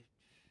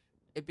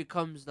it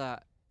becomes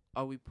that,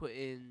 are we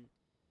putting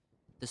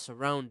the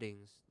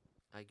surroundings?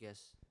 I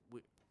guess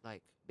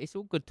It's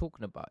all good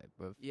talking about it,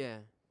 bro. yeah.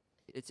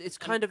 It's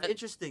kind of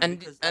interesting and-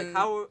 because and-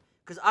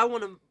 because I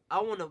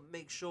wanna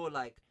make sure,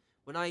 like,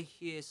 when I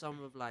hear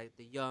some of like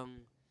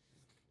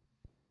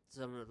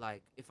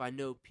if I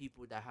know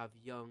people that have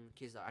young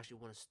kids that actually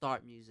want to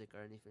start music or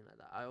anything like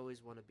that, I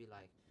always want to be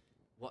like,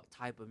 what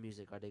type of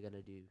music are they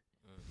gonna do?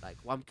 Like,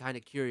 well, I'm kind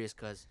of curious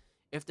because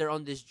if they're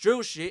on this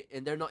drill shit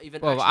and they're not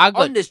even Well,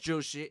 actually on this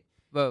drill shit,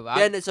 Bro,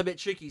 then it's a bit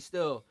tricky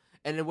still.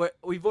 And then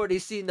we've already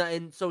seen that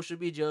in social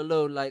media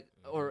alone, like,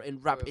 or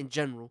in rap in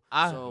general.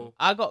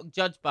 I got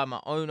judged by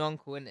my own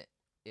uncle, innit?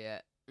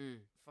 Yeah. Mm.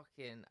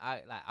 Fucking,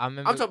 I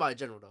remember. I'm talking about in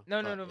general though.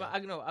 No, but, but I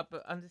know.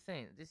 But I'm just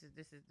saying, this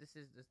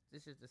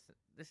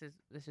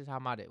is how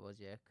mad it was,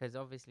 yeah. Because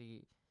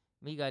obviously,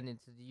 me going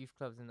into the youth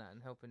clubs and that,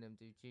 and helping them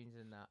do tunes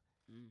and that,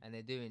 and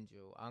they're doing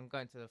drill. I'm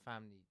going to the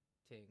family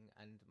thing,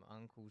 and my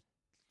uncle's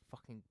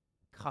fucking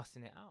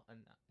cussing it out, and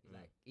that.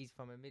 Like, he's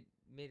from a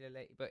middle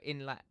age, but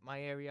in like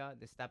my area,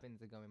 the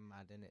stabbings are going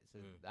mad, in it. So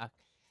I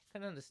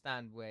can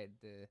understand where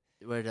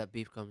that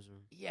beef comes from.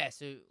 Yeah.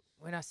 So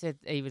when I said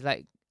he was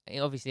like,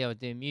 obviously I was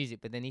doing music,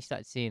 but then he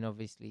started seeing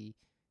obviously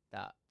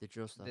that The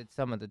drill stuff.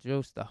 some of the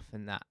drill stuff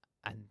and that,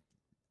 and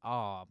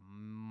oh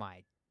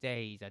my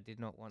days, I did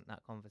not want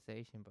that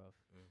conversation, bro.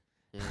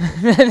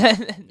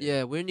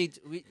 Yeah,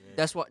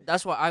 that's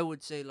what I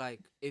would say.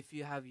 Like, if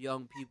you have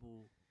young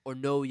people or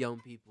no young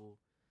people,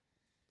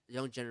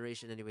 young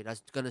generation anyway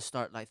that's gonna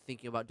start like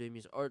thinking about doing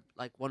music or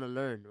like want to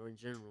learn or in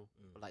general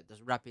or, like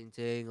this rapping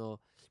thing or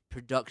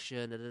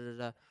production. Da, da, da,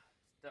 da.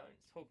 Don't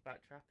talk about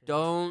trapping.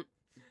 Don't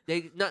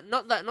they not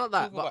that Talk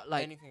but about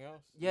like anything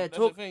else. yeah, That's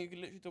talk- the thing. You can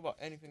literally talk about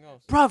anything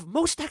else. bruv,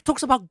 Mostak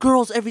talks about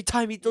girls every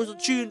time he does a Yeah,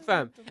 tune,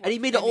 fam, talk and he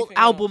about made an old anything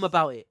album else.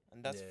 about it,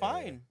 And that's Yeah.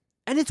 fine.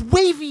 and it's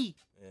wavy,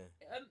 Yeah.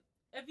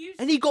 Have you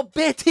and he got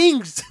bare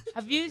things.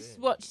 have you That's it.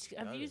 watched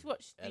have Yeah. you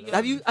watched Yeah, the,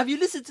 no. have you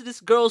listened to this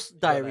girl's You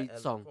got, diary like,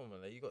 song? come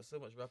on, like, you got so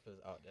much rappers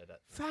out there that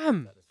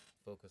Fam, that just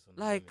focus on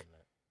the like-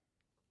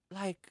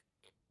 women, like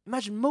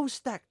imagine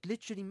Mostak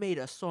literally made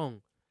a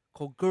song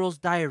called Girl's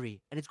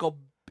Diary, and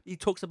he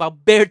talks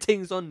about bare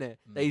things on there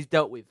that Mm. he's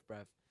dealt with,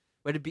 bruv.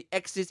 Whether it be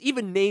exes,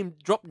 even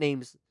drop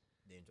names,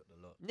 name dropped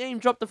a lot. name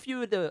dropped a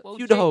few of the Well,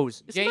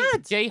 hoes. It's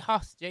mad. Jay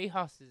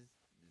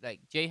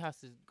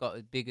Huss has got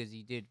as big as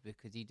he did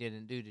because he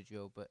didn't do the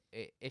drill. But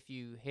if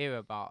you hear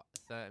about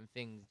certain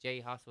things, Jay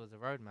Huss was a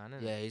roadman,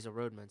 isn't Yeah, it? he's a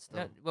roadman still.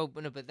 No, well,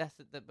 but no, but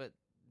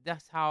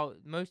that's how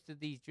most of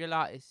these drill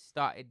artists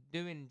started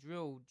doing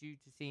drill due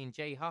to seeing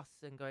Jay Huss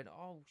and going,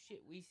 oh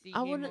shit, we see him.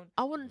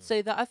 I wouldn't Mm.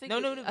 say that. I think No,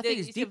 it- no, no, I think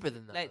it's it's a- deeper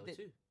than that like though, the-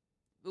 too.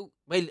 well,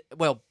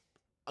 Well,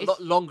 a lot it's-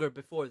 longer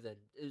before then.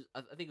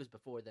 I think it was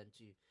before then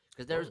too.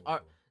 Because Oh,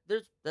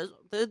 there's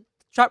the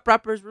trap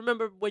rappers.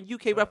 Remember when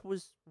UK Trap. rap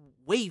was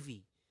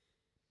wavy?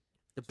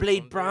 The Trap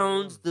Blade on day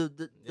Browns, one.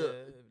 the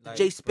like,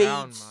 J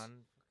Brown, Spades,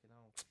 man. Fucking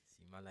hell.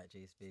 See, man, like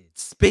J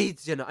Spades.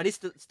 Spades. You know, I need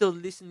to still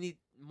listen. Need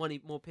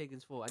money more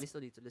pagans for. I still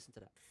need to listen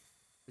to that.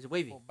 Is it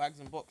wavy? For bags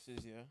and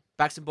boxes, yeah.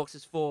 Backs and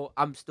Boxes 4.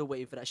 I'm still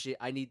waiting for that shit.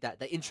 I need that.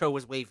 The intro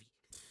was wavy.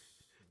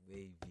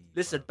 Wavy.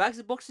 Listen, bro. Bags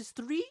and Boxes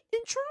 3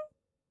 intro.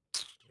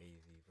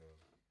 Wavy, bro.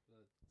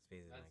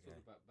 Spades is my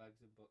guy.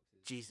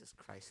 Jesus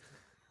Christ.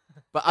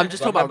 But I'm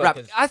just But talking about rap.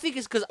 remember, 'cause I think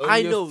it's because Only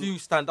I know. a few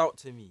stand out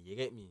to me. You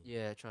get me?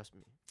 Yeah, trust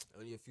me.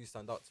 Only a few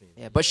stand out to me.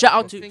 Yeah, but shout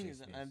out The to- thing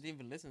is, I didn't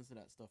even listen to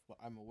that stuff, but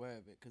I'm aware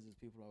of it because there's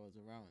people I was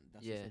around.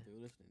 That's Yeah. the stuff they were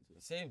listening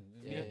to. Same.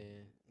 Yeah, Yeah. yeah.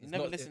 You It's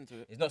never not- listened to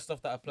it. It's not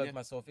stuff that I plug Yeah.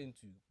 myself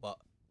into, but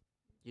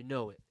You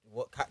know it.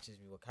 what catches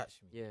me will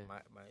catch me. Yeah.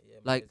 My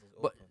Like, ears is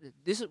but open.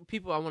 this is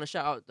people I want to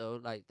shout out though.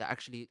 Like that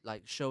actually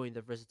like showing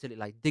the versatility.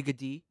 Like Digga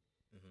D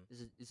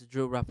Mhm. is a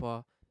drill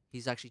rapper.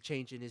 He's actually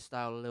changing his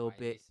style a little Right,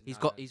 bit.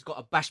 listen, He's got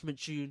a bashment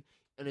tune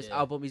on his Yeah.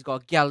 album. He's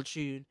got a gal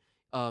tune.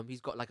 He's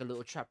got like a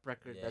little trap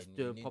record Yeah, that's you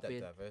doing need that popping,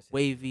 diversity.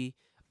 wavy.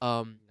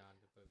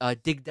 Nah,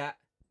 Dig that.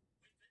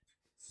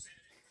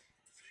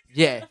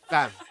 Yeah,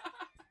 fam.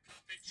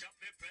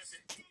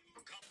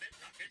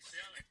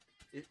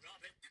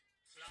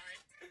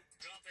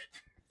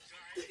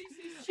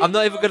 I'm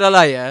not even gonna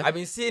lie, yeah. I've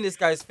been seeing this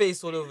guy's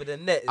face all over the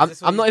net. Is I'm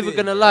this what not he's even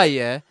doing, gonna yeah? lie,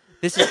 yeah.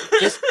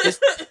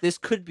 This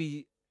could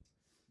be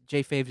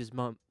Jay Faves'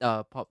 mom,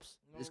 pops.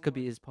 This could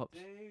be his pops.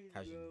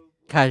 Casually.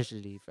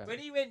 Casually, fam. When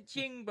he went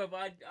ching, bruv,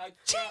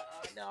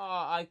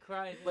 I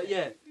cried. But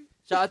yeah,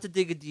 shout out to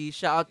Digga D.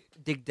 Shout out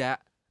Dig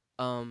That.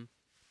 M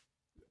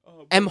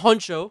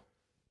Honcho.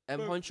 M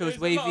Honcho's There's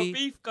a lot of wavy.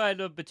 beef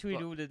going on between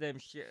But- all of them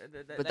shit.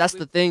 But that's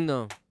the thing,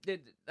 though.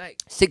 like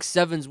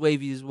 6-7's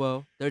wavy as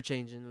well. They're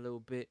changing a little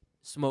bit.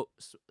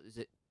 Is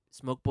it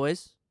Smoke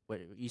Boys? Where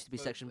it used to be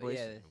Section Boys.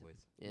 Yeah,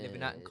 Yeah.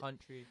 living out in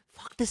country.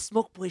 Fuck the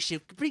Smoke Boy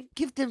shit.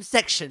 Give them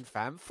Section,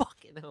 fam.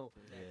 Fucking hell.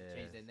 They had to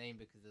change their name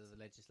because of the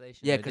legislation.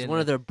 Yeah, though, because didn't one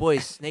of they? their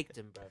boys snaked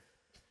him, bro.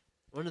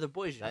 One of their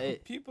boys, That yeah.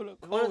 it? People are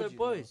cold. One of their you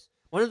know. boys.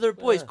 One of their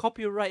boys Yeah.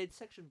 copyrighted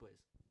Section Boys.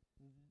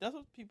 That's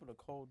what people are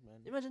cold, man.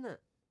 Imagine that.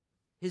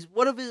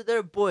 One of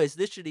their boys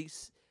literally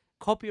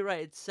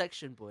copyrighted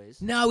Section Boys.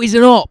 Now he's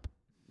an op.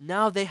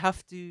 Now they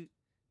have to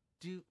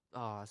do.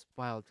 Oh, it's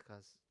wild,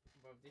 cuz.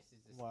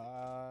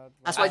 What?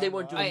 That's why they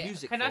weren't doing Hey,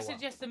 music Can for I a while.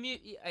 suggest a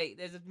movie? Hey,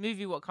 there's a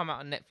movie what come out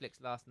on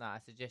Netflix last night. I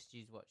suggest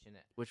you watching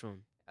it. Which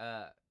one?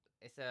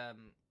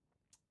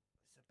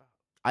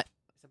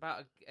 It's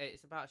about I-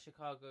 it's about a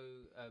Chicago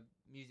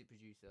music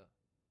producer.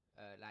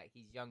 Like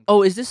he's young.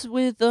 Oh, is this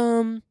with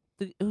who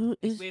It's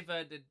is with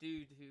the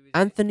dude who is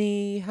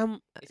Anthony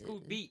Ham? It's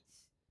called Beats.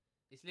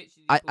 It's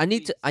literally. I called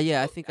need to- Beats.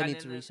 yeah, I So- think I and need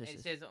to then research It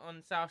this. says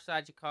on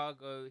Southside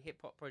Chicago,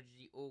 hip hop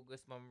prodigy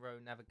August Monroe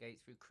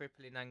navigates through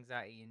crippling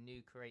anxiety and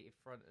new creative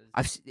fronters.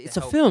 It's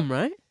a help film, them.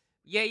 right?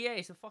 Yeah,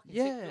 it's a fucking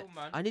Yeah, sick film,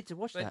 man. I need to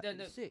watch But that. then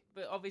It's sick.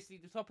 But obviously,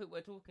 the topic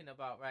we're talking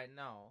about right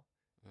now,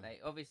 Mm.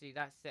 like obviously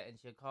that's set in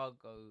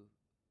Chicago,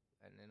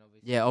 and then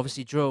obviously Yeah,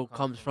 obviously drill comes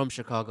comes from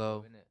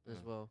Chicago innit? as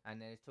Mm. well.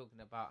 And then it's talking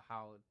about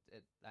how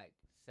like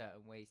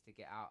certain ways to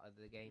get out of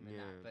the game and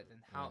Yeah. that. But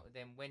then how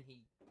then when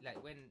he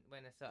like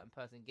when a certain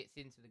person gets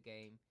into the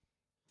game,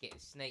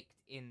 gets snaked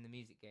in the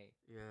music game,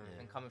 Yeah.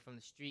 and coming from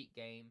the street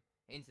game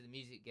into the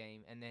music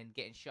game, and then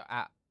getting shot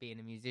at being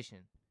a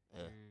musician.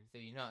 Yeah. So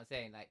you know what I'm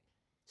saying? Like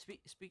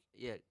Speak.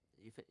 Yeah,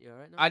 you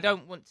alright now? I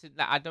don't want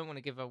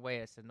to give away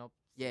a synopsis.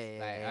 Yeah, Like,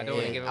 yeah, I don't want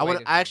yeah. to give I away.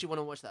 want. I actually want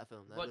to watch that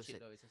film. That watch looks it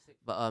sick. though. It's a sick.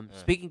 But Yeah.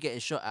 speaking getting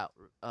shot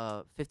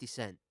out, 50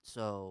 Cent.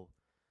 So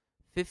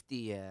 50,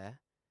 yeah,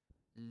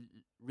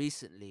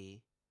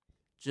 recently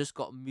just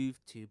got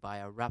moved to by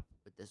a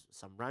there's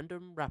some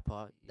random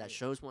rapper that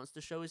Yeah. wants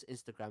to show his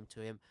Instagram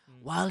to him Mm.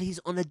 while he's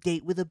on a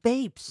date with the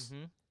babes.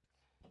 Mhm.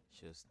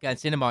 She was Going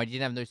cinema, he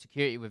didn't have no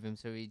security with him,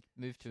 so he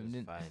moved to she him. was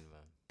Didn't fine,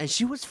 man. And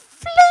she was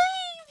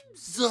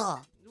flames.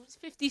 It was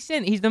 50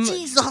 Cent. He's the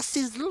Jesus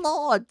is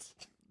Lord.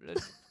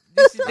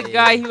 This is the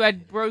guy who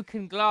had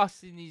broken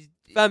glass in his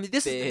Fam,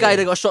 this is the guy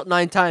that got shot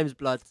 9 times,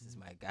 blood. This is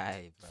my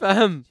guy, bro.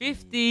 Fam.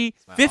 50.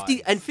 It's my 50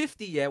 artist. and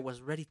 50, yeah,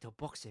 was ready to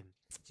box him.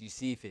 Do you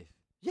see Fifth?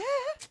 Yeah.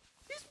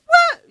 He's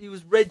what? He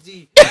was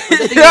ready.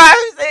 You know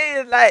what I'm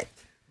saying? Like,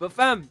 But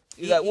fam,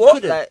 he's like, what?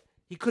 Couldn't. Like,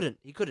 He couldn't.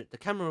 The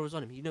camera was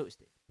on him. He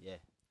noticed it. yeah,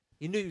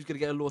 He knew he was gonna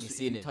get a lawsuit if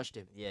seen he it. touched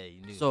him. yeah,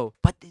 you knew. So,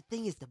 but the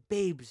thing is, the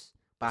babes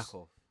back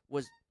off.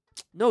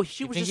 no,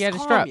 she You was think just he had a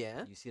calm, strap?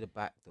 yeah. You see the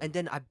back, though. And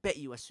then I bet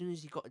you, as soon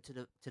as he got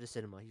into the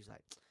cinema, he was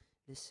like,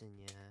 "Listen,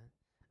 yeah,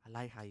 I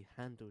like how you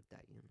handled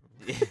that,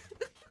 you know."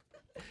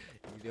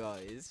 you know,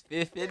 it's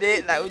Fifth in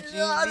it. Like, what you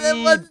Yeah,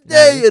 mean? that was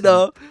there, you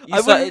know. You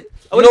I started- wouldn't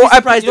you know what be I-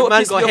 surprised you know if what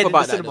man pissed got me off head in the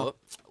about that, cinema. though?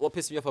 What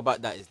pissed me off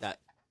about that is that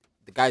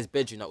the guy's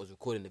bedroom that was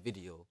recording the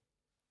video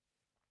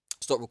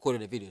stopped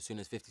recording the video as soon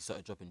as 50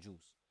 started dropping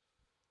jewels.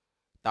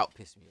 That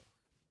pissed me off.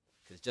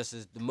 Because just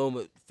as the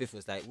moment Fifth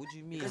was like, what do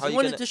you mean? Because How he you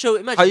wanted gonna, to show.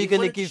 Imagine, how you he gonna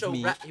wanted to give show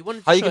me- rap- He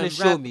wanted how to you gonna him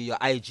show rap. me your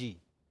IG?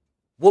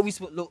 What we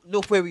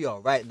look where we are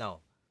right now,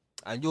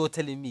 and you're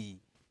telling me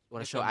You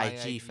want Look to show at my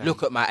IG, IG. fam.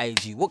 look at my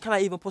IG. What can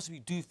I even possibly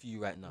do for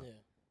you right now, Yeah.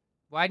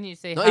 Why didn't you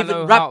say Not hello,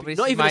 even rap. heart, this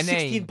Not is even my a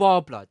 16 name?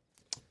 bar, blood.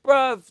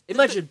 bruv?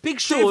 Imagine Big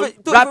don't Sean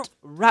even- don't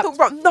rapped. Don't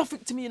rap nothing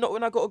to me. Not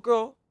when I got a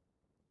girl.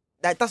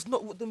 Like, that's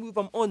not what the move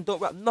I'm on.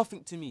 Don't rap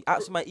nothing to me.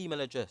 Ask my email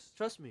address.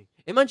 Trust me.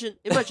 Imagine Do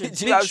you know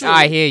Big what I'm Sean.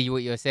 I hear you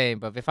what you're saying,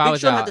 but if I Big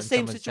was Sean out had the and same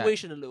someone's chat-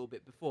 situation a little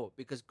bit before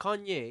because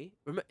Kanye.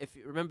 If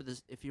you remember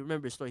this, if you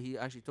remember his story, he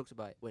actually talks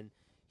about it when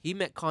he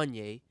met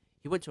Kanye.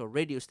 He went to a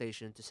radio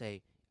station to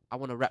say, "I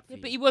want to rap for Yeah,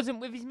 you." but he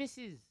wasn't with his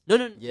missus. No,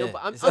 no, Yeah, no.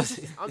 But I'm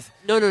it's-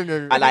 no, no, no,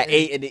 no. At like no.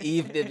 8 in the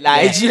evening,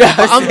 like, do you know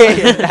But what I'm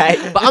saying?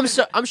 Like, But I'm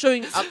showing. I'm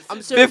showing.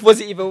 Fifth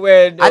wasn't even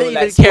wearing no, I didn't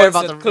like, even care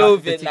about sponsored the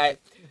clothing. the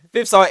Like,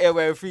 Fifth's out here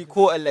wearing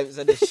 3/4 lengths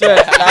on the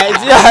shirt. Like,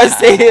 do you know what I'm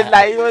saying?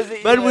 Like, he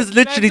wasn't. Man even- was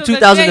literally Man's on a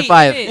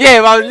 2005. date, yeah,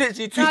 I was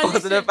literally Nah,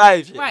 listen,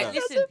 2005. shit, Right, man.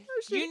 listen.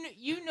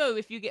 You know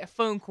if you get a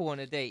phone call on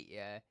a date,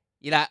 yeah,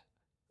 you're like,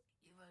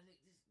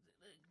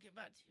 get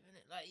back to you,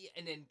 innit? Like,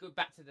 and then go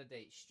back to the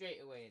date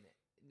straight away,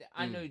 innit?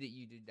 I know that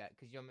you did that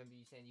because you remember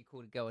you saying you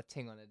called a girl a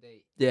ting on a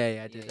date. Yeah, I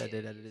Yeah, did. yeah, I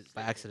did yeah, by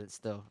slipping. accident.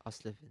 Still, I was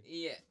slipping.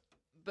 Yeah,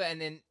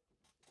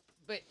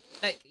 but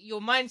like your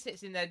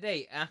mindset's in their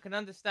date, and I can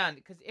understand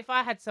because if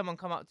I had someone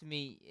come up to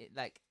me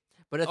like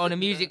But I on a think-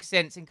 music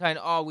sense and kind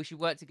of, oh, we should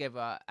work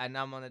together, and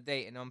I'm on a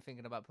date and I'm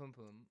thinking about pum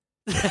pum.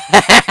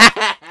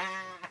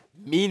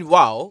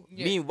 Meanwhile,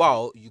 Yeah.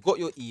 you got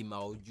your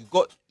email, you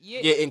got Yeah,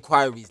 your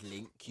inquiries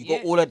link, you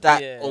got Yeah. all of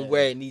that Yeah. on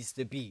where it needs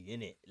to be,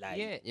 innit? Like,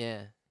 yeah.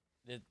 yeah,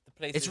 The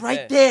place it's is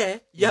right there. there. You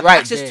it's have right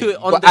access there. to You it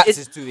on got the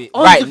access to it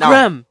on right the now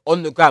gram.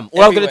 on the gram.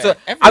 All I'm gonna Everywhere,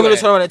 I'm gonna everywhere.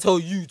 turn around and tell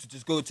you to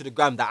just go to the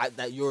gram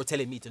that you're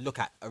telling me to look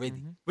at already.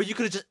 Mhm. But you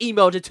could have just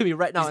emailed it to me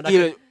right now, and, It's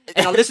either-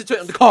 and I'll listen to it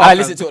on the car. I fam.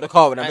 listen to it in the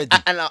car when I'm ready,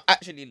 And I'll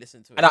actually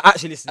listen to it. and I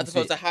actually listen As to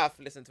opposed it to half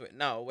listen to it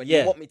now when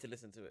Yeah. you want me to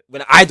listen to it.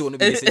 when I don't want to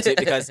be listening to it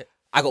because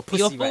I got pussy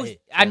You're right forced, here.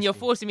 and you're Trust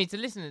me. forcing me to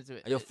listen to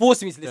it. And you're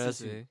forcing me to listen Trust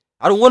to me. it.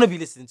 I don't want to be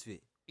listening to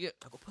it. Yeah.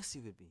 I got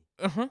pussy with me.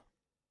 Uh-huh.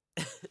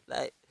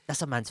 Like,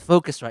 That's a man's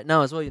focus right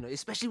now as well, you know,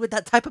 especially with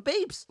that type of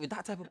babes. with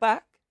that type of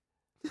back.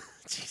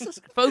 Jesus,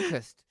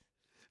 Focused.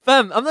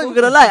 fam, I'm not even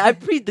gonna lie. I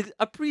pre the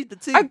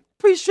team. I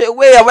pre straight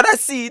away, and when I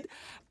seen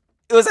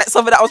it was like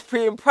something that was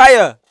pre and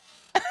prior.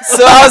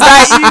 So I was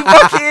like, you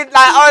fucking like,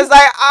 I was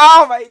like,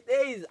 oh my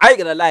days. I ain't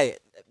gonna lie.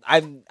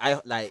 I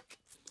like,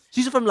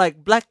 She's from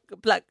like black.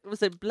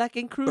 Was it Black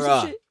Ink Cruise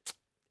Bruh, and shit?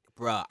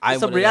 bruh, I'm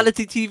Some one of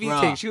reality TV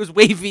bruh. thing. She was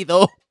wavy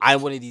though.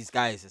 I'm one of these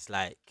guys. It's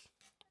like,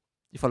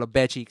 You follow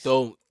bare cheeks.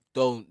 don't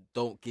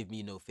give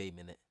me no fame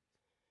in it,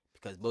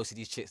 because most of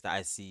these chicks that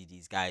I see,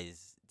 these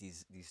guys,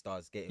 these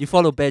stars getting, You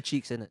follow bare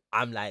cheeks in it.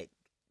 I'm like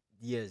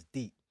years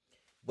deep.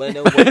 When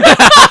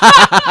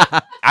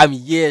I'm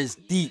years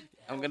deep.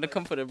 I'm gonna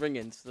come for the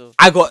ringing still.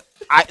 I got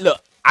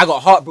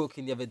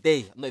heartbroken the other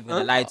day. I'm not even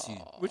gonna lie to you.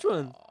 Which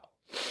one?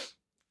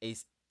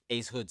 Ace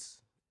Hood's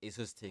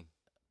thing.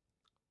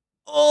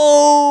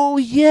 Oh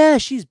yeah,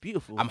 she's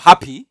beautiful. I'm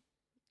happy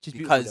she's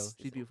beautiful. because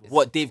Though. She's beautiful.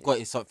 what they've got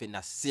is something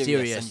that's serious,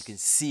 and Serious. you can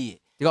see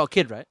it. You got a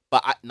kid, right?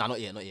 But not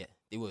yet.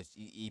 They was.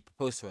 He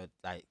proposed to her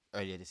like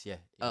earlier this year.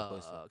 He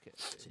proposed to her. okay.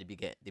 So they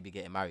be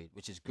getting married,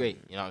 which is great.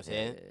 You know what I'm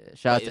saying?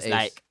 Shout out But to it's Ace.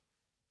 like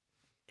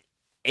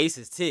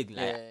Ace's tig. Like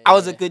Yeah, I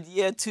was a yeah. good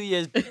year, 2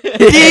 years.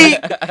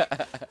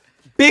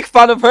 Big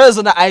fan of hers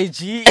on the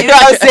IG. You know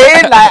what I'm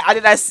saying? Like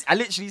I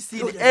literally seen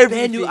Yo, there's every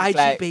bare new IG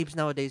like, babes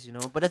nowadays, you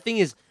know. But the thing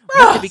is, we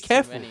have to be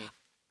careful. Many. You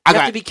I have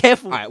got. to be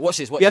careful. All right, watch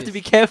this. Watch You have this. to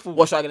be careful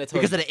What should I gonna tell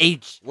because you? of the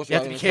age. What You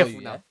should have I to be gonna tell careful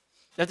you, now. yeah?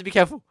 You have to be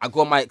careful. I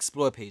go on my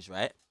explore page,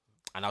 right?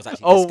 And I was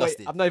actually Oh wait,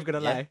 disgusted. I'm not even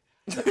gonna Yeah. lie.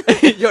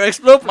 Your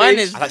explore page. Mine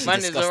is I'm actually mine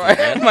is disgusted, alright.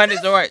 yeah. Mine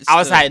is alright. I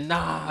was still. like,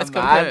 nah, Let's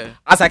man. compare.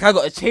 I was like, I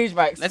gotta change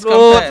my Let's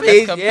explore compare.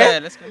 page, Let's yeah.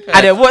 compare. Let's compare.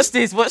 And then watch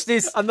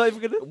this. I'm not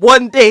even gonna.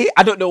 One day,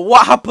 I don't know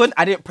what happened.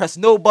 I didn't press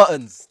no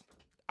buttons.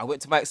 I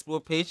went to my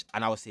explore page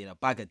and I was seeing a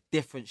bag of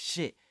different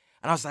shit.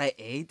 And I was like,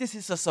 hey, this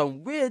is just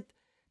some weird.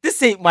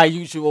 this ain't my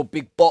usual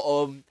big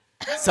bottom,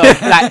 some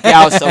black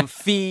girl, some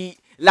feet.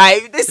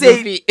 Like this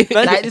ain't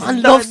like this I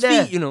is love not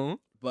there. feet, you know.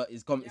 But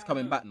it's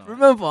coming back now.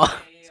 Remember?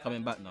 It's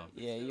coming back now.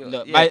 Yeah, you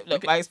Look, yeah,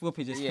 my explore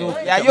page is yeah. filthy.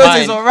 Look Yeah, at yours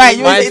mine. is alright.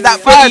 Yours Mine's ain't that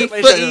footy,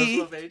 bad.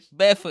 footy,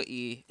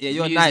 barefooty. Yeah,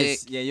 you're music.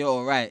 nice. Yeah, you're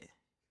alright.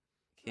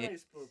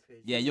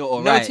 Yeah, you're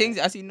alright. No things.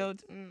 I see no.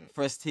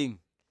 First thing.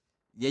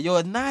 Yeah,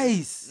 you're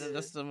nice.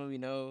 That's someone we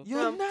know.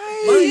 You're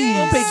My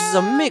page nice. is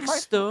a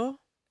mix, though.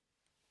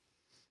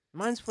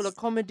 Mine's full of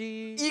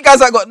comedy. You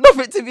guys ain't got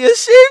nothing to be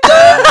ashamed of.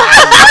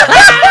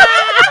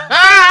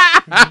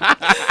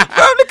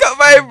 Bro, look at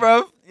mine,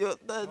 bro.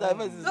 Look,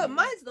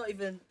 mine's not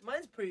even.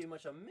 Mine's pretty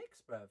much a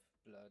mix, bruv.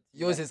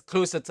 Yours is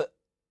closer to.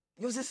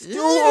 Yours is still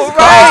Yours is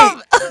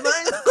alright.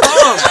 Mine's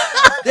calm.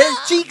 There's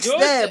cheeks Yours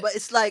there, is- but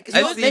it's like it's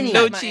I not see many.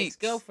 no my cheeks.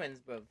 ex-girlfriends,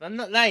 bro. I'm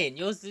not lying.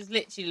 Yours just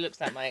literally looks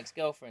like my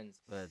ex-girlfriends.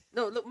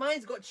 No, look,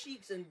 mine's got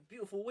cheeks and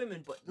beautiful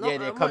women, but not Yeah,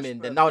 they're how coming.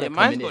 much, They're bruv. now Yeah, they're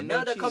mine's coming got in. no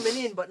Now they're cheeks.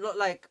 coming in, but not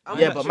like. I'm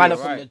Yeah, not but sure. mine are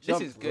You're from right. the jump.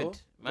 This is bro. good.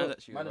 Mine's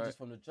actually Mine are alright. just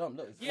from the jump.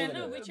 Look, it's Yeah, falling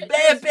no, in we it. check-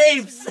 Bare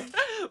babes.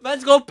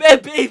 Man's got bare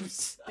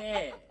babes.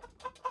 There.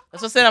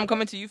 That's what I said. I'm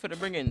coming to you for the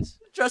bring-ins.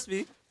 Trust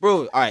me.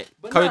 Bro, alright.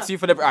 But Coming nah. to you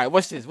for the. Alright,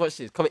 watch this.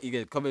 Coming to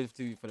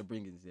you for the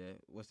bringings, yeah?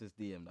 Watch this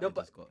DM that No, I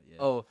but- just got, yeah.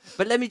 Oh,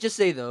 but let me just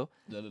say though,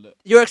 Look.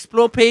 your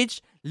explore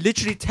page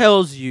literally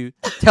tells a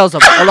lot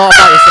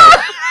about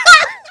yourself.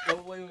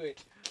 Oh,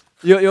 wait.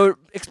 Your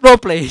explore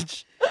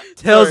page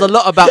tells a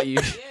lot about you.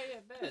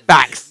 Yeah,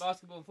 Facts.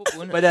 Basketball and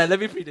football, innit? But let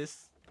me read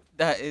this.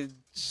 That is.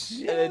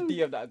 And then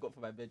DM that I got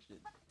for my bedroom.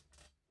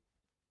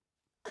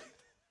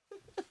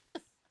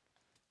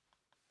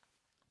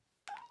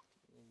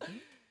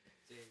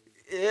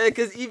 Yeah,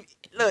 because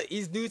look,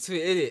 he's new to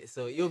it, innit?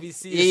 So you'll be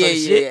seeing Yeah, some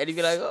yeah, shit. yeah. And you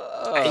be like,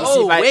 oh. And you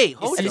Oh, see my- wait, you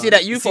hold see- And you on. see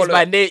that you sees follow.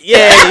 my name.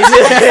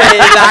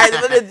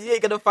 Yeah, you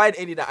ain't gonna find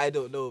any that I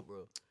don't know,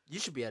 bro. You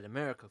should be at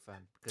America, fam,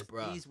 because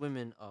Bruh. these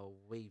women are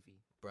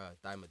wavy. Bro,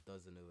 dime a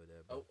dozen over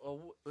there,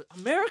 bro.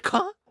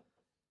 America,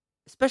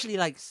 especially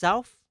like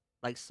South,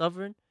 like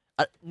Southern.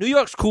 New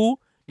York's cool.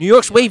 New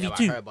York's wavy I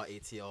too. heard about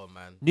ATL,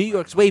 man. New Right,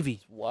 York's man.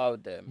 wavy. Wow,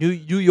 damn. New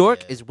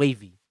York Yeah. is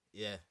wavy.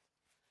 Yeah.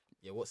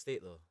 Yeah, what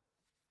state though?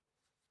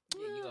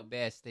 Yeah, you got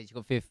bare states. You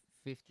got 50.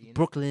 innit?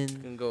 Brooklyn, You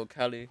can go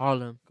Cali,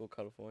 Harlem, go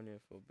California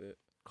for a bit.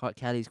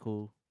 Cali's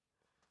cool.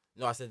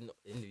 No, I said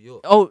in New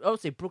York. Oh, I would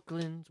say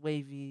Brooklyn's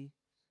wavy,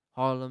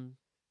 Harlem.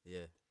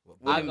 Yeah. What,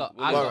 I William- got-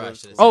 William- I Alright, got- I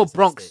should've Oh, said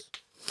Bronx.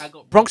 state. I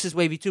got Bronx is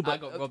wavy too, I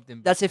but got robbed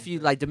in. that's if Brooklyn, you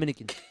bro. like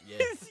Dominican.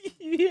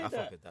 Yeah, I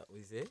fuck with that. What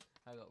you say?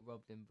 I got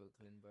robbed in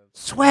Brooklyn, bro.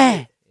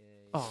 Swear. Yeah,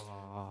 yeah.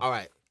 Oh.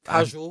 Alright,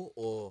 casual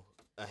or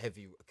a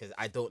heavy? Because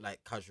I don't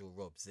like casual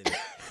robs.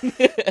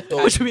 Innit?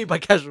 What do you mean by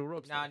casual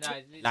robs? Nah, it's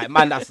literally- Like,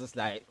 man, that's just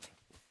like.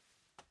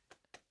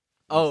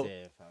 Oh.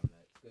 Yeah, fam, like,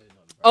 what's going on,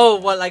 bro? Oh,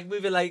 what, like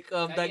moving like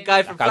Yeah, that yeah, guy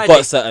yeah. from Like, I Friday?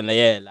 got something, like,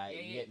 yeah, like,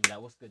 Yeah, you yeah. get me,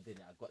 like, what's good in it?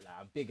 I got, like,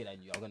 I'm bigger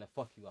than you. I'm gonna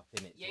fuck you up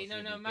in it. Yeah,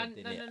 no, man,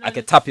 no, no, I no.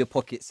 can tap your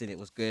pockets in it.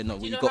 What's going on?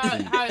 Do What you you know got for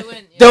me? how it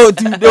went? Yeah. Don't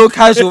do no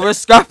casual. We're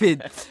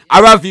scrapping.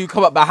 I'd rather you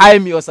come up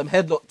behind me or some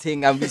headlock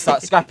thing and we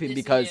start scrapping Listen,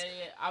 because.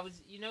 yeah, I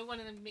was, one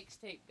of the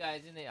mixtape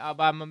guys, innit? I'll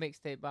buy my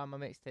mixtape.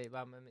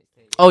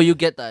 Oh, you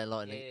get that a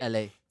lot in Yeah,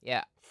 LA.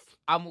 Yeah.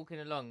 I'm walking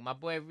along. My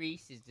boy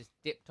Reese is just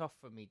dipped off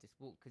from me. Just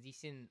walk because he's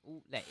seen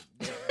all like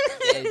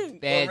there's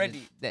bears.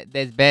 Already.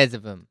 There's bears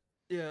of them.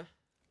 Yeah.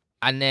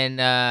 And then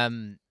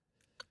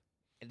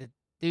the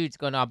dude's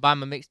gone, I'll buy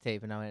my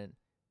mixtape. And I went,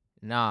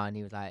 nah. And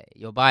he was like,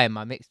 you're buying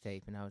my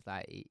mixtape. And I was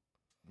like,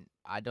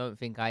 I don't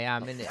think I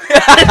am, innit?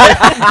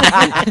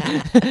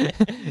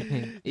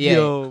 Yeah.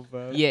 Yo,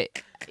 bro. Yeah.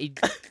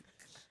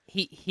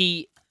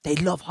 He They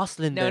love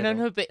hustling. no, there, no,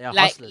 though. no, but They're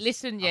like, hustlers.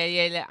 listen,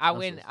 yeah, like, I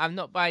went, Hustlers. I'm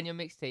not buying your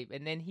mixtape,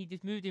 and then he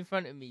just moved in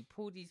front of me,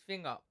 pulled his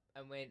thing up,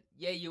 and went,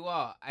 yeah, you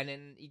are, and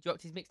then he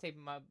dropped his mixtape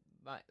in my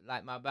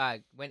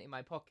bag, went in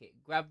my pocket,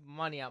 grabbed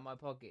money out my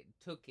pocket,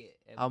 took it,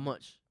 and How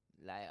much?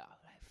 like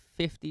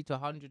 $50 to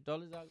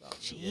 $100. I got,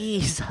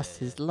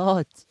 Jesus is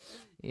Lord.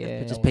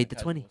 yeah, just paid the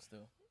 20. That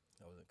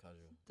wasn't casual.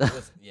 It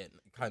wasn't, yeah,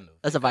 kind of.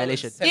 That's a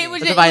violation. It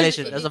was That's a- a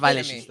violation. it was- That's a it-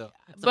 violation it- still.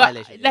 That's a but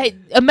violation. like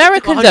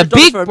Americans are $100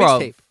 big, for a bro.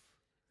 mixtape.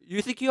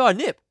 You think you are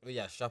Nip? Oh,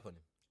 yeah, strap on him.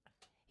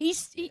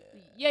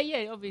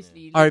 Yeah,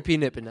 obviously. R.I.P.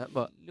 Nip in that,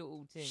 but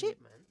little thing,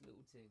 shit, man.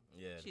 little thing.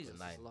 Yeah, Jesus,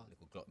 little this is 9, long.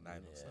 little Glock 9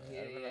 or something.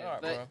 Yeah, yeah,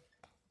 Alright, but- bro.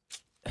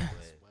 Yeah,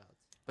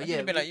 But Yeah,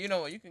 yeah, be like, you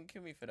know what? You can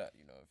kill me for that.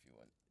 You know, if you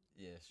want.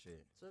 yeah,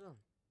 straight. so long.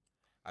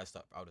 I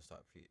would have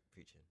started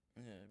preaching.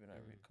 Yeah, be like,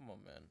 come on,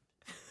 man.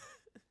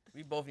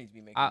 We both need to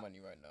be making I- money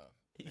right now.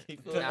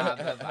 Nah,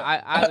 but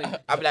I would.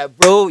 I'm like,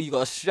 bro, you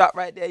got a strap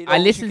right there. You know I what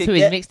you listened can to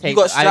his get? mixtape, You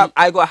got I- strap.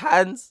 I got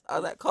hands. I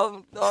was like,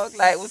 come, dog.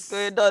 Like, what's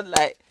going on?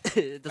 Like,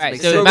 It doesn't Right,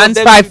 make so sense. man's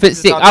them 5'6".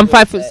 dudes is I'm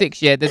not good,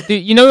 5'6". Yeah, the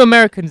dude. You know,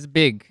 Americans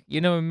big.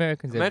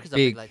 Americans Americans are are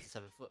big. big, like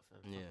 7 foot. Fam.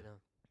 Yeah. Fucking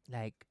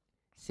hell. Like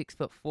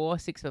 6'4",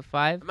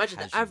 6'5". Imagine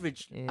the Casual.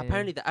 average. Yeah.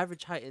 Apparently, the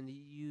average height in the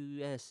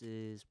US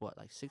is what,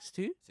 like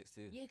 6'2"?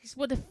 6'2". Yeah, because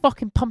what they're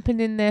fucking pumping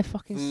in their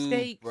fucking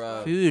steak.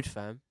 bro. Food,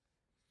 fam.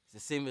 It's the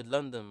same with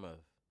London, bro.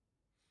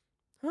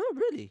 Huh?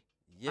 Really?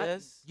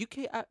 Yes.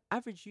 UK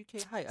average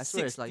UK height. I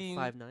swear it's like 16,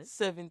 5'9".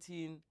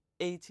 17,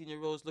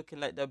 18-year-olds looking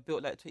like they're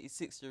built like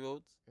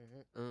 26-year-olds.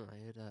 I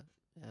hear that.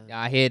 Yeah,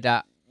 I hear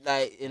that.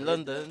 Like in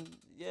London,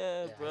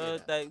 yeah, I bro. hear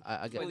that. Like,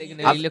 I get What what they you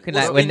gonna mean. be looking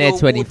what's like when in they're your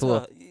 24?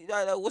 water?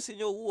 Like, what's in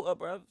your water,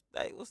 bro?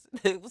 Like, what's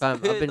Fam,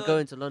 I've been on?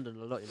 going to London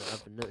a lot. You know,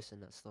 I've been noticing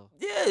that stuff.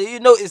 Yeah, you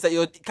notice that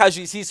you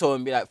casually see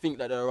someone be like, think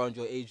that they're around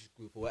your age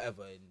group or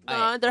whatever. And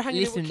Nah, they're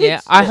hanging Listen, with yeah,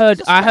 kids. I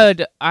Jesus Christ.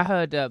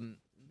 heard.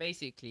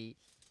 Basically,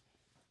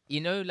 you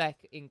know, like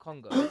in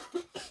Congo,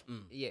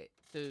 yeah.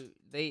 So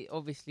they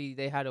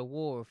had a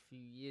war a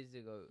few years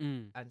ago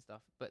Mm. and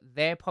stuff, but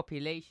their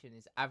population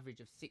is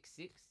average of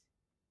 6'6".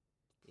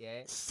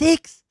 Yeah,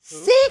 Six.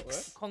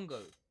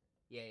 Congo.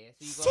 Yeah.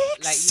 So you got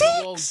Six,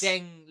 like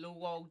six. Lil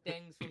Wal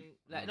Deng's from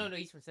like no,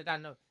 he's from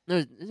Sudan. No,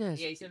 No, yes.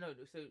 yeah, so no,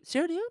 so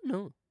Sierra Leone?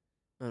 No.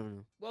 I don't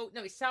know. well,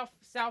 no, it's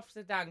South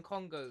Sudan,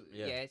 Congo.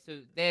 Yeah. Yeah, so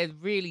they're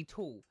really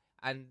tall,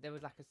 and there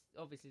was like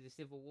obviously the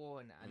civil war,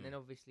 and then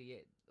obviously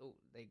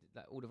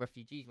all the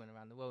refugees went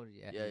around the world.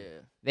 Yeah, Yeah.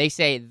 they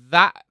say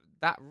that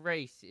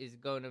race is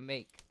going to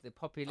make the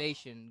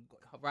population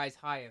rise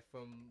higher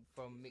from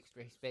mixed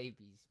race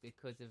babies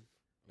because of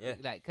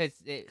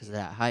Because of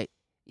that height.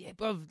 yeah,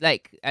 bro,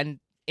 like, and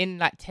in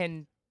like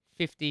 10,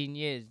 15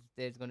 years,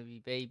 there's gonna be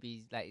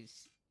babies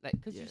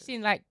because Yeah. you've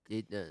seen like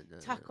No.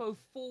 Taco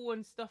Fall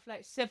and stuff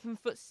like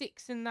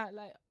 7'6" and that,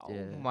 like, oh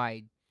Yeah.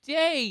 my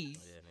days,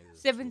 Yeah, niggas are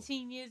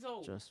 17 years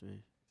old. Trust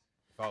me.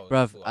 If I was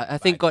Bruv, tall, I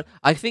I'd think bag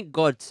I think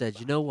God said,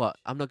 you know what?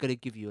 I'm not gonna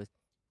get you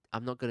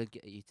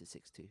to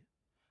 6'2".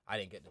 I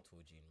didn't get the tall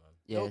gene, man.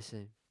 Yeah, Nope.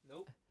 same.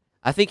 Nope.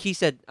 I think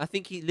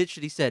he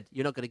literally said,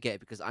 you're not gonna get it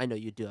because I know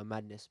you do a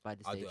madness by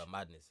this I'll age. do a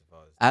madness if I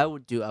was. I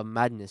would do a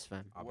madness,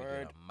 fam. I'll be doing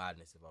Word. a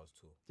madness if I was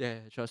tall. Yeah,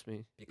 trust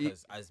me.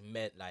 Because as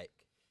men,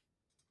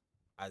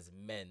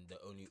 the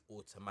only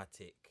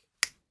automatic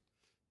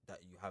that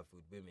you have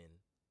with women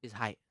It's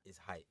height. is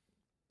height.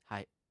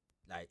 Height.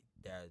 Like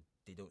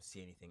they don't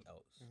see anything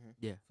else.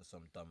 Yeah. For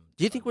some dumb.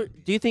 Do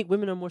you think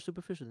women are more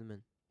superficial than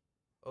men?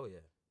 Oh yeah.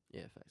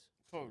 Yeah, facts.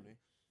 Probably.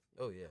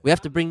 Oh yeah. We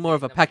have to bring more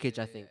of a Saying that, package,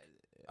 but, I think.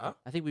 Huh?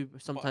 I think we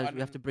sometimes we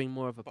have to don't- bring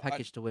more of a but I-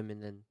 package to women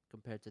than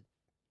compared to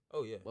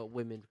Oh yeah. what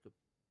women could.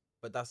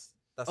 But that's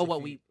Oh, if what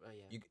you- we.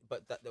 Yeah. You,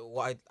 but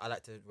what I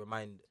like to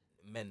remind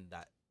men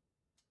that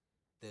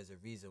there's a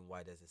reason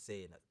why there's a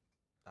saying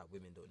that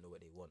women don't know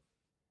what they want.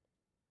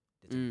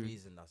 There's Mm. a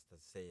reason that's the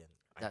saying.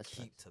 I That's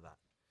keep to that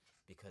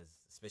because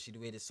especially the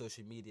way the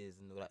social media is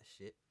and all that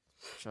shit,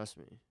 Trust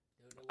me.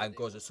 and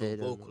girls are so They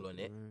don't vocal know. on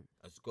it.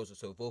 As girls are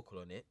so vocal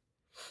on it,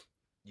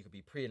 you could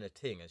be preying a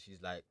thing and she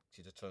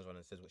just turns around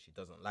and says what she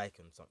doesn't like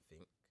on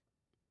something,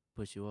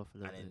 Push you off a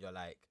and little then bit. you're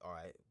like, all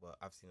right, well,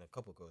 I've seen a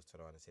couple girls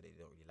turn around and say they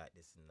don't really like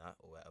this and that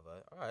or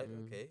whatever. All right,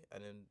 Mm. okay,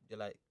 and then you're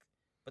like,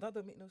 but that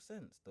don't make no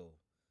sense though.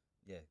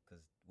 Yeah,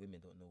 because women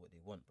don't know what they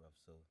want, bruv.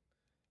 So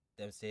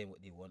them saying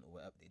what they want or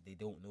whatever, they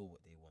don't know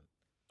what they want.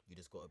 You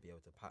just gotta be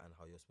able to pattern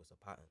how you're supposed to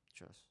pattern.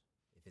 Trust.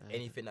 If it's I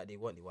anything that they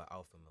want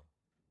alpha male.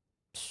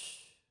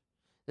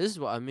 This is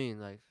what I mean.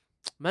 Like,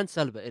 man's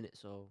celibate in it,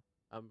 so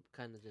I'm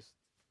kind of just.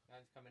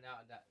 Man's coming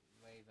out of that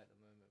wave at the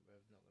moment, bro.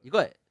 You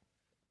got it.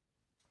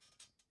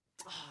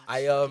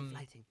 I,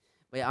 Lighting.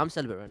 But yeah, I'm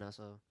celibate right now,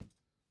 so.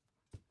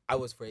 I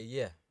was for a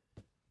year.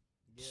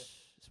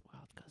 It's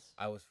wild, cuz.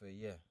 I was for a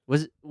year.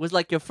 Was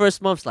like your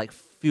first month's like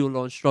full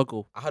on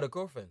struggle, I had a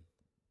girlfriend.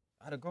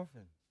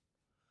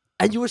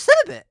 and you were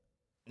celibate.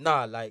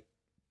 Nah, like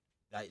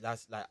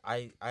that's like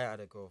I had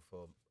a girl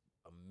for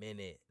a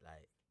minute,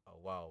 like a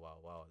while.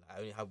 Like, I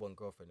only had one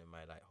girlfriend in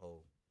my like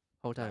whole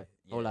Whole life.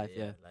 life,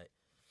 yeah. Like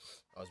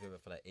I was with her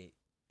for like eight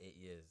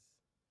years.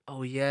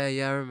 Oh yeah,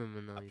 I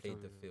remember now. I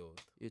played the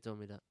field, You told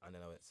me that. and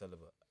then I went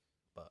celibate.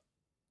 But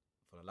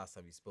for the last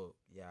time we spoke,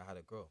 yeah, I had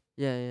a girl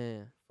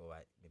Yeah. for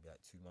like maybe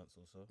like 2 months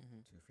or so,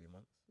 2-3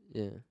 months.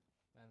 Yeah.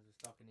 Man's was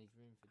stuck in his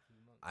room for 2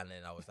 months. And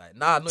then I was like,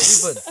 nah, not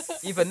even.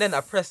 Even then,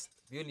 I pressed.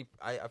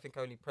 I think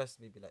I only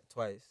pressed maybe like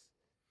twice,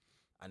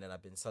 and then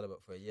I've been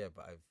celibate for a year.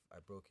 But I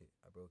broke it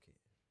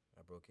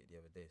the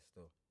other day.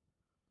 Still,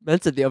 Man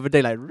said the other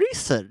day, like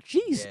recent.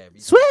 Jeez, Yeah,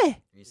 recent. swear.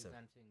 recent.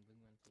 Big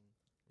man thing.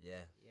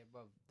 Yeah, Yeah,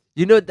 bro.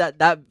 You know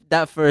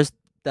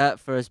that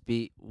first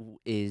beat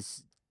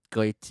is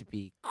going to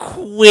be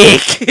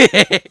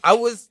quick. I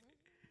was.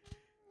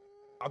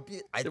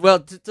 I Well,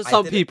 to I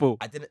some didn't- people.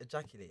 I didn't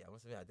ejaculate. I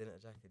must admit, I didn't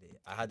ejaculate.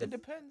 I had It a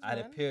depends, I had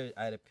a man. period.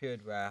 I had a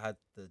period where I had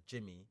the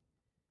Jimmy,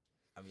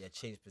 and we had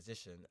changed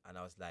position, and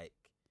I was like,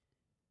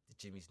 the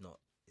Jimmy's not.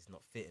 It's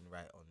not fitting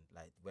right on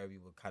like where we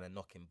were kind of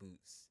knocking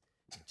boots.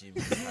 The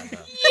Jimmy's kind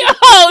of.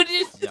 Yo,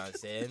 this. You know what I'm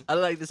saying? I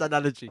like this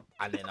analogy.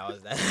 And then I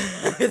was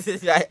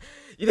like, like,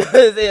 you know what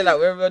I'm saying? Like,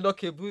 when we were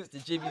knocking boots, the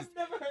Jimmy's.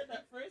 never heard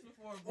that phrase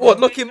before. What,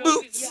 knocking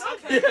boots?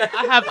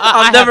 I have.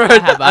 I've never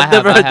heard that. I've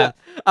never heard that.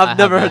 I've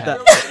never heard that.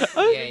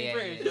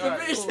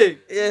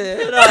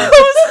 Yeah. Yeah.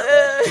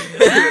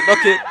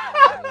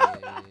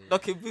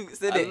 Knocking boots,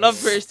 innit? I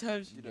love British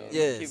times, you know.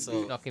 Yeah, Keep so-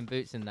 boots. Knocking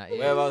boots and that.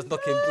 Wherever Yeah. I was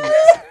knocking boots,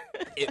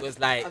 it was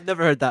like, I've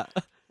never heard that.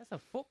 That's a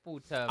football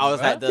term. I was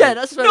bruh. like, the, Yeah,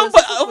 that's no, that's-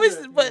 but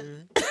obviously, but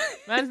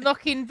Man's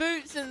knocking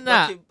boots and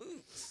that. knocking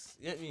boots.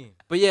 You get me?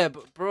 But yeah,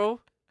 but bro,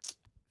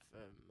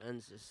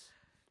 man's just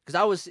because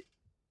I was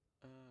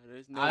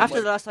There's no After After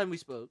mud. the last time we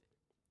spoke.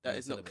 That Yeah,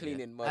 is not celibate, clean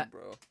yeah. in mud,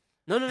 bro.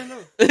 No.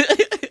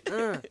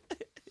 No.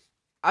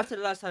 After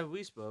the last time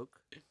we spoke,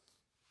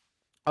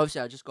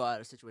 obviously I just got out of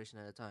the situation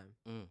at the time,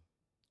 Mm.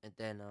 and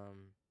then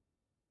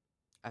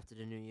after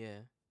the New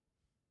Year,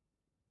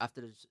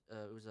 after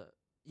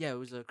it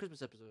was a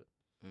Christmas episode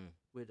Mm.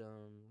 with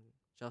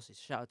Chelsea.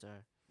 Shout out to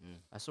her. Mm.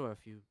 I saw her a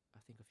few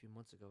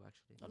months ago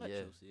actually. I like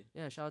Yeah. Chelsea.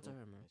 Yeah, shout out to Cool.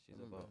 her, man. She's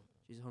Mm, about.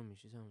 She's a homie.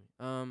 She's a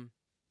homie.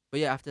 But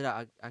yeah, after that,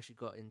 I actually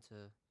got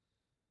into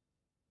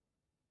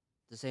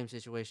the same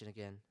situation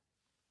again,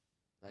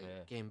 like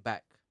Yeah. came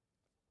back,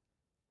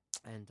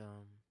 and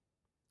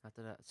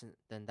after that,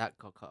 then that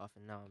got cut off,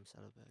 and now I'm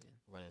celibate again.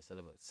 Running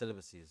celibate.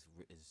 Celibacy is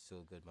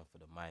so good, man, for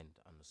the mind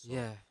and the soul.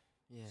 Yeah.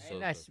 Hey, So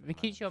nice. good, It man,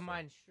 keeps your so-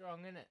 mind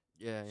strong, innit?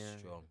 Yeah.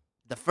 Strong.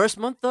 The first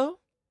month though,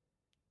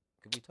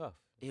 Could be tough.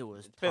 it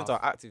was It depends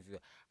tough. how active you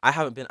are. I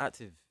haven't been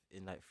active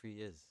in like 3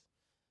 years.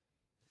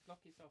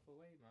 Lock yourself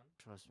away, man.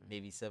 Trust me.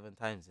 Maybe 7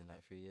 times in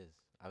like 3 years.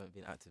 I haven't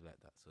been active like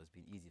that, so it's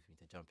been easy for me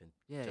to jump in.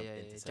 Yeah. jump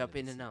into Jump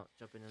in and celibacy. out.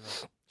 Jump in and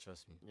out.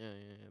 Trust me. Yeah.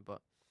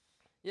 But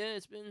yeah,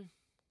 it's been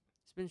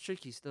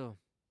tricky still.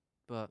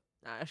 But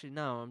actually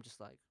now I'm just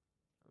like,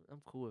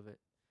 I'm cool with it.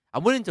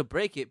 I'm willing to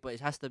break it, but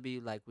it has to be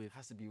like with. It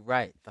has to be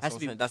right. That's Has what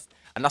to I'm be- saying.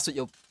 That's what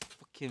you're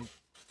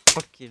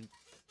fucking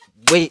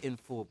waiting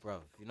for,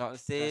 bro. You know what I'm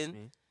Trust saying?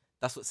 me.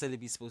 That's what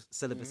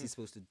celibacy is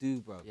supposed to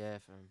do, bro. Yeah,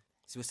 fam.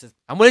 It's supposed to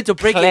I'm willing to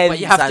break it, but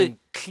you have to.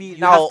 clean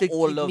you have out to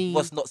all give of me-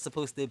 what's not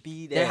supposed to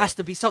be there. There has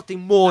to be something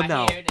more I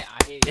now. hear it,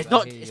 I hear you, It's I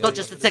not. hear It's you, not I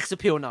just hear the you. sex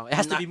appeal now. It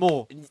has to Nah. be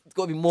more. It's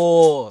got to be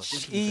more. It's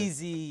Jesus.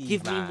 easy.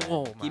 Give me man.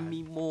 more, Give man.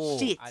 me more.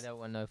 Shit. I don't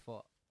want no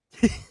thought.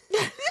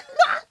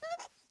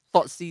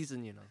 Hot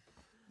season, you know.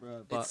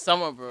 But It's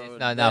summer, bro.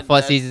 No, That-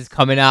 fourth that's- season's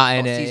coming out,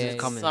 Fourth innit? season's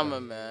It's coming, summer,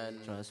 bro. man.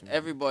 Trust me.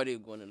 Everybody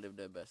gonna live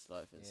their best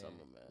life in Yeah.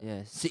 summer, man.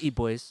 yeah, city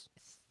boys.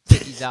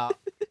 City's out.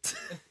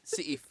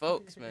 City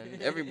folks, man.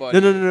 Everybody.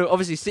 No.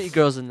 Obviously, city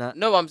girls and that.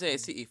 No, I'm saying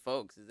city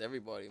folks is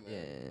everybody,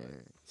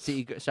 man.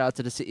 Yeah, shout out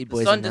to the city The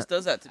boys. sun and just that.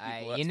 does that to people.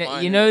 Aye, That's you know,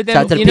 fine, you know innit? Shout out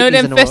them, to the you know picnics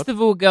them in the world.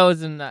 festival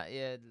girls and that.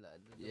 Yeah, the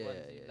Yeah, ones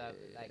who yeah,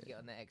 like get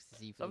on the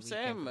ecstasy for I'm the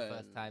saying, weekend for the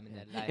man. first time in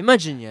their life.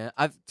 Imagine, yeah,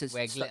 I've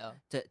Wear glitter.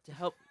 to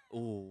help.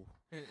 Oh,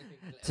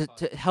 Glitter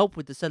to help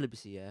with the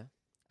celibacy. Yeah,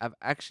 I've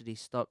actually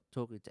stopped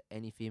talking to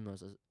any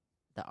females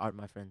that aren't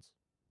my friends,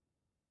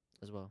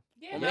 as well.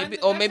 Yeah, Or man, maybe,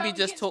 that's or how maybe it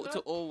just gets, talk bro. to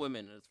all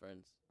women as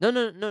friends. No.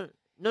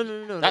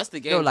 That's the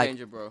game no, like,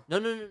 changer, bro.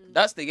 No.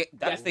 That's the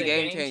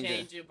game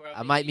changer. bro.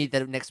 I might meet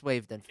the next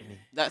wave then for me.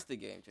 That's the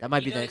game changer. That might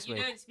be You the don't- next you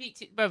wave. don't speak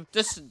to, bro.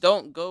 Just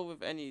don't go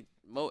with any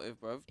motive,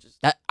 bro.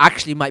 Just That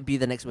actually might be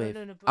the next wave.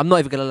 No, bro. I'm not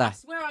even gonna I lie.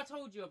 swear I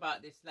told you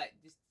about this, like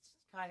this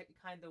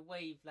kind of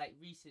wave, like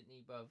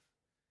recently, bro.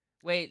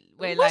 Where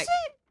Was like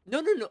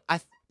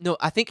it? No.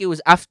 I think it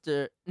was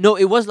after. No,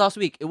 it was last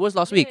week. It was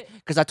last week Yeah.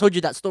 because I told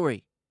you that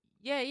story.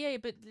 yeah,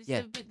 but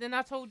Yeah. but then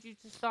I told you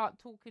to start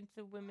talking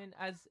to women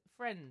as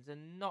friends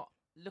and not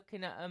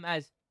looking at them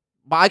as.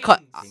 But I cut.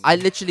 Things. I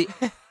literally.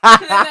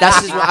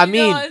 That's is what I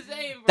mean.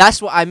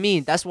 That's what I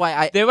mean. That's why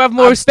I. They have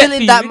more I'm respect still for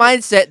in you, that innit?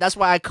 mindset. That's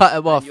why I cut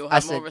him off. and you'll I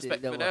have said, more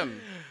respect "You for know what?"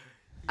 them.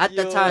 At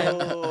the time,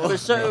 Yo. for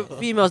certain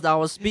females that I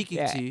was speaking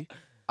Yeah. to,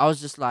 I was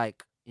just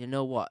like, you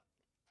know what,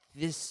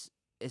 this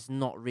is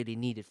not really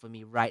needed for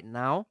me right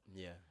now.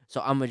 Yeah.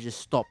 So I'm gonna just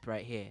stop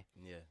right here.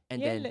 Yeah.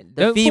 And Yeah, then don't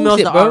the force females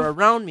it, that bro. are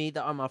around me,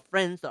 that are my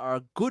friends, that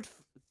are good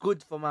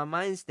for my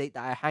mind state,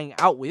 that I hang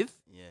out with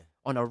Yeah.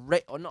 on a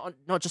or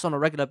not just on a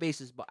regular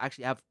basis, but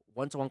actually have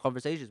one-to-one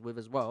conversations with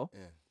as well. Yeah.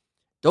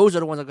 Those are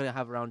the ones I'm gonna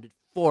have around it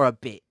for a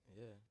bit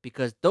Yeah.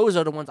 because those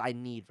are the ones I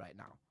need right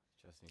now.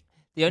 Trust me.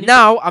 The only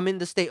Now I'm in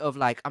the state of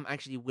like I'm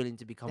actually willing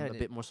to become No, a the-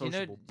 bit more do you know-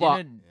 sociable, do you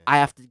but know- I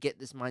have to get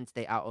this mind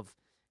state out of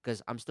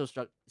because I'm still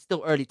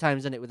still early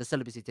times in it with the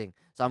celibacy thing,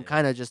 so I'm Yeah.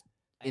 kind of just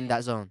in Hey,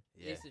 that zone.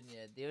 Yeah. Listen,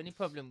 yeah. The only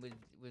problem with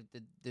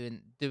the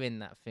doing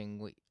that thing,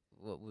 what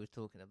we were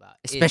talking about,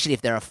 is- Especially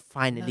if they're a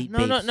fine elite no,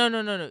 babes.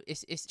 no.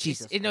 It's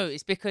Jesus no. Christ.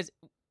 It's because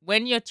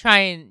when you're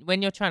trying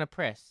to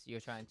press, you're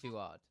trying too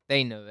hard.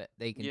 They know it.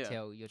 They can Yeah.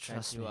 tell you're trying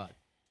Trust too me. hard.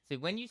 So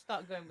when you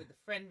start going with the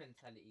friend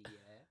mentality, yeah.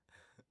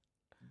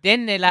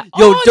 Then they're like, Yo,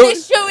 oh, don't-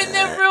 they're showing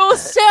their real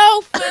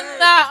self and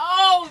that.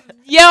 Oh,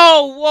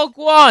 yo, walk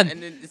one.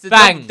 And then it's a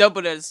Bang.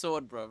 double-edged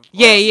sword, bro.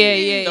 Yeah, Honestly,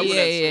 yeah, double-edged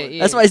yeah, sword. yeah.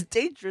 That's why it's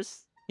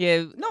dangerous.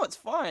 Yeah, No, it's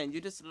fine. You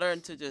just learn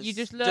to just. You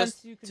just learn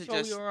to control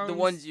just your the own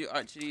ones you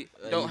actually you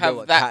don't know have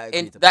what that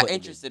category to that put them in.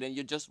 interested in.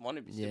 You just want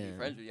to be still be Yeah.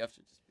 friends with. You have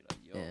to just be like,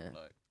 yo, Yeah.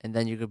 like. And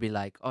then you could be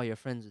like, oh, you're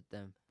friends with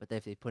them, but then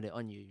if they put it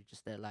on you, you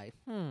just they're like,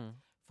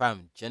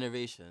 Fam,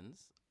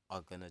 generations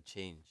are gonna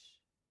change.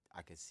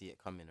 I can see it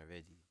coming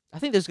already. I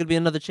think there's gonna be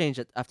another change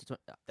after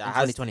That in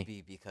has 2020. to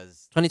be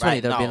because 2020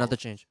 right there'll be now, another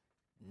change.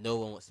 No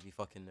one wants to be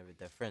fucking with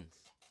their friends.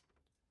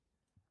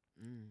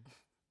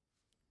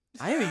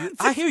 I hear you.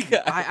 I hear you.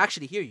 I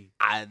actually hear you.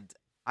 And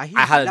I hear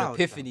I you had an loud,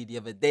 fam. epiphany the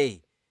other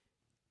day.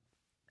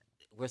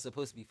 We're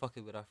supposed to be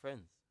fucking with our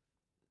friends.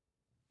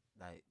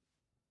 Like,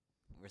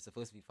 we're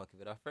supposed to be fucking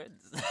with our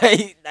friends.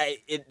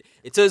 like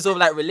in terms of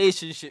like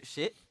relationship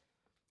shit,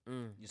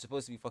 you're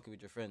supposed to be fucking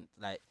with your friend.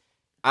 Like,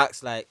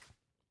 acts like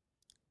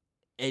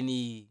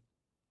any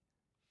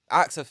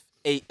ask a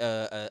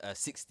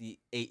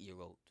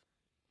 68-year-old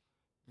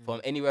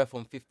from anywhere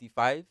from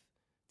 55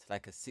 to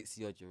like a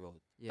 60-odd-year-old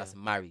Yeah. that's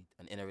married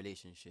and in a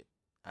relationship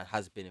and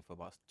has been in for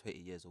about 20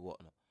 years or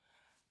whatnot.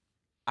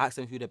 Ask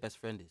them who their best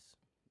friend is.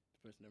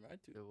 Person they're married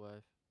to. Your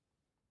wife.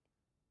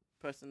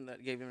 Person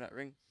that gave him that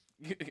ring.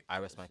 I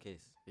rest my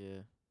case.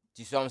 Yeah.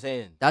 Do you see what I'm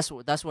saying? That's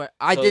where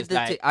I So did it's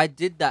like- I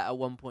did that at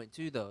one point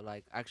too though,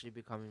 like actually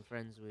becoming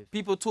friends with.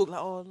 People talk like,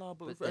 oh no,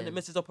 but But friend, it then-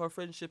 messes up our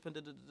friendship and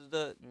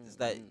It's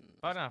like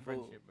I don't have Bull.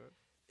 friendship, bro.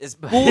 it's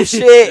That's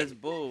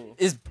bullshit. bull.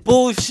 It's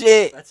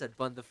bullshit. That's a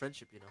bond of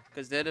friendship, you know.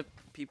 Because they're the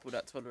people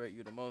that tolerate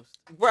you the most.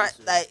 Right,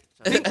 So- like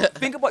so-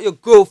 think about your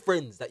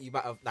girlfriends that you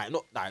might have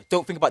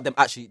don't think about them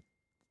actually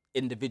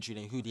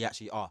individually and who they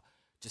actually are.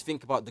 Just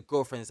think about the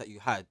girlfriends that you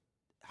had.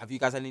 Have you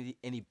guys had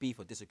any beef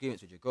or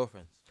disagreements with your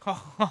girlfriends?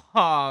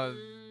 Oh,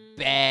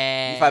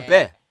 bear. You've had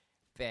bare.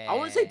 Bear. I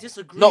wouldn't say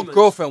disagreement. Not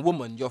girlfriend,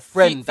 woman, your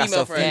friend that's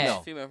female a friends.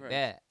 female. Female friends.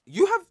 Bear.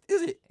 You have,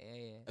 is it?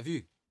 Yeah. Have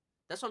you?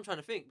 That's what I'm trying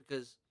to think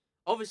because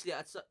obviously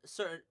at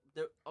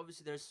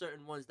there's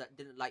certain ones that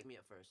didn't like me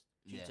at first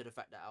due Yeah. to the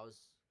fact that I was,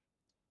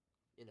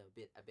 a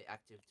bit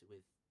active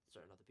with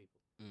certain other people.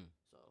 Mm.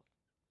 So,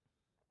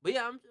 but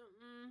yeah, I'm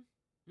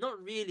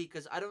not really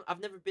because I've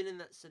never been in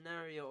that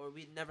scenario or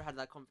we never had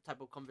that type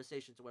of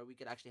conversation to where we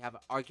could actually have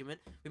an argument.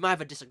 We might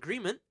have a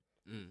disagreement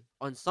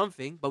on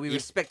something, but we Yeah.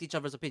 respect each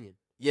other's opinion.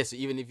 Yeah, so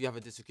even if you have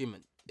a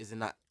disagreement, isn't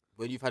that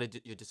when you've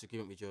had your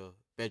disagreement with your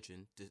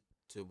bedroom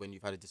to when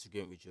you've had a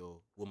disagreement with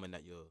your woman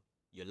that your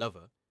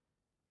lover,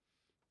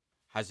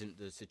 hasn't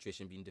the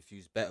situation been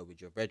diffused better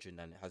with your bedroom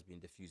than it has been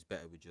diffused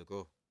better with your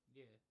girl?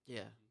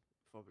 Yeah,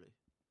 probably.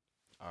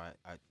 All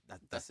right,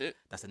 That's it.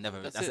 that's a never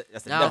That's that's it. a,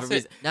 that's Now- another That's it.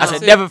 reason. Now- That's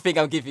That's it. another thing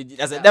I'm giving you.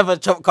 That's Yeah. another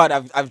trump card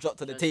I've dropped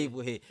to the Trust me.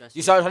 table here. Trust You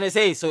me. see what I'm trying to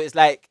say? So it's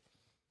like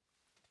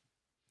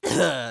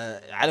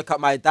I look at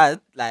my dad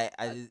like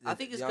I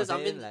think it's you know because what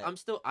saying? I'm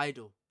still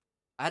idle.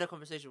 I had a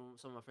conversation with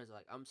some of my friends.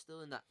 Like I'm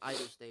still in that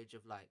idle stage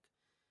of like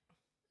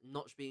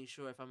not being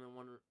sure if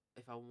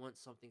if I want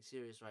something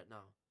serious right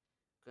now,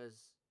 because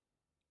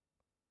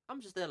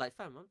I'm just there like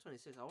fam. I'm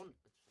 26.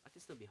 I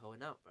can still be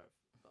hoeing out, bro.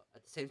 But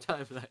at the same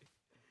time, like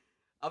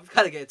I'm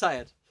kind of getting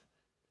tired.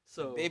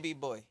 So Baby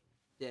boy.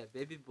 yeah,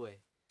 baby boy.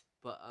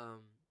 But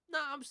nah,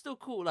 I'm still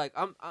cool. Like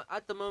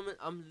at the moment,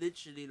 I'm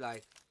literally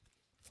like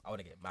I want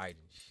to get married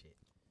and shit.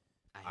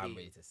 I I'm hear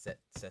ready you. to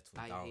settle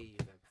I down. hear you,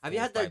 man. Have you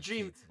 4 or had that 5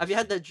 dream? kids and Have you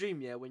had shit. that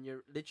dream? Yeah, when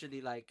you're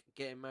literally like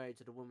getting married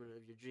to the woman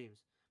of your dreams,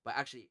 but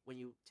actually when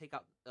you take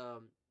out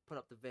put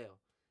up the veil,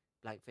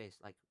 blank face,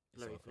 like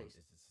blurry face.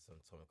 It's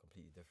something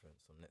completely different.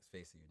 Some next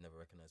face that you've never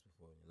recognized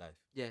before in your life.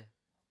 Yeah.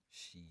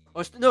 She.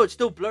 Or no, it's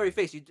still blurry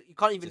face. You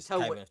can't even Just tell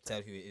can't what. even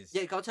tell who it is.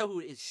 Yeah, you can't tell who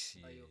it is.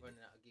 Shit. out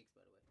of gigs,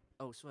 by the way.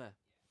 Oh, swear.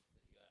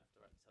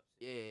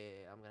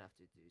 Yeah, I'm gonna have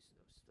to do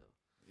stuff still.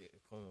 Yeah,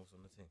 come on, what's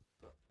on the thing?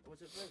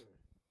 Was it vibrant?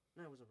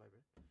 No, it wasn't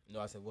vibrant. No,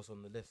 I said what's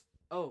on the list.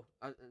 Oh,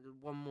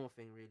 one more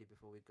thing really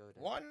before we go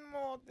there. One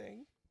more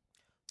thing.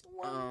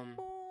 Um,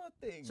 more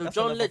thing. so That's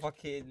John another Leg-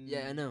 fucking.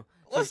 Yeah, I know.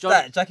 What's John-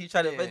 that? Jackie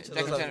Chan Yeah, Adventures. or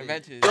Jackie Chan something?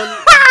 Adventures.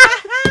 John-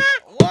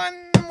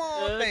 One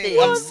more thing.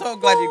 I'm so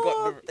glad you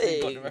got the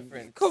thing.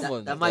 reference. Come That-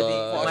 on. that might be-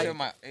 dog. that might- Watching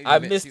my age I a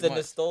bit missed too the much.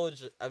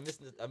 nostalgia. I missed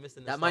the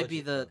nostalgia. That might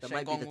be the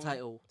Shengon-Woo.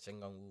 title.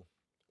 Shengon-Woo.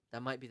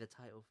 That might be the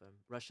title, fam.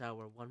 Rush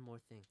Hour. One more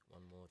thing.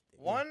 One more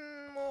thing.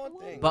 One more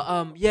thing.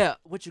 But yeah,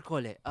 what you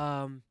call it?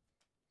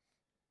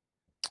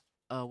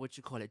 What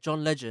you call it?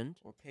 John Legend.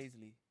 Or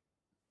Paisley.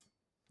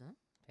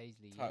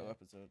 Paisley. Title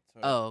episode.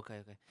 Sorry. Oh,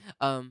 okay.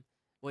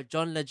 Well,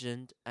 John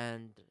Legend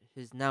and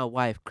his now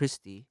wife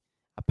Christy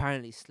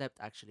apparently slept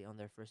actually on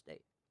their first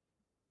date.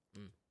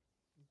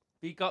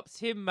 Big ups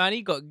him, man.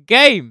 He got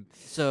game.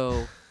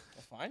 So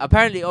That's fine.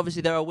 apparently,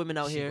 obviously, there are women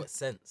out She here. got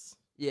sense.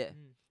 Yeah,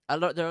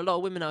 there are a lot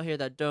of women out here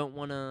that don't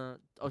wanna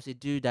obviously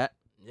do that.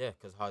 Yeah,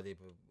 because how they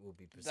will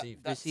be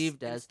perceived.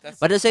 Perceived as- that's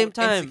but at the same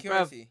called time, bruv,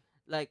 insecurity.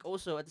 Like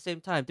also at the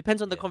same time,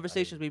 depends on the Yeah, I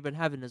conversations agree. we've been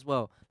having as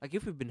well. Like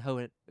if we've been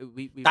hoeing,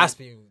 That's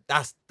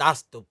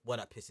the one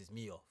that pisses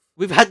me off.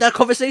 we've had that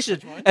conversation,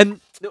 Which one?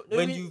 and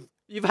When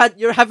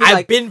you're having I've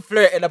like been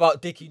flirting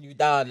about dicking you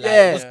down. Like,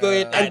 Yeah. what's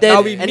going? And and like, then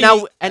now we and meet,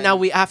 now and now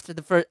we after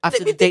the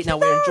me date dick now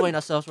you we're down. enjoying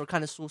ourselves, we're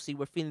kind of saucy,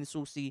 we're feeling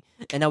saucy,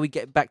 and now we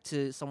get back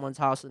to someone's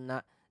house and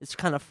that it's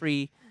kind of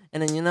free,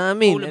 and then you know what I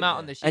mean. Call him And, out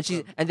on the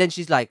shit. and then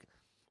she's like,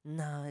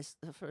 "Nah, it's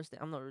the first day.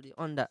 I'm not really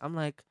on that." I'm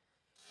like,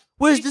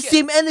 "Where's You the get-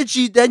 same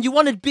energy? Then you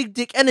wanted big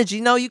dick energy.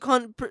 Now you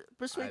can't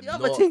persuade I'm the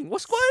other not- thing.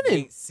 What's going I on?"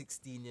 ain't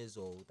 16 years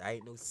old. I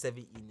ain't no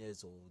 17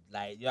 years old.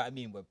 Like, you know what I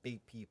mean? We're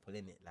big people,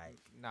 innit? Like,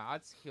 Nah,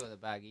 I'd secure the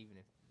bag even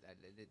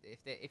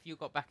if you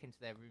got back into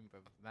their room, bro.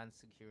 Man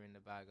securing the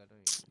bag. I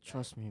don't even, like,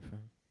 Trust me, bro.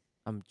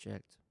 I'm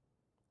jacked.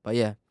 But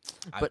yeah,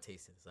 I'm But-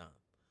 tasting something.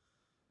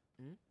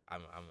 Hmm?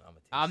 I'm a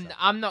taste I'm something.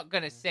 I'm not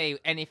gonna say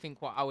anything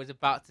what I was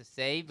about to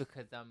say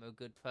because I'm a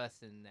good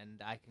person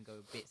and I can go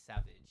a bit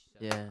savage. So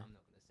Yeah. I'm not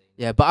gonna say.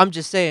 yeah. But I'm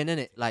just saying,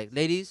 innit? Like,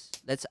 ladies,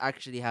 let's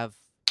actually have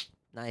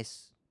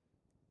nice.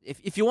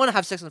 If you want to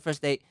have sex on the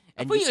first date,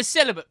 I and thought you were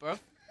celibate, bro.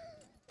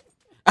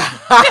 no,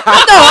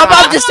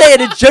 I'm just saying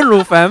in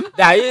general, fam.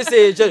 Nah, you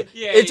say in general.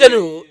 Yeah, in yeah,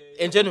 general, yeah,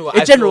 in general,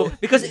 In I general, feel,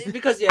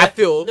 because yeah, I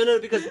feel no,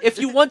 because if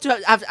you want to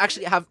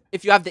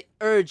if you have the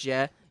urge,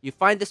 yeah, you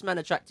find this man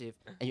attractive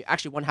and you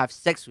actually want to have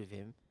sex with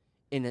him,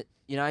 in it,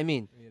 you know what I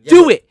mean? Yeah,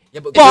 Do but- it, yeah,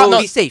 but but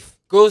girls, be safe.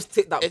 girls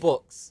tick that It-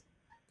 box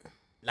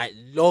like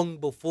long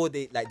before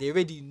they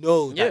already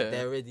know Yeah. that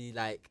they're already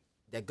like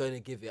they're gonna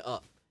give it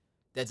up.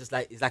 They're just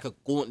like it's like a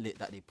gauntlet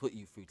that they put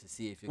you through to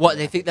see if you're What gonna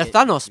they have think a they're hit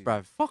with Thanos, you.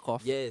 bruv? Fuck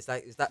off. Yeah, it's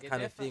like it's that Yeah, kind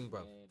they're of thing,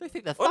 fucking- bro. They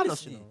think they're Thanos,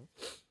 Honestly. you know?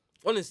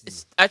 Honestly,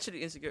 It's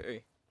actually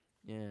insecurity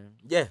Yeah.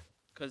 yeah.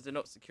 because they're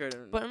not secure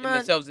in, But in man,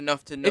 themselves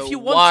enough to know If you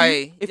want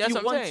why. to, if That's you what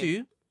I'm want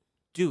saying. to,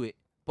 do it.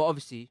 But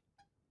obviously,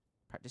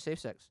 practice safe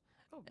sex.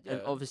 Oh, And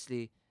yeah.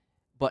 obviously,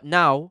 but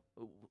now,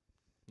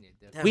 Yeah,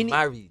 They're We need-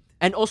 married.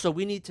 and also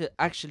we need to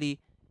actually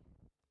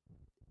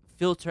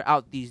filter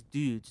out these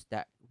dudes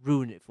that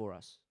ruin it for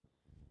us.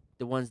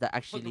 The ones that Put the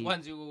actually,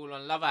 ones who are all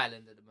on Love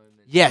Island at the moment.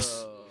 yes,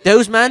 Oh.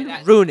 those man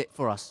that's- ruin it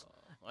for us.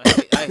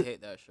 I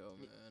hate that show,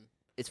 man.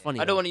 It's funny.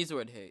 I don't though. want to use the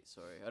word hate.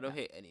 Sorry, I don't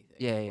hate anything.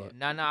 Yeah, yeah. but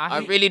No, I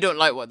hate- really don't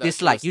like what that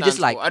Dislike, show you stands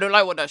dislike. for. I don't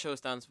like what that show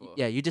stands for.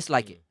 Yeah, you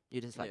dislike it. You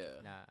dislike yeah.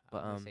 it. Nah,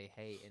 But, I would um, say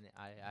hate, and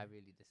I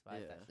really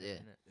despise Yeah. that. Shit, Yeah.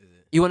 innit? Is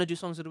it? You want to do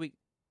songs of the week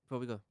before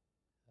we go?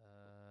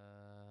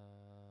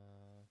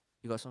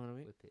 You got a song of the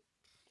week? Whip it.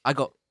 I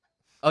got.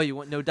 Oh, you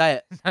want no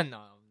diet? No, I'm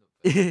not.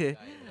 putting that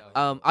in,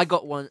 no. I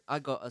got one. I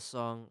got a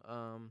song.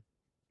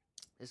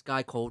 This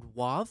guy called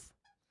Wav.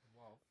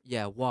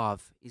 Yeah,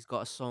 Wav. He's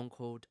got a song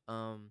called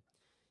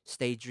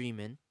 "Stay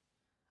Dreamin'."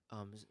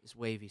 It's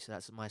wavy, so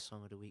that's my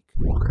song of the week.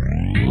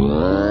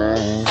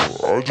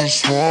 I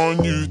just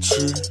want you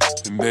to,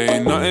 and there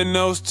ain't nothing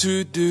else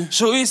to do.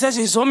 Shorty said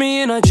she saw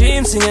me in her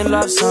dream singing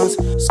love songs.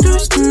 Screw,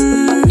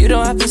 screw. You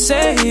don't have to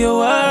say a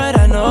word.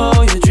 I know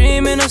you're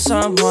dreaming of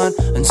someone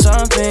and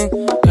something,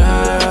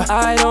 girl.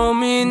 I don't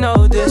mean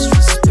no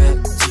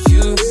disrespect to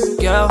you,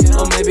 girl,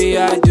 or maybe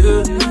I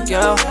do,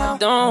 girl.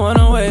 Don't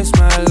wanna waste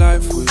my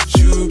life with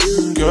you,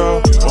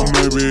 girl, or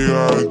maybe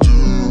I do.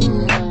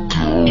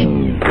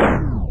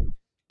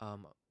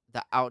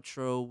 The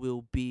outro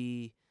will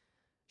be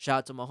shout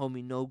out to my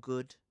homie No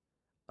Good.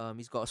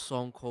 He's got a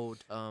song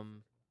called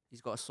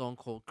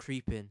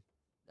Creepin'.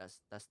 That's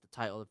the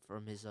title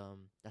from his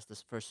that's the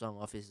first song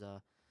off his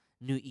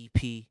new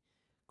EP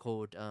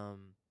called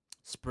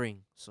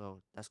Spring.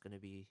 So that's gonna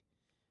be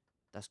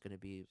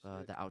the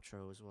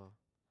outro as well.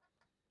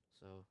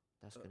 So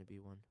that's gonna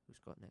be one. Who's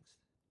got next?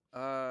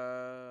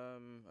 I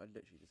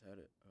literally just had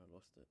it. I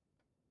lost it.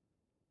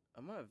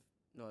 I might have.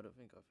 No, I don't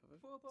think I've ever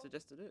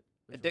suggested it.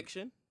 Which one?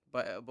 Addiction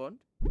by Etta Bond.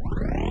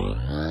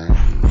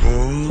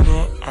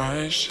 Oh,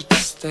 I should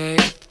stay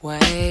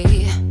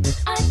away.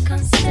 I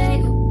can't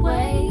stay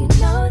away.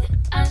 Know that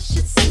I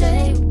should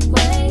stay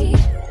away.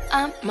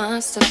 I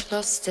must have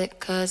lost it,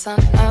 cause I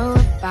know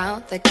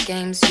about the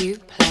games you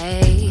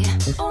play.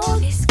 All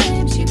these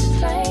games you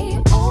play,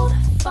 all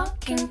the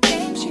fucking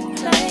games you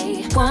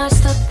play.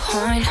 What's the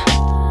point?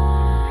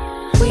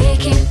 We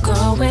keep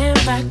going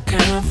back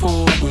and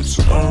forwards.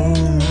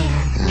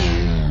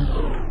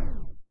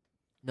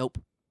 Nope.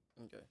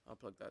 Okay, I'll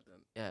plug that then.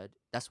 Yeah,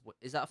 that's what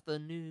is that after the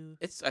new?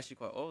 It's actually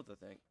quite old, I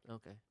think.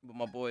 Okay. But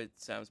my boy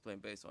Sam's playing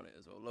bass on it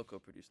as well. Loco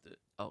produced it.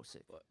 Oh,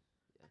 sick. But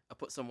I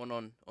put someone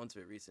onto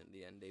it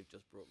recently, and they've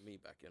just brought me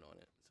back in on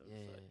it. So Yeah,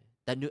 it's yeah, like, yeah.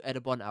 That new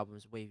Etta Bond album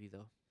is wavy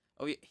though.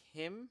 oh yeah,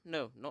 him?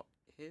 No, not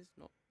his,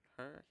 not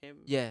her, him.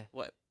 Yeah,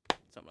 What?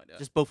 Something like that.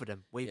 just both of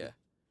them. Wavy. yeah,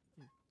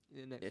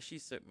 yeah,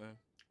 she's sick, man.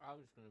 I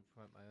was gonna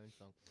promote my own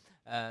song.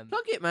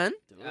 Plug it, man.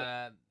 Do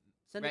it.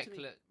 Send it to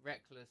me.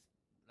 Reckless.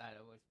 Like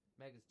that was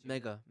Mega's tune,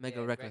 Mega, innit? Mega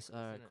Yeah, Reckless.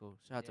 Alright, innit? cool.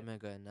 Shout out to Yeah.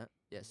 Mega and that.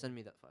 Yeah, send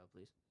me that file,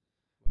 please.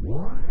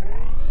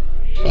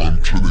 I'm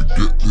tryna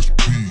get this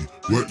P.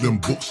 Work them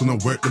books and I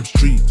work them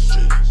streets.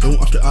 Don't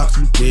have to ask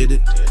who did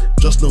it.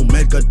 Just know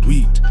Mega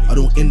tweet. I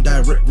don't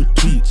indirect with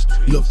tweets.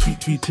 You love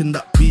tweeting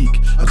that beak.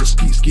 I just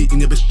skeet in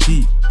your best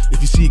cheek.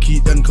 If you seek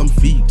it, then come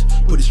feed.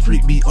 Put this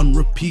freak beat on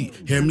repeat.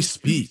 Hear me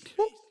speak.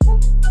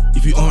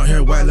 If you aren't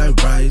here while I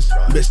rise,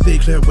 you better stay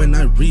clear when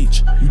I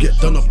reach. You get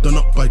done up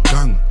by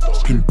gang.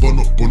 Skin bun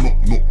up,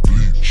 not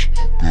bleach. I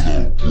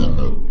got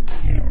the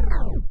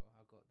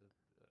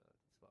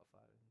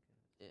Spotify.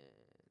 Yeah.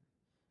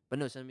 But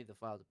no, send me the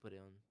file to put it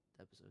on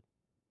the episode.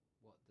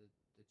 What the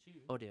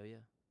tune? Audio, yeah.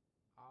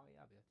 Oh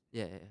yeah, I'll be able to-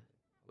 Yeah.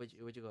 Where'd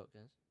you go,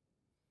 Kenz?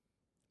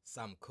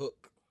 Sam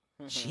Cook.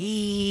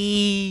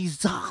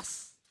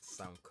 Jesus.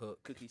 Sam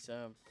Cook. Cookie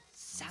Sam. You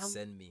Sam.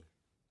 send me.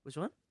 Which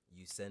one?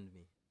 You send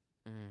me.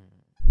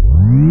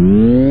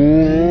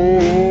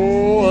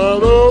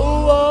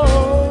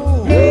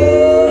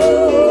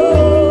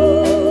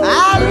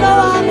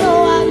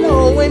 I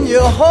know when you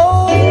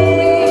hold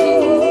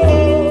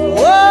me.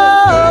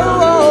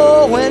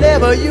 Whoa,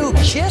 whenever you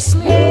kiss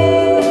me.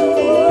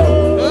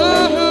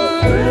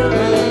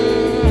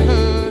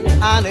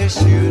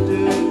 Honest you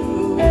do.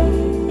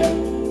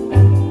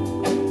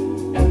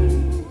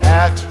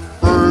 At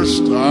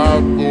first I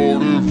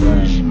thought it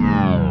was you.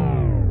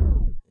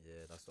 Yeah,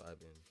 that's what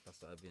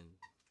I've been.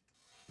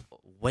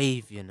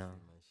 Wave, you know.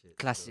 my shit,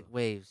 Classic so,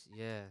 waves.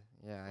 Yeah.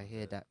 Yeah, I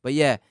hear that. But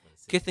yeah, man,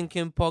 sick. Kith and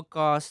Kim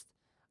podcast,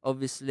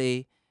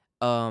 obviously.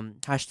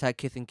 Hashtag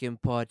Kith and Kim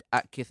Pod,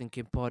 at Kith and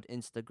Kim Pod,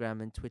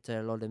 Instagram and Twitter,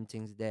 a lot of them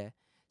things there.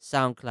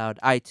 SoundCloud,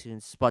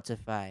 iTunes,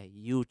 Spotify,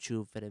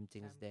 YouTube for them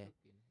things there.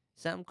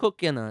 Sam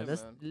Cooke, you know, Yeah,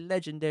 that's man.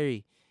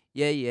 legendary.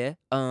 Yeah.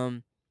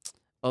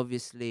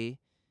 Obviously.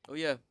 Oh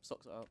yeah,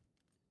 socks are out.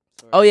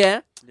 Sorry. Oh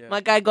yeah, Yeah.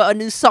 my guy got a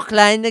new sock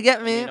line. You get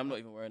I me? mean, I'm not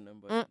even wearing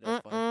them, but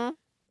that's fine.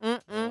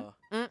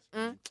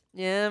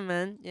 Yeah,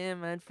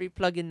 man. Free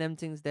plugging them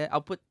things there.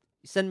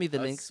 Send me the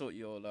I'll links. sort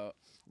you all out.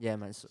 Yeah,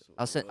 man. sort you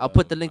I'll all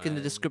put out. the link in the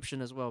Man.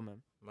 description as well,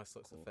 man. My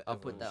socks are forever I'll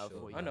put on that up show,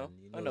 for you. I know.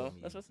 man. I know. me.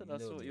 That's what I said. I'll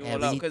You sort know you me. Yeah, all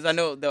we out need- because I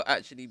know they'll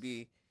actually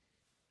be.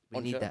 We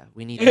On need show. that.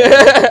 We need Yeah.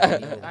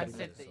 that. I We need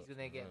said that. that he's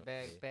gonna get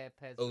bare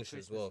pairs. Osh for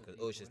as well, Christmas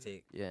because for Osh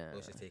people, Yeah.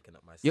 is taking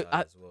up my You-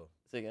 style as well.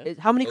 Say again.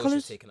 How many Osh is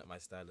colors? taking up my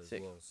style as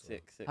Six, well. So.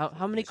 six. How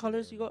many Literally,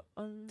 colors you yeah. got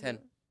on? 10.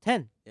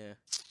 10. Yeah.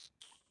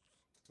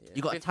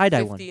 You got a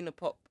tie-dye one? 15 a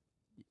pop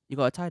You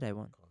got a tie-dye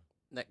one.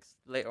 next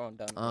later on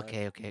down. the line.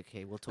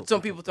 Okay. We'll talk. Some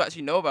we'll people talk. to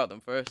actually know about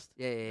them first.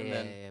 Yeah. and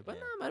then- But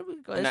yeah. nah, man, we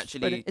got And it's actually-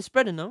 spreading. It's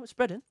spreading, though. It's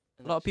spreading. A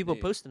And lot of people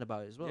actually- posting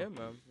about it as well. Yeah,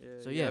 man.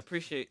 Yeah. So, yeah. yeah.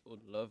 Appreciate all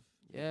the love.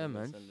 Yeah,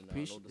 people man. sending out, all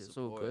Appreciate the it's all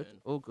support good.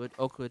 and-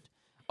 All good.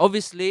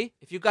 Obviously,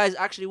 if you guys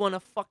actually want a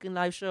fucking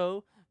live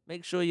show,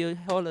 make sure you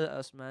holler at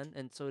us, man,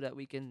 and so that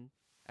we can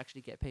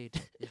actually get paid.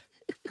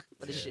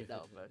 For the shit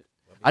out, bro. That'd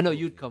be I know cool,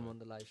 you'd you come know. on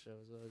the live show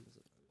as well.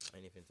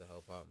 Anything to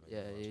help out, man. Yeah,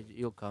 you know what I mean?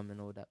 you'll come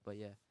and all that. But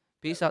yeah,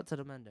 peace out to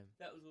the man, them.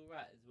 That was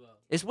alright as well.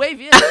 It's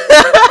wavy, innit?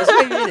 It's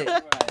wavy,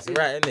 innit? It's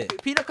right, isn't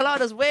it? Pina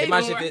colada's wavy.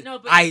 Imagine alright, if no,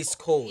 it's but ice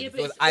cold. Yeah, If but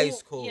it was it's all-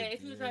 ice cold. Yeah, if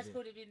it you was know ice what I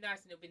cold, it'd be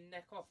nice and it'd be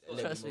neck off. A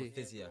little Trust bit me.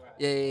 more fizzier.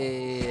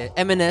 Yeah.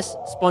 M&S,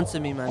 sponsor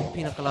me, man.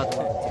 Pina colada,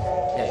 man.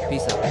 Yeah,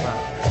 peace out,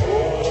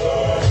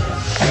 man.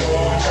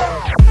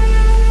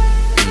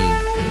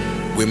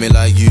 Women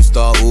like you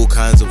start all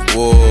kinds of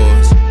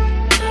wars.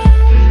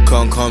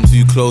 Can't come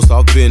too close,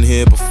 I've been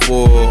here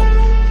before.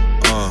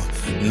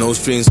 No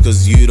strings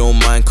cause you don't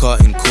mind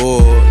cutting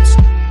cords.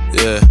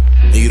 Yeah,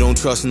 and you don't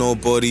trust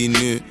nobody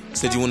new.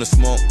 Said you wanna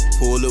smoke,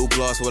 pour a little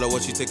glass while I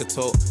watch you take a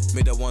toke.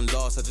 Made that one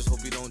last, I just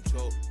hope you don't